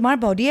 দেন তোমাৰ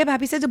বডিয়ে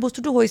ভাবিছে যে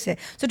বস্তুটো হৈছে,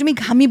 চ' তুমি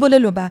ঘামিবলৈ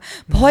ল'বা,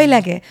 ভয়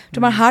লাগে,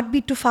 তোমাৰ হাৰ্ট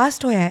বিটটো ফাষ্ট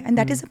হৈ আহে, and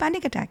that is a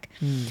panic attack.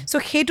 চ'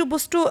 সেইটো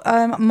বস্তু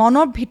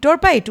মনৰ ভিতৰৰ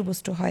পৰা এইটো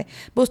বস্তু হয়।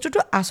 বস্তুটো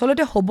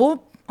আচলতে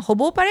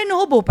হ'বও পাৰে,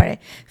 নহ'বও পাৰে,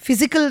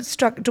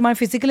 তোমাৰ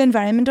ফিজিকেল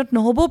এনভাইৰনমেণ্টত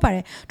নহ'বও পাৰে,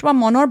 তোমাৰ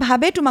মনৰ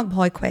ভাৱে তোমাক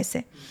ভয়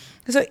খুৱাইছে।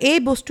 চ' এই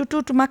বস্তুটো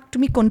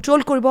তুমি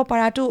কণ্ট্ৰল কৰিব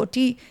পৰাটো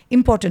অতি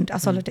ইম্পৰ্টেণ্ট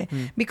আচলতে।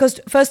 বিকজ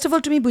ফাৰ্ষ্ট অফ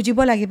অল তুমি বুজিব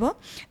লাগিব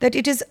that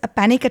it is A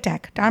panic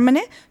attack.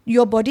 তাৰমানে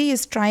your body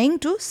is trying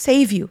two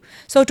save U.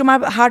 চ' তোমাৰ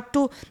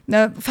হাৰ্টটো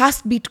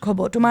ফাষ্ট বিট হ'ব,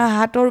 তোমাৰ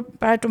হাৰ্টৰ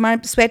পৰা তোমাৰ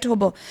চুৱেট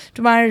হ'ব,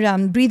 তোমাৰ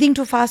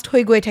ব্ৰিডিংটো ফাষ্ট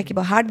হৈ গৈ থাকিব,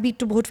 হাৰ্ট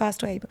বিটটো বহুত ফাষ্ট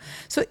হৈ আহিব।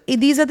 চ'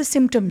 these are the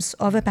symptoms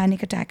of A panic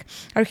attack.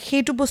 আৰু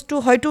সেইটো বস্তু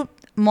হয়তো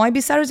মই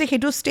বিচাৰোঁ যে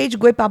সেইটো ষ্টেজ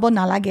গৈ পাব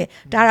নালাগে,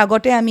 তাৰ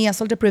আগতে আমি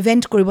আচলতে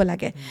প্ৰিভেণ্ট কৰিব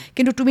লাগে।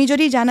 কিন্তু তুমি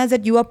যদি জানা যে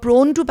U R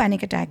prawn two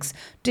panic এটেক্স,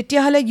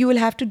 তেতিয়াহ'লে U will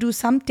have to do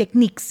sum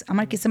techniques.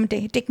 আমাৰ কিছুমান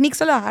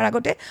টেকনিক্সলৈ অহাৰ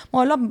আগতে মই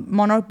অলপ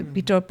মনৰ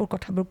ভিতৰৰ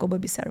কথাবোৰ ক'ব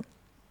বিচাৰোঁ।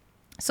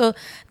 চ'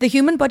 the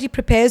human body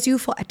প্ৰিপেয়াৰ্ছ U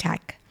for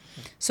attack.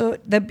 So'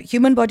 the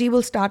human body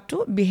will start two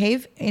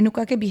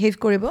এনেকুৱাকৈ বিহেভ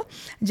কৰিব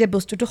যে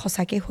বস্তুটো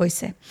সঁচাকৈ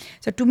হৈছে।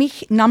 চ' তুমি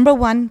নাম্বাৰ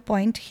 1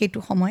 পইণ্ট, সেইটো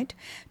সময়ত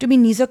তুমি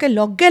নিজকে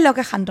লগে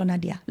লগে সান্তনা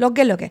দিয়া,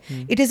 লগে লগে।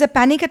 It is A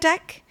panic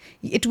attack,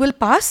 it will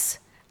পাছ,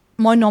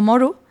 মই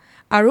নমৰোঁ,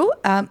 আৰু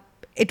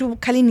এইটো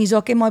খালি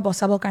নিজকে মই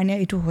বচাবৰ কাৰণে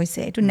এইটো হৈছে,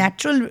 এইটো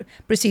নেচাৰেল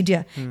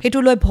প্ৰচিডিয়াৰ, সেইটো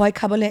লৈ ভয়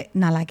খাবলৈ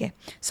নালাগে।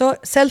 চ'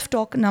 ছেল্ফ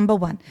টক নাম্বাৰ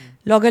 1,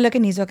 লগে লগে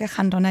নিজকে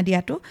সান্তনা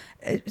দিয়াটো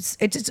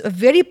it is a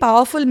very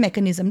powerful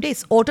mechanism দেই,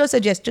 অটো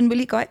ছাজেশ্যন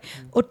বুলি কয়,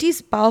 অতি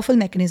পাৱাৰফুল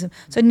মেকানিজম।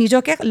 চ'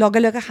 নিজকে লগে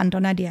লগে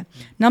সান্তনা দিয়া।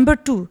 Number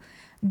 2,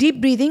 deep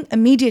breeding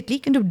immediately.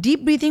 কিন্তু ডিপ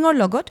ব্ৰিডিঙৰ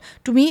লগত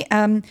তুমি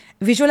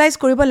ভিজুৱেলাইজ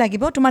কৰিব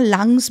লাগিব তোমাৰ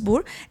লাংছবোৰ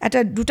এটা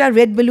 2টা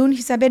ৰেড বেলুন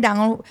হিচাপে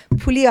ডাঙৰ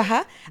ফুলি অহা,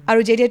 আৰু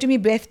যেতিয়া তুমি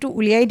ব্ৰেথটো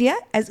উলিয়াই দিয়া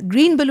এজ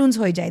গ্ৰীণ বেলুনছ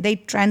হৈ যায়, দে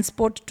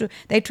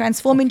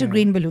transform in to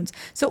green balloons.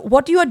 So'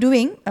 what U R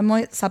doing, মই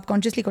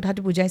ছাবকনচিয়াছলি কথাটো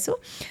বুজাইছোঁ,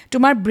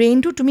 তোমাৰ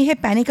ব্ৰেইনটো তুমি সেই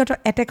পেনিক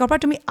এটেকৰ পৰা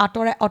তুমি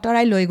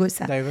আঁতৰাই লৈ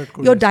গৈছা।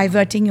 U R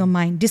ডাইভাৰ্টিং your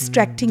mind,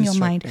 ডিষ্ট্ৰেক্টিং your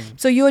mind.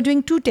 So' U R doing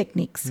 2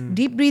 techniques.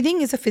 Deep breeding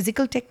is a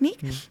physical technique,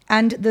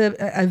 and the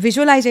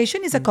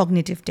visualisation is a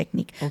cognitive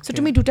technique. চ'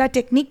 তুমি 2টা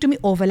টেকনিক তুমি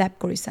অভাৰলেপ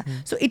কৰিছা।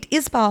 চ' it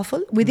is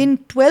powerful. Within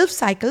 12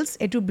 cycles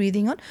এইটো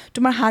ব্ৰিডিঙত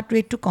তোমাৰ heart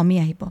ৰেটটো কমি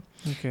আহিব।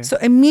 চ'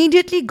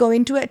 immediately গ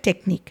ইন টু এ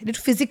টেকনিক,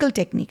 এইটো ফিজিকেল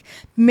টেকনিক।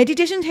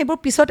 মেডিটেশ্যন সেইবোৰ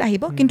পিছত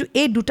আহিব, কিন্তু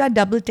এই 2টা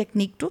ডাবল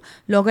টেকনিকটো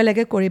লগে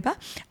লগে কৰিবা।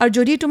 আৰু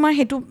যদি তোমাৰ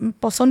সেইটো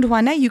পচন্দ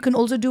হোৱা নাই, U can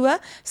also' do a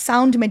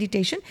sound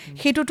meditation.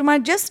 সেইটো তোমাৰ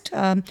জাষ্ট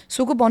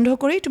চকু বন্ধ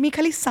কৰি তুমি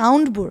খালি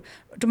চাউণ্ডবোৰ,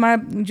 তোমাৰ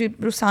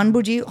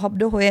চাউণ্ডবোৰ যি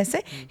শব্দ হৈ আছে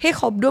সেই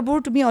শব্দবোৰ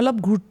তুমি অলপ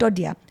গুৰুত্ব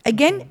দিয়া।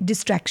 Again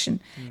detection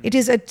it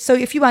is. So'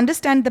 if U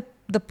understand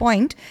the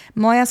point,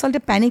 মই আচলতে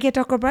পেনিক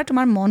এটেকৰ পৰা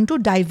তোমাৰ মনটো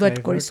ডাইভাৰ্ট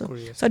কৰিছোঁ।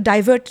 চ'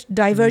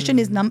 ডাইভাৰ্চন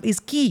ইজ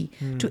কি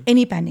to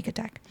any panic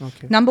attack.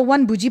 Number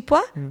 1 বুজি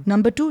পোৱা,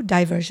 নাম্বাৰ 2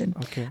 ডাইভাৰ্চন।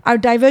 আৰু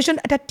ডাইভাৰ্চন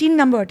এটা 3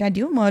 নম্বৰ এটা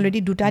দিওঁ, মই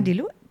অলৰেডি 2টা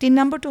দিলোঁ। 3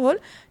 নম্বৰটো হ'ল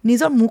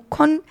নিজৰ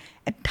মুখখন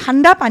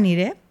ঠাণ্ডা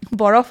পানীৰে,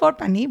 বৰফৰ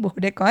পানী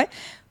বহুতে কয়,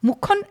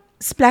 মুখখন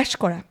স্প্লেছ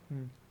কৰা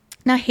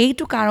না।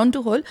 সেইটো কাৰণটো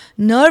হ'ল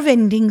নাৰ্ভ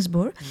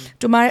এণ্ডিংছবোৰ,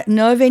 তোমাৰ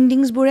নাৰ্ভ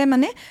এণ্ডিংছবোৰে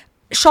মানে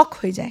শ্বক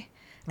হৈ যায়।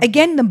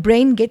 Again the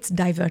brain gets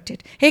diverted.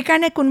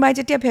 সেইকাৰণে কোনোবাই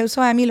যেতিয়া ভেউচ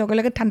হয় আমি লগে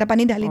লগে ঠাণ্ডা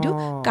পানী ঢালি দিওঁ,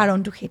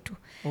 কাৰণটো সেইটো।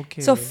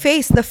 So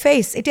the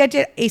face, এতিয়া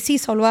যে AC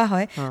চলোৱা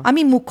হয়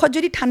আমি মুখত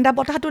যদি ঠাণ্ডা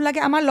বতাহটো লাগে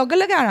আমাৰ লগে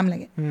লগে আৰাম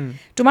লাগে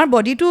তোমাৰ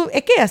বডিটো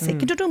একে আছে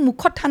কিন্তু তো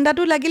মুখত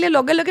ঠাণ্ডাটো লাগিলে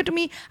লগে লগে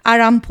তুমি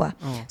আৰাম পোৱা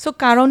সো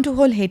কাৰণটো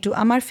হ'ল হেতু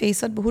আমাৰ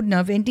ফেসত বহুত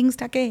নাৰ্ভ এন্ডিংছ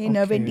থাকে এই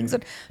নাৰ্ভ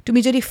এন্ডিংছত তুমি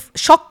যদি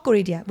শক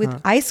কৰি দিয়া with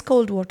ice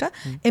cold water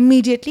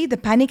immediately the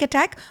panic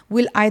attack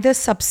will either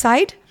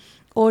subside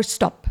or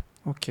stop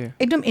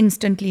একদম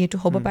ইনষ্টেণ্টলি এইটো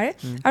হ'ব পাৰে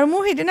আৰু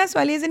মোৰ সেইদিনা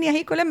ছোৱালী এজনী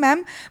আহি ক'লে মেম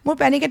মোৰ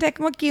পেনিক এটেক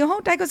মই কি হওঁ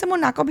তাই কৈছে মোৰ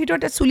নাকৰ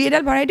ভিতৰত চুলি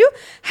এডাল ভৰাই দিওঁ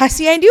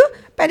হাঁচিয়াই দিওঁ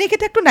পেনিক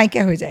এটেকটো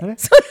নাইকিয়া হৈ যায়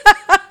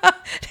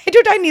সেইটো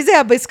তাই নিজে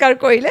আৱিষ্কাৰ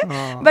কৰিলে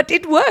but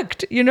it worked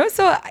you know'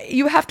 so'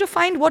 you have to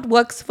find what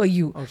works for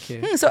you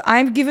so' I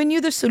have given you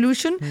the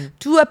solution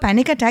to a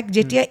panic attack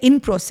যেতিয়া ইন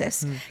প্ৰচেছ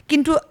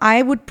কিন্তু I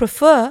would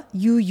prefer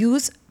you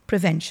use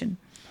prevention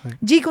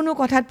যিকোনো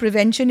কথাত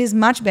prevention is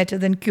much better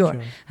than cure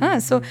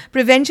so'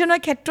 প্ৰিভেনশ্যনৰ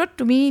ক্ষেত্ৰত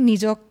তুমি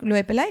নিজক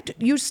লৈ পেলাই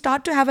you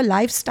start to have a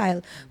lifestyle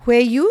where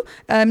ইউ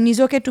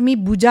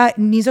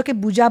নিজকে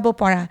বুজাব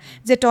পৰা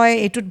যে তই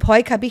এইটোত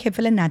ভয় খাবি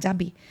সেইফালে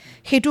নাযাবি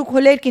সেইটো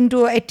হ'লে কিন্তু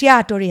এতিয়া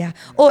আঁতৰিয়া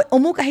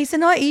অমুক আহিছে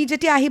নহয় ই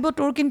যেতিয়া আহিব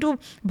তোৰ কিন্তু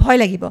ভয়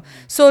লাগিব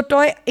চ'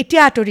 তই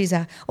এতিয়া আঁতৰি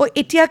যা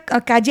এতিয়া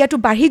কাজিয়াটো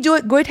বাঢ়ি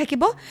গৈ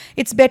থাকিব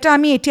ইটছ বেটাৰ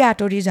আমি এতিয়া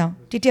আঁতৰি যাওঁ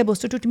তেতিয়া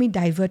বস্তুটো তুমি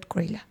ডাইভাৰ্ট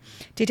কৰিলা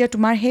তেতিয়া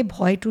তোমাৰ সেই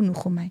ভয়টো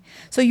নোসোমায়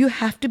চ' you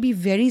have two B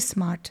very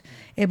smart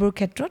এইবোৰ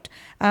ক্ষেত্ৰত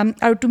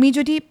আৰু তুমি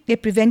যদি এই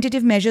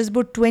প্ৰিভেণ্টেটিভ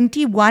মেজাৰ্ছবোৰ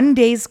 21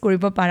 ডেইজ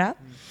কৰিব পাৰা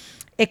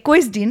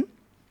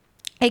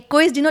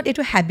 21 দিনত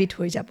এইটো হেবিট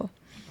হৈ যাব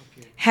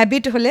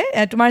হেবিট হ'লে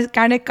তোমাৰ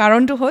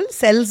কাৰণটো হ'ল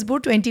চেলছবোৰ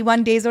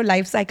 21 ডেইজৰ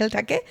লাইফ চাইকেল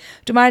থাকে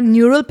তোমাৰ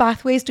নিউৰল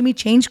পাথৱেজ তুমি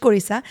চেঞ্জ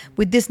কৰিছা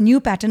with this new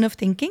pattern of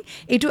thinking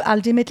এইটো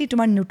আল্টিমেটলি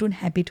তোমাৰ নতুন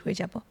হেবিট হৈ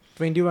যাব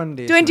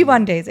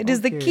 21 days. It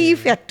is the key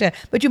factor.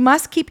 But you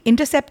must keep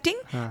intercepting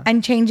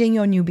and changing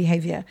your new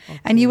behavior.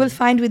 And you will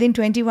find within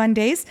 21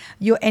 days,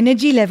 your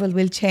energy level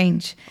will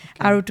change.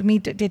 Aru tumi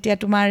tetia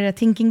tumar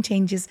thinking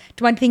changes.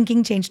 Tumar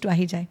thinking change to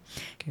ahi jai.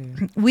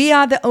 We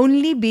are the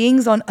only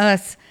beings on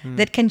earth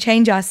that can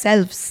change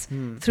ourselves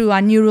through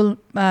our neural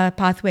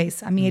pathways.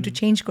 Ami etu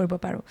change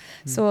koribo paro.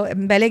 So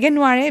belege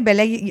noare,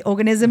 belege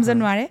organisms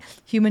noare,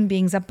 human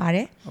beings are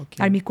pare.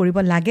 Ar mi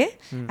koribo lage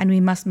and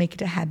we must make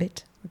it a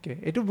habit.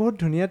 এইটো বহুত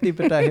ধুনীয়া টিপ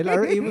এটা আহিল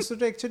আৰু এই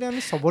বস্তুটো actually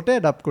আমি সবতে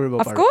এডাপ্ট কৰিব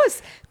পাৰোঁ অফক'ৰ্ছ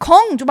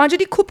খং তোমাৰ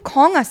যদি খুব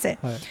খং আছে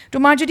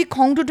তোমাৰ যদি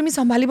খংটো তুমি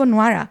চম্ভালিব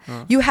নোৱাৰা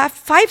U have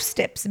 5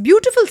 steps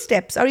beautiful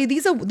steps আৰু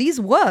these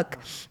work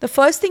the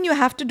first thing you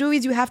have to do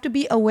is you have to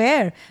be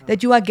aware that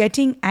you are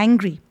getting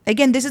angry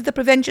again this is the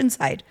prevention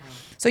side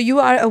so you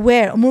are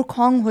aware মোৰ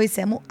খং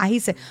হৈছে মোৰ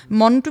আহিছে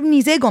মনটো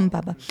নিজেই গম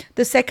পাবা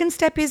the second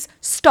step is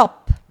stop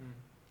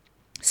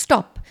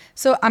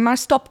So, amar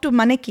stop to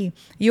mane ki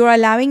you are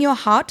allowing your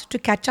heart to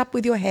catch up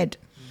with your head.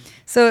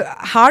 So,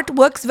 heart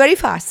works very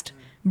fast.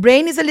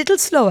 Brain is a little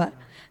slower.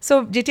 So,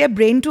 jetia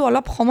brain to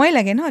olop somoy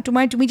lage na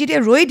tumi jetia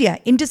roi dia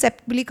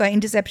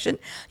interception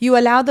you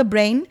allow the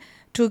brain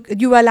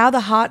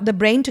the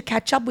brain to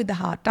catch up with the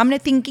heart. Tamne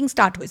thinking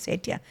start hoise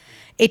etia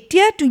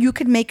you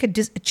can make a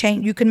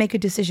change you can make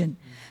a decision.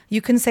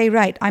 You can say,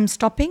 right, I'm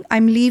stopping,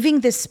 I'm leaving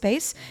this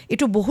space.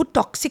 Ito bahut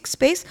toxic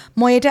space.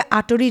 Moi eta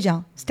atori jao.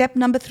 Step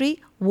number 3,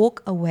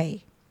 walk away.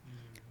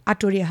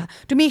 Atori aha.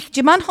 Tumi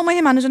jiman somoy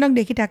he manujonak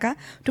dekhi thaka,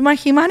 tumar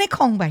himane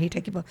khong bahi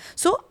thakibo.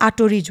 So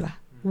atori joa.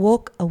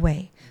 Walk away.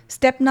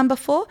 Step number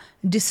 4,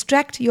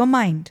 distract your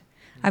mind.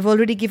 I've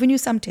already given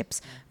you some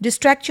tips.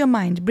 Distract your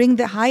mind. Bring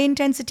the high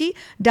intensity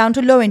down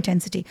to low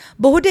intensity.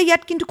 Bohote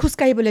yat kintu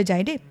khuskari bole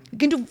jai de.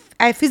 Kintu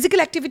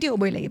physical activity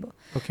hoboi lagibo.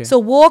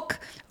 So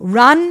walk,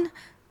 run,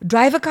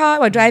 drive a car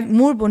or drive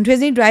more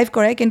bondhezi drive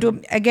kore kintu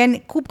again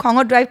khub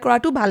khongor drive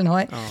koratu bhal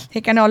noy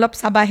hekane olop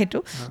saba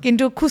hetu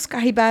kintu khus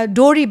kahiba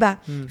doriba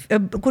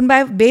kunba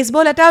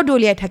baseball etao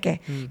doliai thake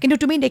kintu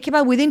tumi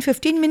dekhiba within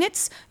 15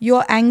 minutes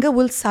your anger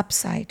will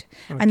subside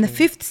and the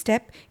fifth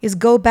step is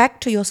go back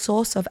to your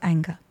source of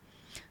anger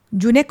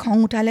june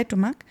khong utale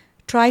tumak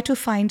try to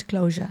find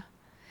closure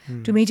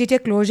tumi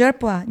jetia closure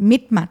poa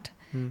mitmat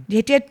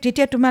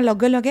jetia tuma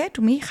loge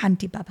tumi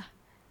shanti paba.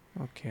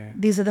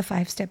 These are the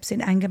 5 steps in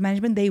anger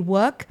management. They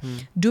work.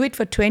 Do it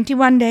for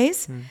 21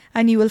 days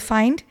and you will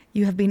find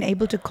you have been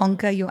able to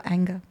conquer your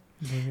anger.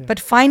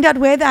 But find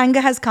out where the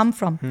anger has come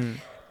from.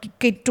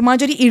 Tomar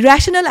jodi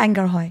irrational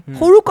anger hoy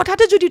horu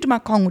kothate jodi tomar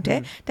khong uthe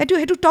that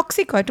hetu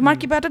toxic hoy tomar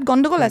kiba etat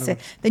gondogol ase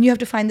then you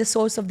have to find the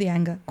source of the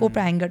anger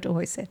kopra anger to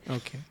hoise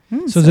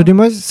so jodi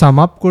moi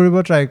sum up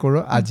koribo try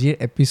koro ajir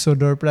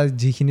episode or pra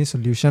jikhini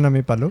solution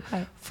ami palo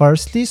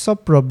firstly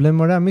sob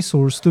problem ore ami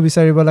source tu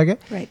bisaribo lage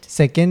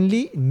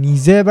secondly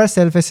nije ebar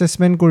self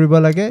assessment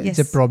koribo lage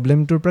je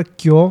problem tur pra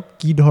kyo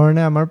ki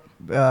dhorone amar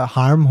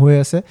harm hoy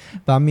ase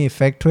ba ami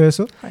effect hoy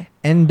aso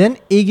and then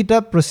egita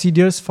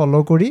procedures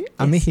follow kori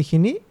ami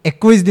hekhini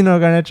 21 dinor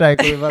garane try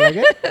koriba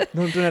lage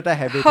notun eta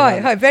habit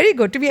hoy very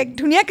good to be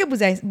dhuniya ke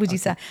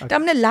bujisa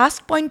tamne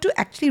last point to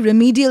actually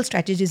remedial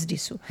strategies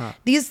disu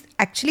these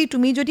actually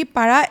to me jodi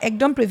para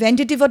ekdom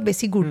preventative ot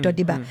beshi gurutto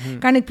diba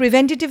karon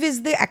preventative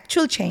is the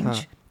actual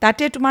change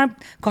tate tumar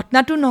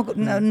ঘটনাটো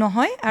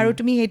নহয় আৰু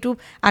তুমি হেতু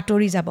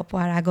আতৰি যাব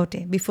পাৰ আগতে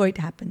before it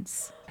happens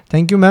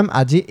thank you ma'am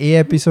আজি এই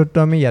এপিছডটো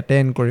আমি ইয়াতে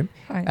এণ্ড কৰিম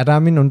এটা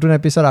আমি নতুন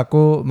এপিছড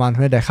আকৌ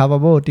মানুহে দেখা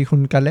পাব অতি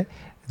সোনকালে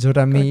য'ত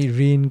আমি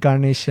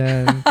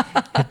ৰিইনকাৰ্নেশ্যন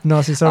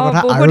হিপনচিছৰ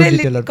কথা আৰু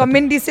ডিটেইলত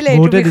কমেণ্ট দিছিলে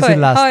বহুতে দিছিল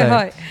লাষ্ট টাইম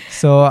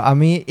চ'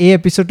 আমি এই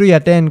এপিছডটো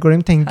ইয়াতে এণ্ড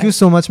কৰিম thank you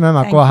so' much ma'am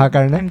আকৌ অহাৰ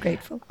কাৰণে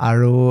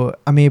আৰু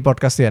আমি এই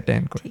পডকাষ্টটো ইয়াতে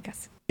এণ্ড কৰিম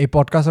এই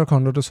পডকাষ্টৰ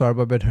খণ্ডটো চোৱাৰ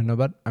বাবে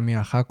ধন্যবাদ আমি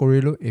আশা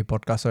কৰিলোঁ এই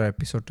পডকাষ্টৰ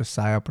এপিছডটো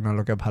চাই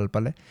আপোনালোকে ভাল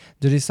পালে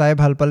যদি চাই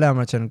ভাল পালে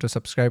আমাৰ চেনেলটো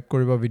ছাবস্ক্ৰাইব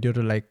কৰিব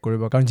ভিডিঅ'টো লাইক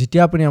কৰিব কাৰণ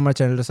যেতিয়া আপুনি আমাৰ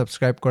চেনেলটো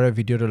ছাবস্ক্ৰাইব কৰে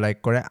ভিডিঅ'টো লাইক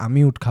কৰে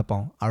আমি উৎসাহ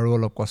পাওঁ আৰু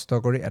অলপ কষ্ট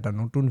কৰি এটা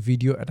নতুন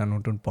ভিডিঅ' এটা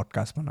নতুন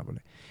পডকাষ্ট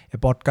বনাবলৈ এই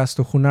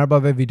পডকাষ্টটো শুনাৰ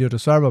বাবে ভিডিঅ'টো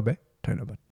চোৱাৰ বাবে ধন্যবাদ